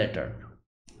threat letter.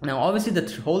 Now obviously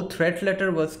the whole threat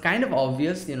letter was kind of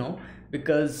obvious,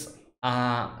 because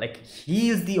like he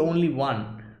is the only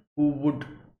one who would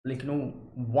like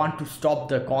want to stop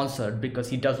the concert, because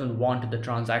he doesn't want the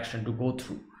transaction to go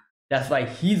through. That's why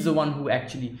he's the one who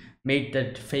actually made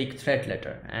that fake threat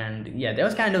letter. And yeah, that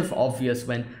was kind of obvious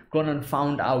when Conan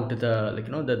found out the like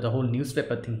the whole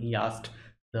newspaper thing. He asked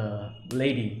the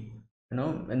lady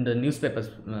in the newspapers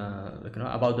like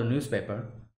about the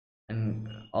newspaper and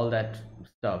all that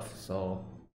stuff. So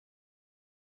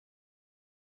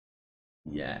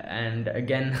yeah, and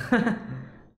again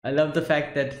I love the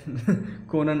fact that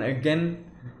Conan again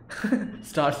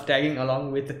starts tagging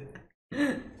along with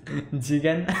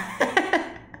Jigen.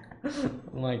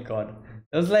 Oh my god,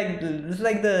 it's like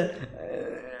the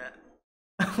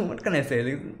what can I say,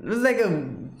 it was like a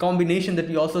combination that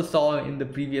we also saw in the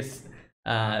previous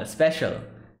special,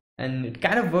 and it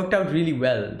kind of worked out really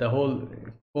well, the whole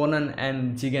Conan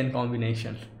and Jigen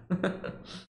combination.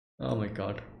 Oh my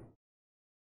god.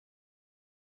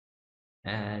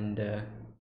 And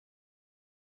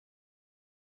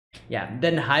yeah,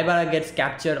 then Haibara gets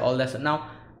captured, all that stuff. Now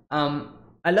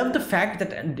I love the fact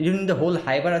that during the whole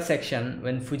Haibara section,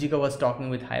 when Fujiko was talking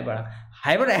with Haibara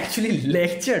actually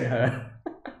lectured her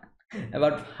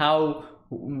about how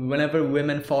whenever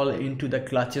women fall into the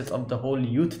clutches of the whole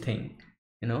youth thing,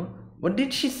 what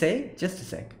did she say? Just a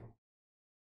sec.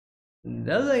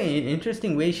 That was an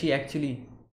interesting way she actually,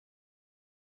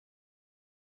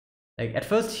 like, at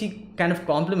first she kind of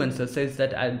compliments her, says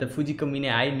that the Fujiko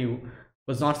Mine I knew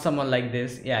was not someone like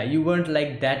this. Yeah, you weren't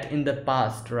like that in the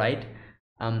past, right?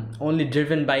 Only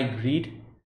driven by greed,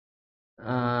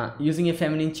 using a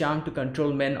feminine charm to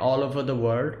control men all over the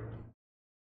world.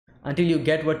 Until you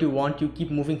get what you want, you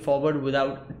keep moving forward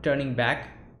without turning back.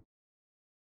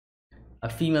 A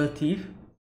female thief.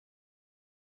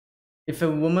 if a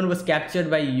woman was captured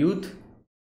by youth,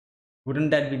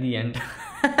 wouldn't that be the end?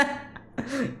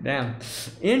 Damn,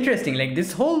 interesting. Like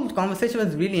this whole conversation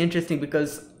was really interesting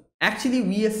because actually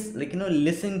we is like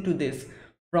listening to this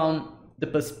from the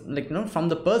from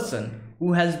the person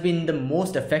who has been the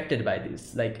most affected by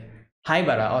this, like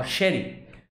Haibara or Sherry.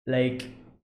 Like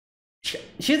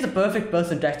she's the perfect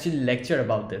person to actually lecture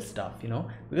about this stuff,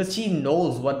 because she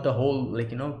knows what the whole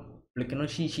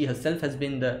she herself has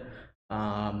been the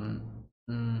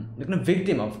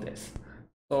victim of this.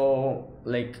 So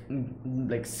like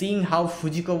seeing how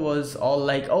Fujiko was all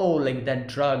like, oh, like that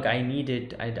drug, I need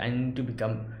it, I need to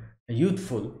become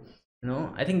youthful,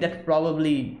 I think that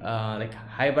probably like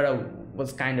Haibara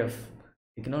was kind of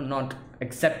not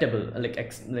acceptable, like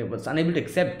was unable to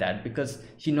accept that, because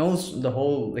she knows the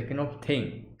whole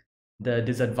thing, the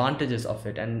disadvantages of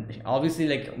it. And obviously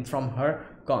like from her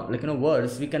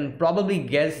words, we can probably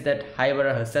guess that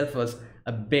Haibara herself was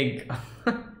a big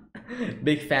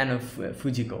big fan of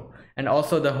Fujiko. And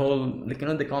also the whole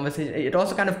the conversation, it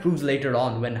also kind of proves later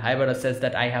on when Haibara says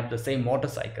that I have the same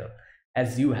motorcycle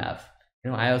as you have,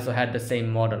 I also had the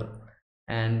same model.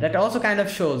 And that also kind of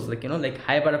shows like like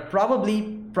Haibara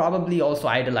probably also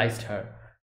idolized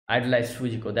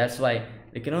Fujiko. That's why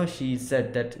she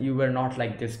said that you were not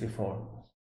like this before.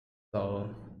 So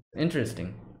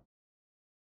interesting.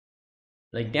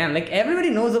 Like damn, like everybody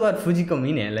knows about Fujiko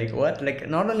Mine. Like what? Like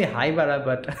not only Haibara,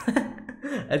 but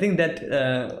I think that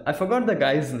I forgot the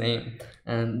guy's name,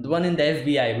 and the one in the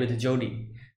FBI with Jody.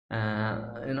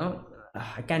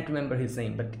 I can't remember his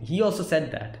name, but he also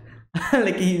said that.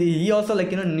 Like he also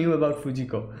like knew about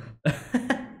Fujiko.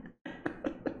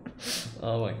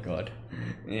 Oh my god,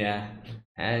 yeah.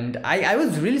 And I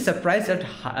was really surprised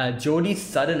at Jody's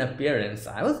sudden appearance.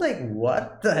 I was like,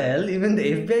 what the hell? Even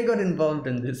the FBI got involved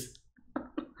in this.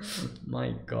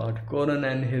 My god, Conan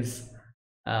and his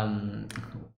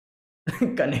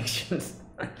connections.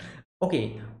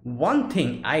 Okay, one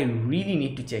thing I really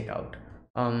need to check out.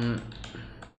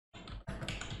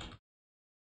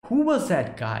 Who was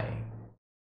that guy?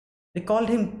 They called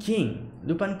him King.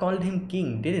 Lupin called him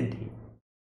King, didn't he?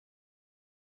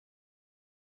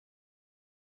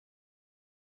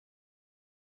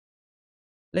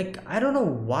 Like, I don't know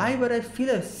why, but I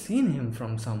feel I've seen him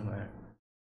from somewhere.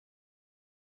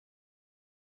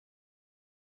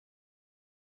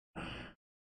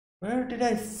 Where did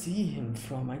I see him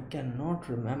from? I cannot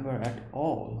remember at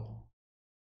all.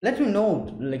 Let me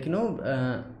know, like,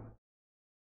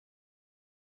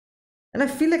 and I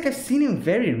feel like I've seen him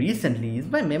very recently. Is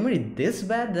my memory this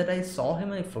bad that I saw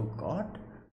him and I forgot?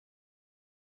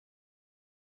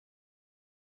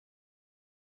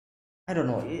 I don't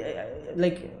know.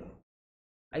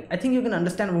 I think you can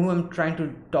understand who I'm trying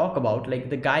to talk about. Like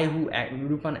the guy who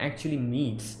Lupin actually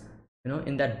meets,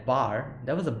 in that bar.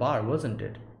 That was a bar, wasn't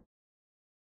it?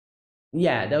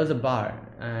 Yeah, that was a bar.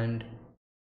 And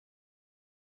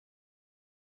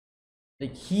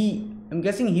like I'm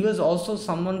guessing he was also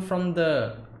someone from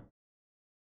the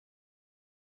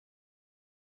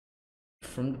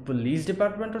police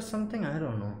department or something. I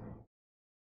don't know.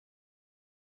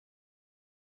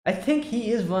 I think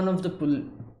he is one of the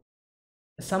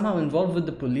somehow involved with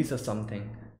the police or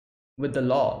something, with the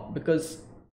law, because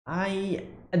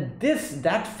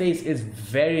that face is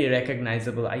very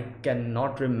recognizable. I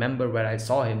cannot remember where I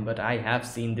saw him, but I have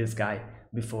seen this guy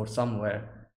before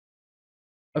somewhere.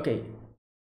 Okay.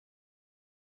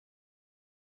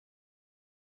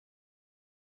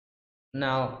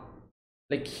 Now,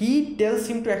 like he tells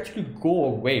him to actually go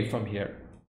away from here,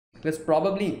 because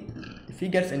probably if he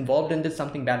gets involved in this,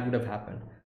 something bad would have happened.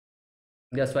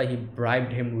 That's why he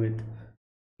bribed him with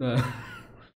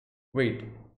wait,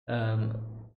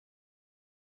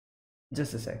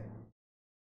 just a sec.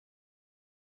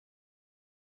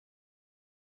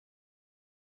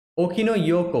 Okino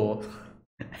Yoko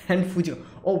and Fujiko.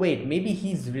 Oh wait, maybe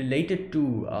he's related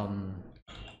to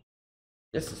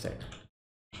just a sec.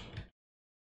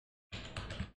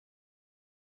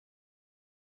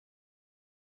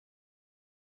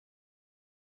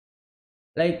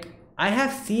 Like I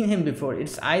have seen him before.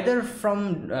 It's either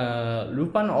from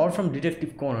Lupin or from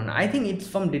Detective Conan. I think it's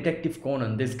from Detective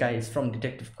Conan. This guy is from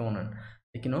Detective Conan.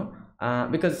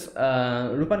 Like because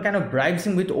Lupin kind of bribes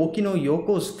him with Okino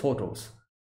Yoko's photos.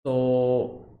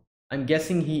 So I'm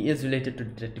guessing he is related to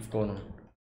Detective Conan.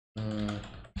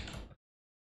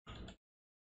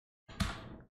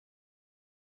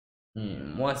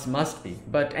 Must be.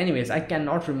 But anyways, I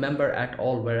cannot remember at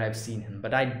all where I've seen him.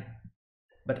 But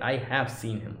I have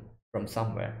seen him from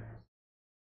somewhere.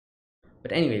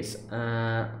 But anyways,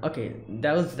 okay,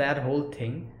 that was that whole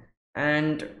thing.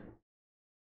 And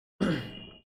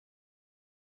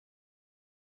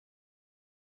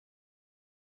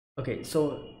Okay,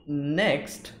 so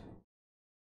next,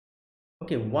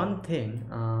 okay, one thing.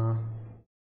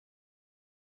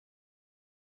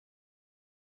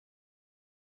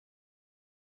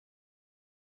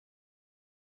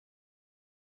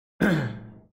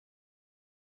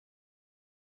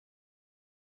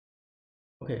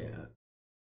 Okay,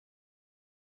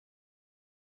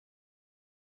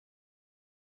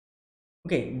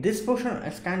 okay, this portion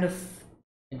is kind of,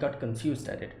 I got confused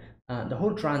at it. The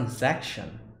whole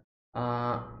transaction.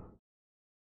 Uh,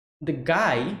 the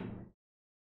guy,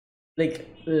 like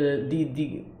the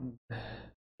you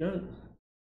know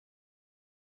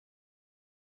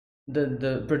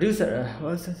the producer,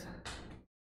 what was this?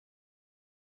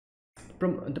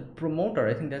 The promoter,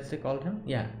 I think that's they called him.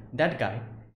 Yeah, that guy.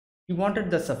 He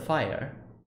wanted the sapphire,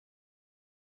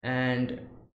 and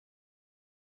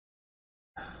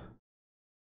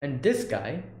this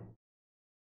guy,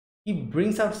 he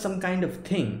brings out some kind of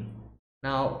thing.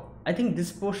 Now, I think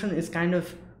this portion is kind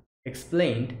of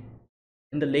explained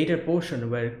in the later portion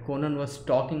where Conan was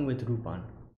talking with Lupin.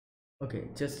 Okay,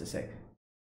 just a sec.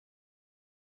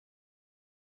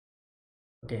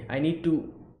 Okay, I need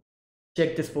to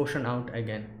check this portion out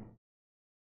again.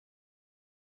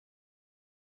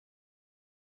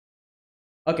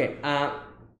 Okay,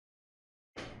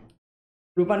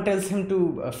 Lupin tells him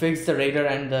to fix the radar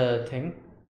and the thing.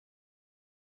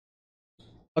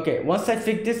 Okay, once I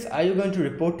fix this, are you going to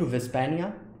report to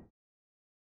Vespania?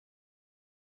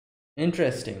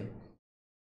 Interesting.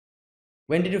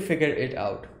 When did you figure it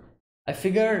out? I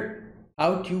figured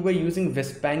out you were using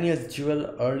Vespania's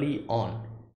jewel early on.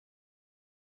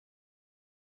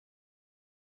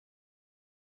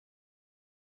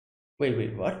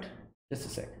 Wait, what? Just a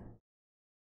sec.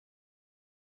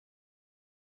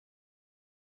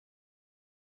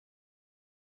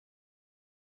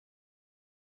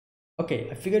 Okay,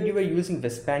 I figured you were using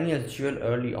Vespania's jewel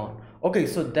early on. Okay,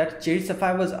 so that cherry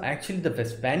sapphire was actually the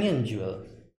Vespanian jewel.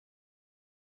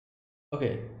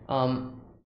 Okay,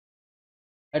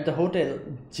 at the hotel,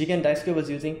 Jigen Daisuke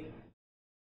was using,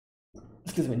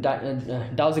 excuse me,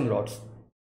 dowsing rods.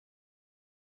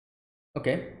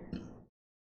 Okay,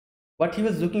 what he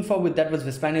was looking for with that was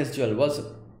Vespania's jewel,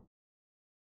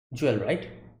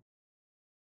 right?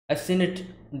 I've seen it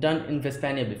done in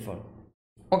Vespania before.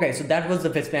 Okay, so that was the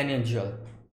Vespanian jewel.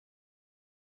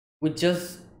 With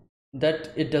just that,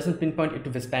 it doesn't pinpoint it to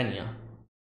Vespania.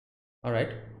 All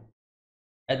right.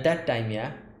 At that time,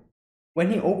 yeah,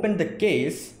 when he opened the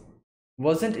case,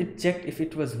 wasn't it checked if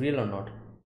it was real or not?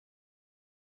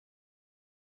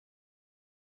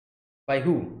 By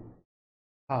who?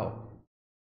 How?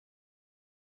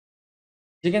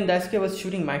 Jigen Daisuke was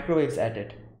shooting microwaves at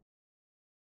it.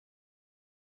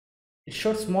 It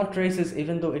showed small traces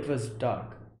even though it was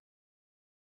dark.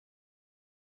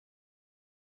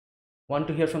 Want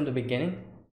to hear from the beginning?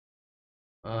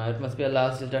 It must be a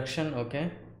last deduction,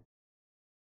 okay.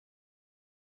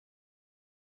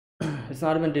 It's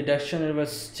not even deduction, it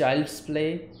was child's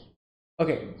play.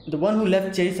 Okay, the one who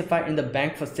left Cherry Sapphire in the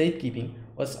bank for safekeeping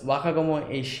was Wakagomo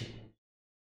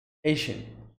Asian.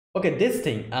 Okay, this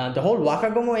thing, the whole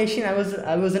Wakagomo Asian,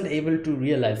 I wasn't able to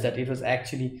realize that it was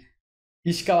actually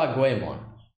Ishikawa Goemon.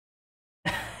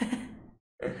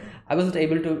 I wasn't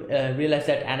able to realize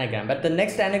that anagram, but the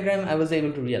next anagram I was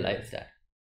able to realize that.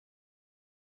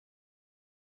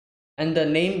 And the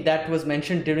name that was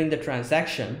mentioned during the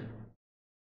transaction,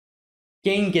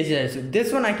 Kane Gejidasu.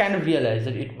 This one I kind of realized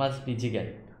that it must be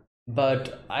Jigen,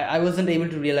 but I wasn't able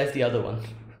to realize the other one.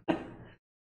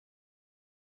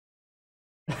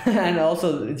 And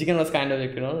also Jigen was kind of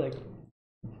like, like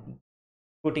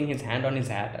putting his hand on his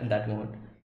hat at that moment.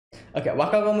 Okay,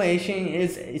 Wakagomo Eishin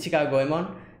is Ichika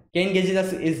Goemon. Ken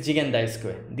Gejidasu is Jigen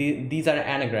Daisuke. These are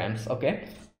anagrams, okay?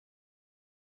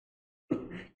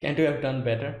 Can't you have done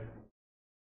better?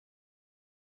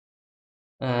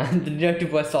 The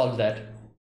detective was solved that.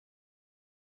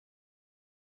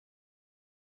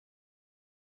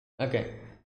 Okay.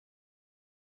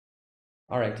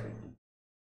 Alright.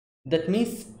 That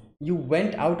means you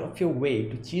went out of your way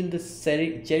to steal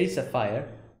the cherry sapphire.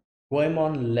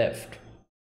 Goemon left.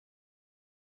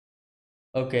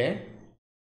 Okay.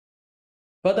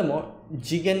 Furthermore,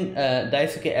 Jigen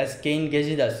Daisuke as Kane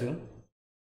Gejidasu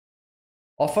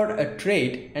offered a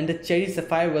trade and the cherry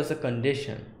sapphire was a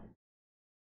condition.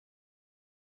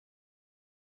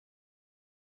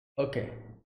 Okay.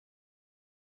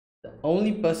 The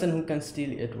only person who can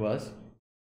steal it was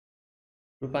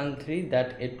Lupin 3,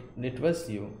 that it was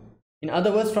you. In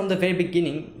other words, from the very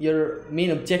beginning, your main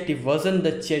objective wasn't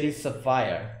the cherry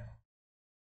sapphire.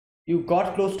 You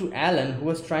got close to Alan, who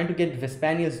was trying to get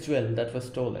Vespania's jewel that was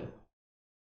stolen.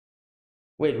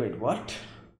 Wait, what?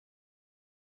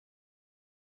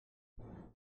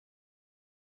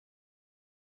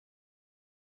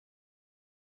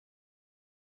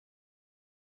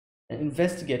 and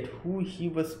investigate who he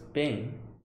was paying.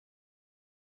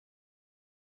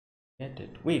 Get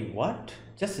it? Wait, what?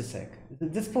 Just a sec.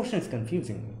 This portion is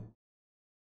confusing me.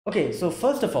 Okay, so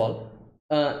first of all,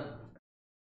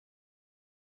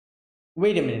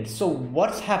 wait a minute. So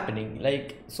what's happening?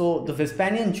 Like, so the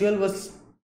Vespanian jewel was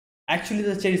actually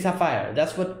the cherry sapphire.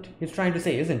 That's what he's trying to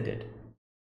say, isn't it?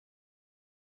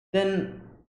 Then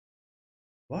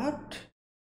what?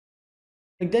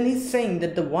 Like, then he's saying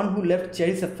that the one who left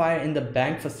cherry sapphire in the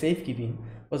bank for safekeeping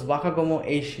was Wakagomo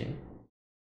Asian.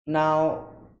 Now,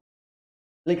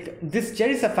 like, this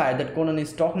cherry sapphire that Conan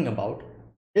is talking about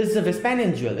is the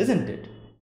Vespanian jewel, isn't it?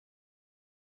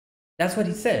 That's what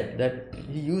he said, that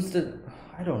he used it.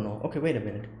 I don't know. Okay, wait a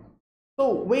minute.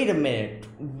 So, wait a minute.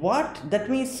 What? That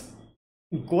means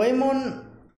Goemon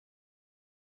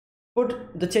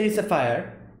put the cherry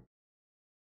sapphire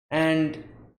and,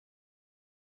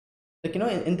 like, you know,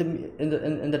 in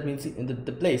that means in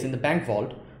the place in the bank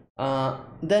vault.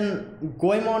 Then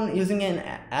Goemon, using an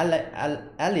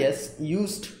alias,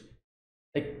 used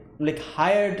like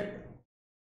hired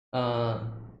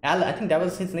Alan. I think that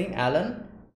was his name, Alan,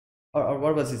 or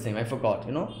what was his name? I forgot.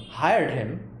 You know, hired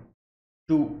him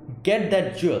to get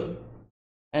that jewel,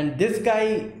 and this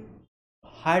guy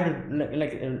hired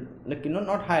like you know,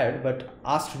 not hired, but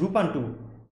asked Rupan to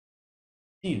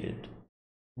steal it.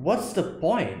 What's the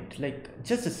point? Like,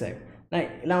 just a sec.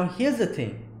 Like, now here's the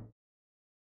thing.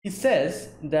 He says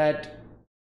that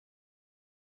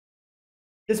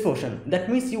this portion, that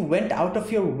means you went out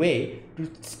of your way to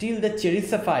steal the cherry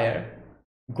sapphire.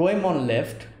 Goemon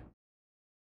left.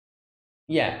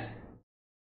 Yeah.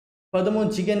 Furthermore,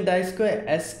 Jigen Daisuke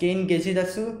as Kane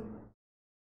Gejidasu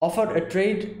offered a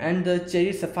trade, and the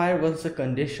cherry sapphire was a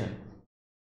condition.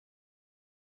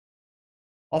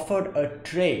 Offered a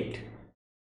trade,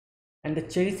 and the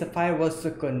cherry sapphire was the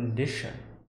condition.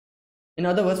 In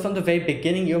other words, from the very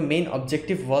beginning, your main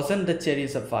objective wasn't the cherry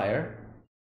sapphire.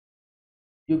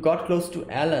 You got close to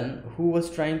Alan, who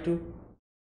was trying to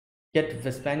get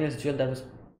Vespania's jewel. That was...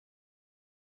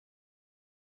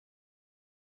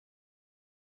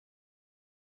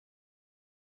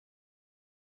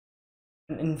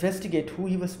 and investigate who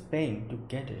he was paying to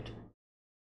get it.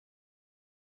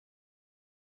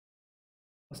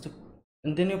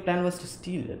 And then your plan was to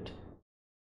steal it.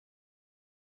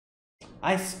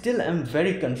 I still am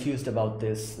very confused about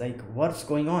this. Like, what's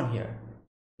going on here?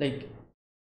 Like,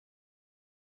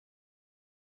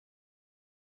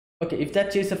 okay, if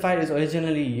that cherry sapphire is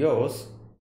originally yours,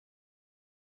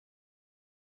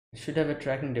 it should have a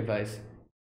tracking device.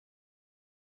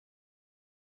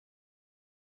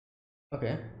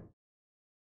 Okay.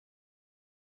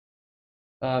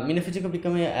 Minafuji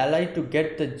become an ally to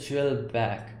get the jewel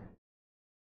back.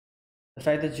 The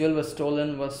fact the jewel was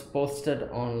stolen was posted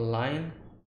online.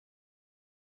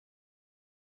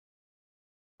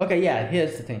 Okay, yeah,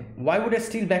 here's the thing. Why would I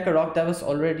steal back a rock that was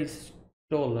already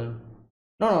stolen?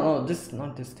 No, this,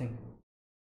 not this thing.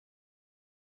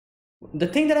 The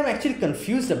thing that I'm actually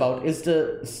confused about is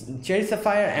the cherry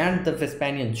sapphire and the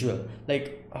Vespanian jewel.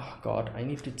 Like, oh god, I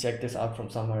need to check this out from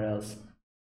somewhere else.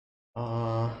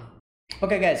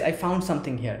 Okay guys, I found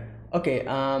something here. Okay,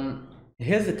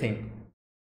 here's the thing.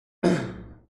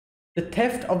 The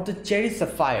theft of the cherry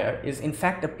sapphire is in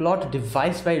fact a plot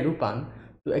devised by Lupin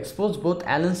to expose both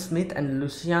Alan Smith and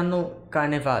Luciano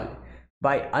Carnevale.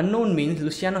 By unknown means,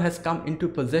 Luciano has come into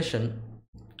possession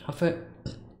of a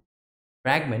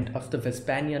fragment of the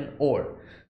Vespanian ore,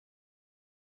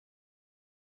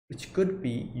 which could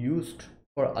be used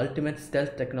for ultimate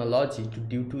stealth technology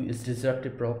due to its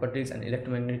disruptive properties and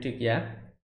electromagnetic. Yeah,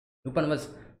 Lupin was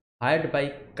hired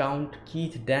by Count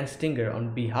Keith Dan Stinger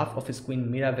on behalf of his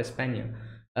queen Mira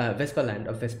Vespaland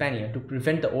of Vespania to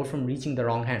prevent the ore from reaching the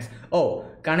wrong hands. Oh,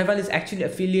 Carnival is actually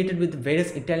affiliated with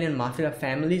various Italian mafia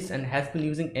families and has been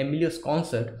using Emilio's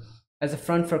concert as a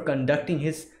front for conducting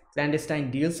his clandestine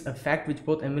deals, a fact which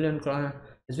both Emilio and Conan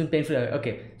has been painful.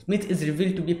 Okay, Smith is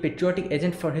revealed to be a patriotic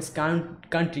agent for his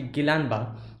country,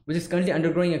 Gilanba, which is currently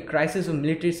undergoing a crisis of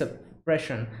military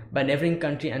suppression by neighboring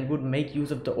country, and would make use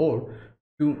of the ore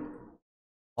to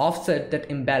offset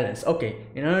that imbalance. Okay,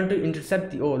 in order to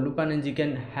intercept the ore, Lupin and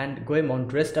Jigen hand Goemon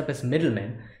dressed up as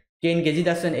middlemen, Kane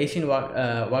Gejidasu and Asian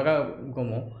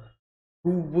Wagagomo,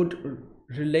 who would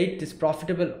relate this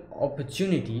profitable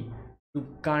opportunity to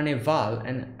Carnival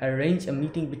and arrange a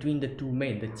meeting between the two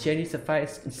men. The cherry sapphire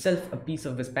itself, a piece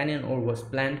of Vespanian ore, was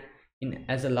planned in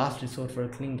as a last resort for a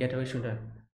clean getaway shooter.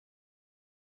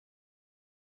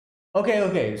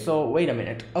 Okay, so wait a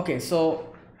minute. Okay, so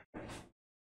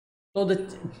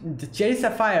the cherry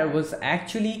sapphire was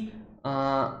actually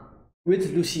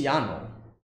with Luciano.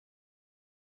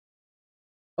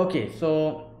 Okay,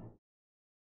 so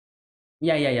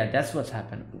yeah, that's what's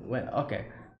happened. Well, okay.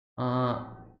 Uh,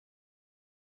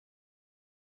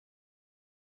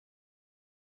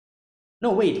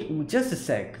 no, wait, just a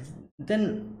sec.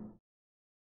 Then,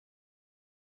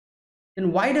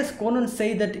 then why does Conan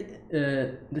say that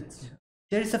the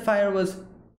Cherry Sapphire was?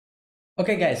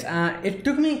 Okay, guys, it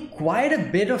took me quite a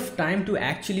bit of time to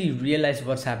actually realize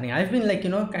what's happening. I've been like,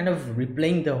 kind of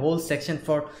replaying the whole section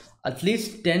for at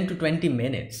least 10 to 20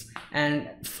 minutes. And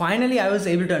finally, I was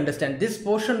able to understand. This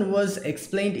portion was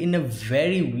explained in a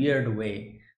very weird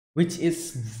way, which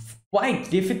is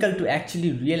quite difficult to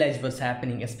actually realize what's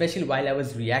happening, especially while I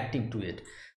was reacting to it.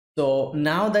 So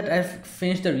now that I've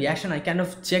finished the reaction, I kind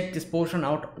of checked this portion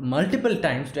out multiple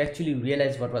times to actually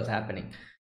realize what was happening.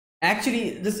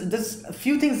 Actually, there's a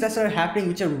few things that are happening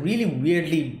which are really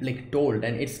weirdly like told,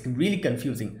 and it's really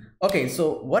confusing. Okay,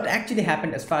 so what actually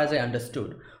happened, as far as I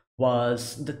understood,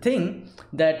 was the thing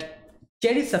that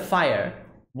Cherry Sapphire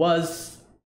was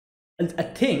a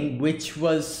thing which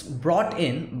was brought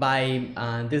in by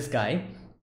this guy,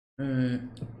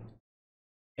 um,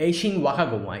 Eishin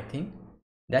Wakagomo, I think.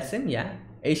 That's him, yeah.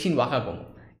 Eishin Wakagomo.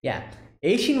 Yeah.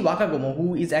 Eishin Wakagomo,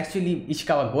 who is actually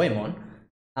Ishikawa Goemon,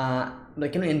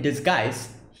 like, in disguise,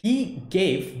 he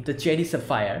gave the Cherry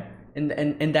Sapphire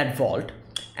in that vault.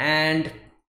 And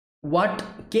what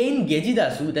Kane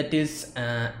Gejidasu, that is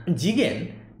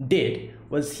Jigen, did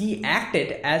was he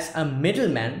acted as a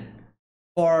middleman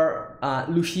for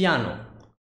Luciano.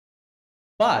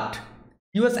 But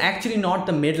he was actually not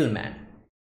the middleman.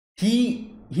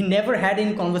 He never had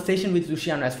any conversation with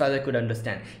Luciano, as far as I could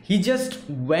understand. He just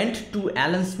went to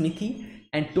Alan Smithy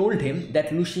and told him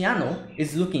that Luciano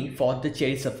is looking for the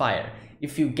Cherry Sapphire.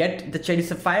 If you get the Cherry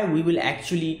Sapphire, we will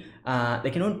actually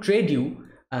trade you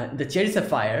the Cherry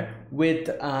Sapphire with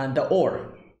the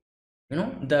ore,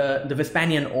 the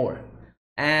Vespanian ore.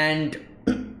 And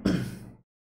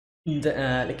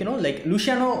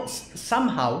Luciano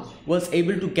somehow was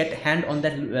able to get hand on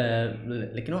that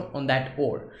on that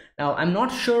ore. Now I'm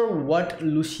not sure what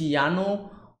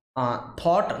Luciano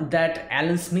thought that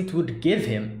Alan Smith would give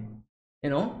him,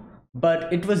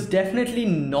 but it was definitely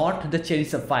not the Cherry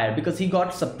Sapphire, because he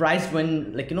got surprised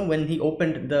when when he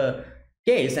opened the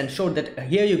case and showed that,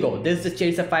 here you go, this is the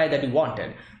Cherry Sapphire that you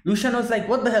wanted. Luciano was like,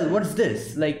 what the hell, what's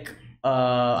this? Like,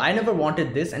 I never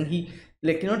wanted this. And he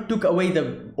took away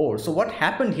the ore. So what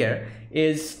happened here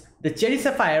is the Cherry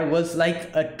Sapphire was like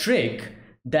a trick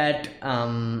that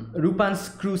Rupan's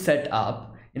crew set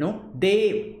up.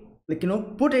 They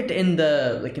put it in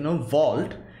the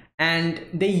vault, and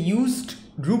they used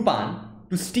Rupan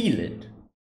to steal it.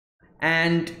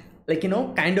 And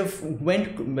kind of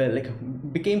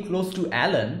became close to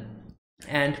Alan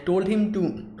and told him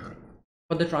to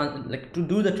to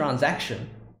do the transaction.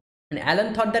 And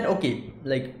Alan thought that, okay,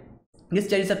 this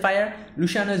Cherry Sapphire,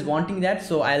 Luciano is wanting that,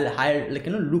 so I'll hire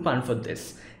Lupin for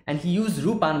this. And he used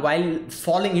Lupin while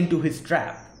falling into his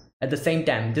trap at the same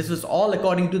time. This was all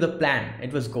according to the plan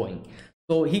it was going.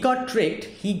 So he got tricked,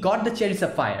 he got the Cherry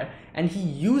Sapphire, and he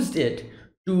used it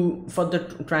for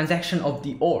the transaction of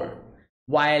the ore.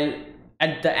 While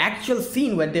at the actual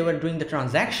scene when they were doing the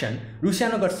transaction,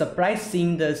 Luciano got surprised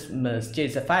seeing this Cherry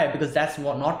Sapphire, because that's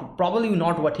probably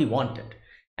not what he wanted.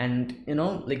 And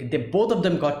they both of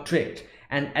them got tricked.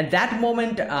 And at that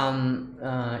moment,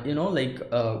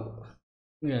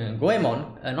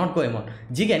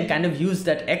 Jigen kind of used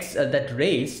that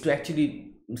race to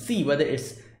actually see whether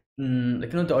it's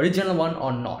the original one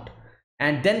or not.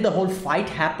 And then the whole fight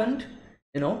happened,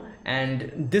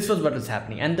 and this was what was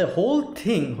happening. And the whole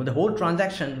thing, the whole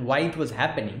transaction, why it was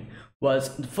happening was,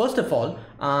 first of all,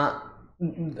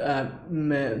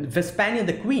 Vespania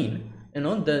the queen,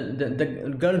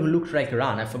 the girl who looked like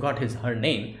Ran, I forgot her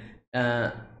name,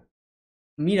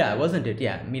 Mira, wasn't it?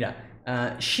 Yeah, Mira.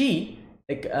 She,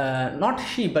 not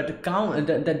she, but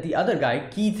the other guy,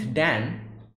 Keith Dan,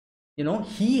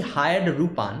 he hired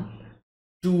Rupan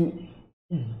to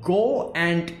go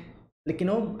and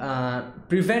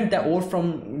prevent the ore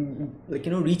from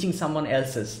reaching someone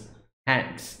else's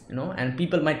hands, and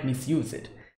people might misuse it.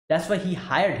 That's why he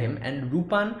hired him. And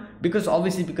Rupan, because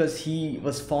he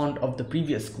was fond of the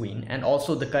previous queen and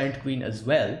also the current queen as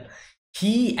well,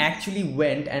 he actually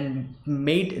went and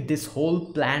made this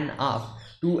whole plan up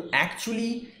to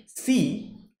actually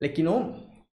see,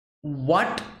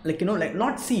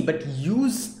 not see, but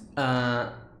use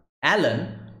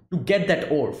Alan to get that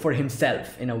ore for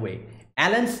himself in a way.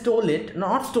 Alan stole it,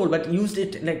 not stole, but used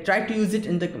it, tried to use it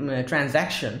in the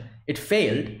transaction. It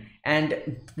failed,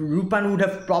 and Rupan would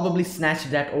have probably snatched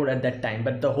that ore at that time.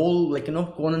 But the whole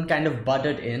Conan kind of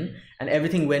butted in, and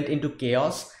everything went into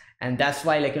chaos. and that's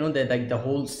why, like, like the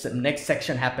whole next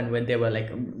section happened when they were like,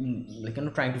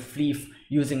 trying to flee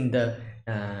using the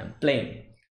plane.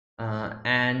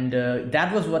 And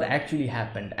that was what actually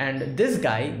happened. And this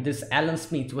guy, this Alan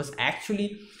Smith, was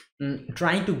actually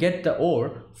trying to get the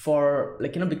ore for,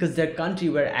 like, because their country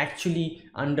were actually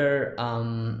under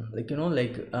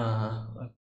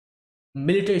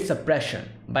military suppression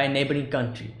by a neighboring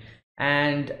country.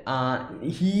 And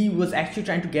he was actually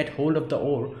trying to get hold of the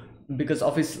ore because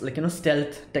of his,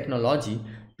 stealth technology,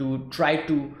 to try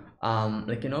to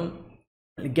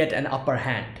get an upper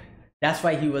hand. That's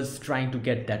why he was trying to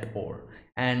get that ore.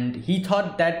 And he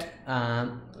thought that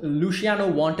Luciano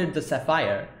wanted the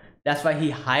sapphire. That's why he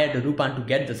hired Lupin to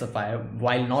get the sapphire,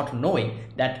 while not knowing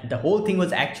that the whole thing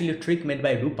was actually a trick made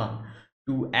by Lupin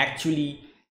to actually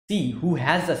see who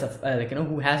has the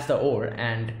who has the ore,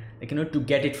 and to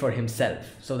get it for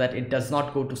himself, so that it does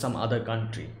not go to some other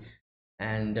country.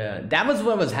 And that was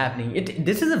what was happening.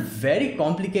 This is a very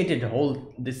complicated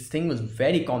whole, this thing was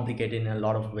very complicated in a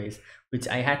lot of ways, which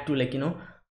I had to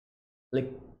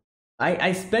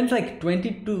I spent like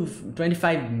 20 to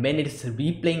 25 minutes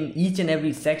replaying each and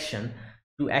every section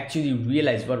to actually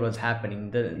realize what was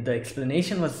happening. The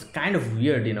explanation was kind of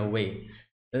weird in a way.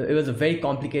 It was a very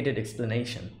complicated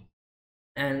explanation,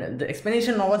 and the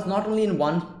explanation was not only in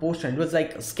one portion, it was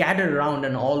like scattered around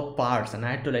in all parts, and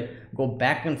I had to like go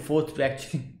back and forth to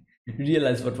actually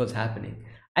realize what was happening.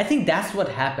 I think that's what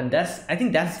happened. I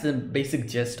think that's the basic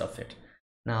gist of it.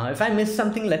 Now if I missed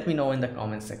something, let me know in the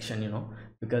comment section,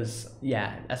 because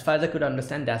yeah, as far as I could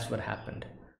understand, that's what happened.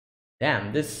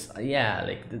 Damn, this, yeah,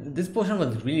 like this portion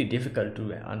was really difficult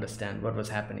to understand what was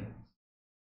happening.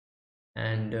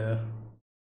 And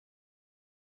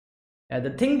the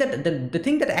thing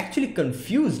that actually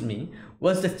confused me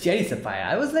was the cherry sapphire.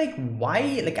 I was like,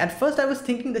 why? Like at first I was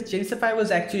thinking the cherry sapphire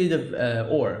was actually the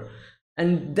ore,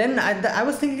 and then I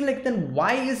was thinking, like, then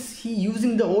why is he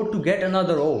using the ore to get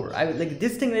another ore?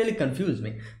 This thing really confused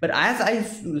me. But as I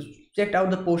checked out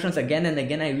the portions again and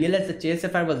again, I realized the cherry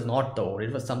sapphire was not the ore,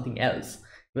 it was something else.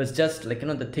 It was just like,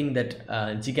 the thing that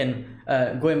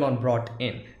Goemon brought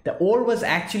in. The ore was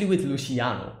actually with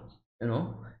Luciano,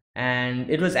 and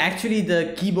it was actually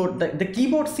the keyboard. The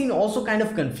keyboard scene also kind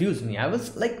of confused me. I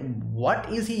was like,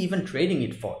 what is he even trading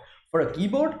it for a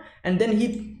keyboard? And then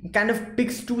he kind of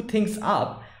picks two things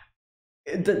up.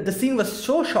 The scene was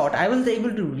so short, I wasn't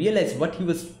able to realize what he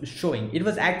was showing. It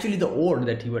was actually the ore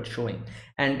that he was showing,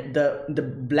 and the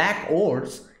black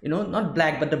ores, not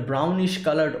black but the brownish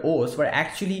colored ores, were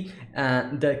actually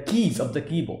the keys of the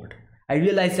keyboard. I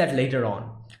realized that later on.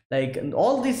 Like,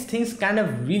 all these things kind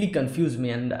of really confused me,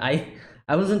 and I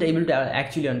wasn't able to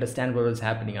actually understand what was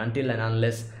happening until and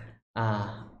unless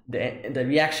the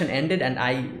reaction ended, and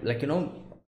I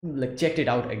checked it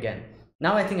out again.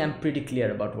 Now I think I'm pretty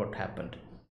clear about what happened.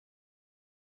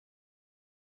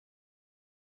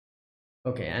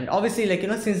 Okay, and obviously,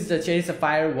 since the cherry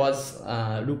sapphire was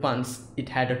Lupin's, it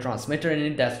had a transmitter in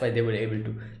it. That's why they were able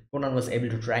to, Conan was able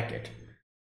to track it.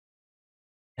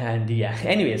 And yeah,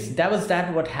 anyways, that was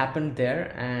what happened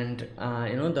there. And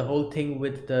the whole thing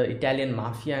with the Italian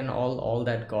mafia and all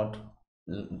that got,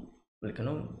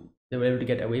 they were able to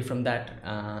get away from that.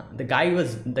 The guy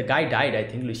died, I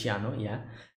think, Luciano, yeah.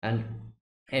 And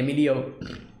Emilio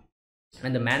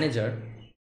and the manager,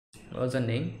 what was her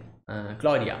name,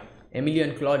 Claudia. Emilio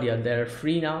and Claudia, they're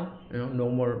free now. No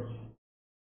more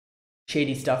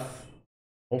shady stuff.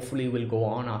 Hopefully will go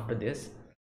on after this.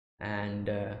 And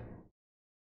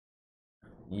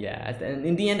yeah, and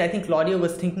in the end, I think Claudia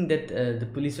was thinking that the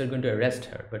police were going to arrest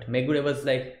her, but Megure was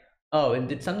like, oh,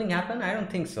 did something happen? I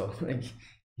don't think so.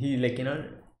 He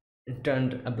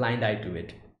turned a blind eye to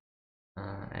it,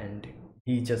 and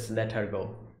he just let her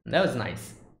go. That was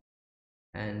nice.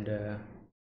 And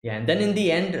yeah, and then in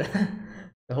the end,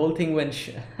 the whole thing went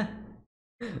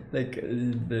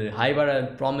the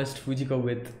Haibara promised Fujiko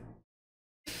with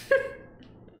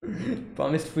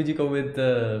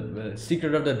the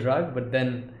secret of the drug, but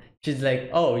then she's like,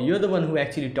 oh, you're the one who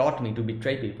actually taught me to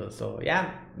betray people, so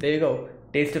yeah, there you go,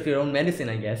 taste of your own medicine,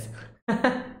 I guess.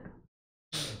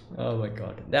 Oh my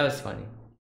god, that was funny.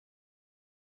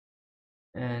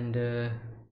 And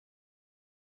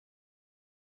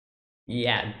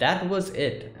yeah, that was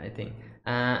it, I think.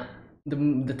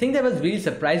 The thing that I was really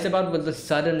surprised about was the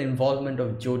sudden involvement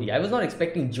of Jody. I was not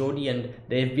expecting Jody and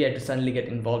the FBI to suddenly get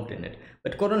involved in it,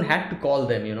 but Conan had to call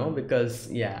them,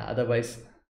 because yeah, otherwise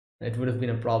it would have been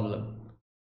a problem.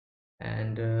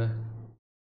 And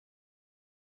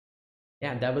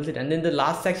yeah, that was it. And then the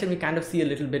last section, we kind of see a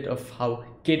little bit of how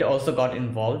Kid also got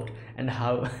involved, and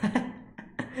how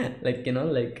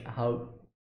how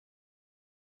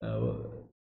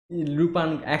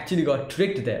Lupin actually got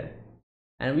tricked there,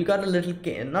 and we got a little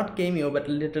not cameo but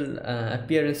a little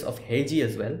appearance of Heiji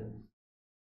as well.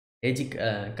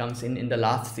 Heiji comes in the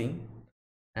last scene,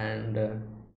 and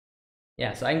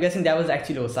yeah, so I'm guessing that was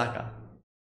actually Osaka.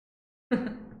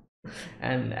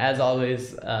 And as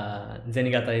always,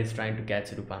 Zenigata is trying to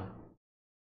catch Lupin.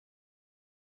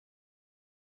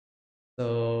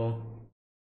 So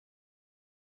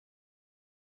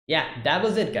yeah, that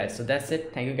was it, guys. So that's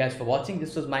it. Thank you guys for watching.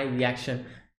 This was my reaction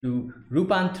to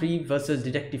Lupin 3 versus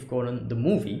Detective Conan the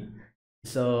movie.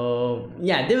 So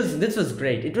yeah, this was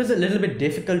great. It was a little bit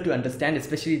difficult to understand,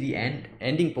 especially the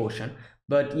ending portion,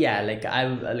 but yeah, like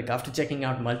after checking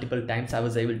out multiple times, I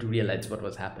was able to realize what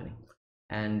was happening.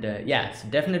 And yeah, it's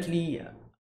definitely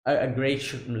a great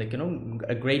like, you know,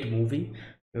 a great movie.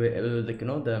 Like, you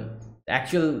know, the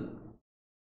actual,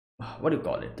 what do you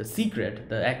call it, the secret,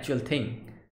 the actual thing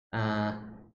uh,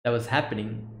 that was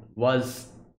happening was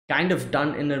kind of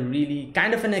done in a really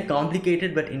kind of in a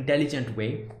complicated but intelligent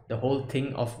way. The whole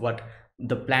thing of what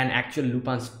the plan, actual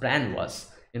Lupin's plan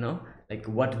was, you know, like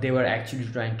what they were actually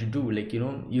trying to do, like, you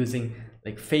know, using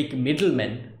like fake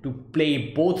middlemen to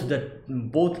play both the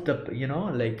you know,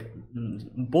 like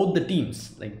both the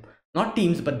teams, like not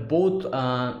teams but both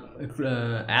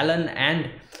Alan and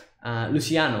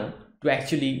Luciano, to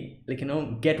actually, like, you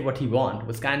know, get what he want,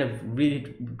 was kind of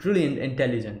really truly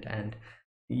intelligent. And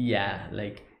yeah,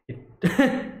 like it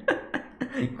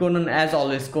Conan, as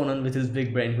always, Conan with his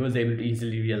big brain, he was able to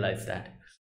easily realize that.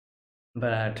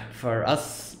 But for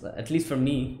us, at least for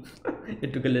me,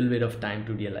 it took a little bit of time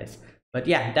to realize. But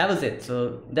yeah, that was it.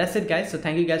 So that's it, guys. So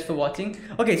thank you guys for watching.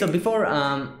 Okay, so before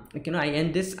like, you know, I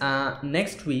end this,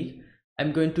 next week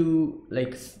I'm going to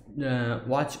like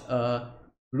watch a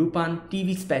Lupin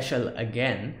TV special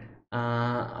again.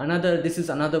 This is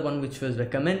another one which was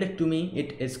recommended to me.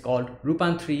 It is called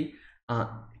Lupin 3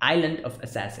 Island of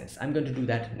Assassins. I'm going to do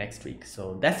that next week.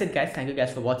 So that's it, guys. Thank you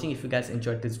guys for watching. If you guys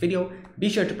enjoyed this video, be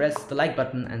sure to press the like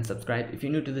button and subscribe if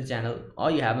you're new to the channel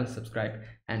or you haven't subscribed,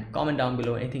 and comment down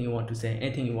below anything you want to say,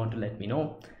 anything you want to let me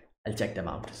know. I'll check them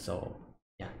out. So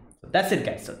yeah, so that's it,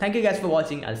 guys. So thank you guys for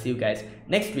watching. I'll see you guys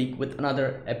next week with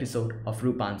another episode of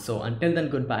Lupin. So until then,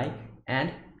 goodbye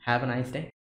and have a nice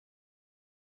day.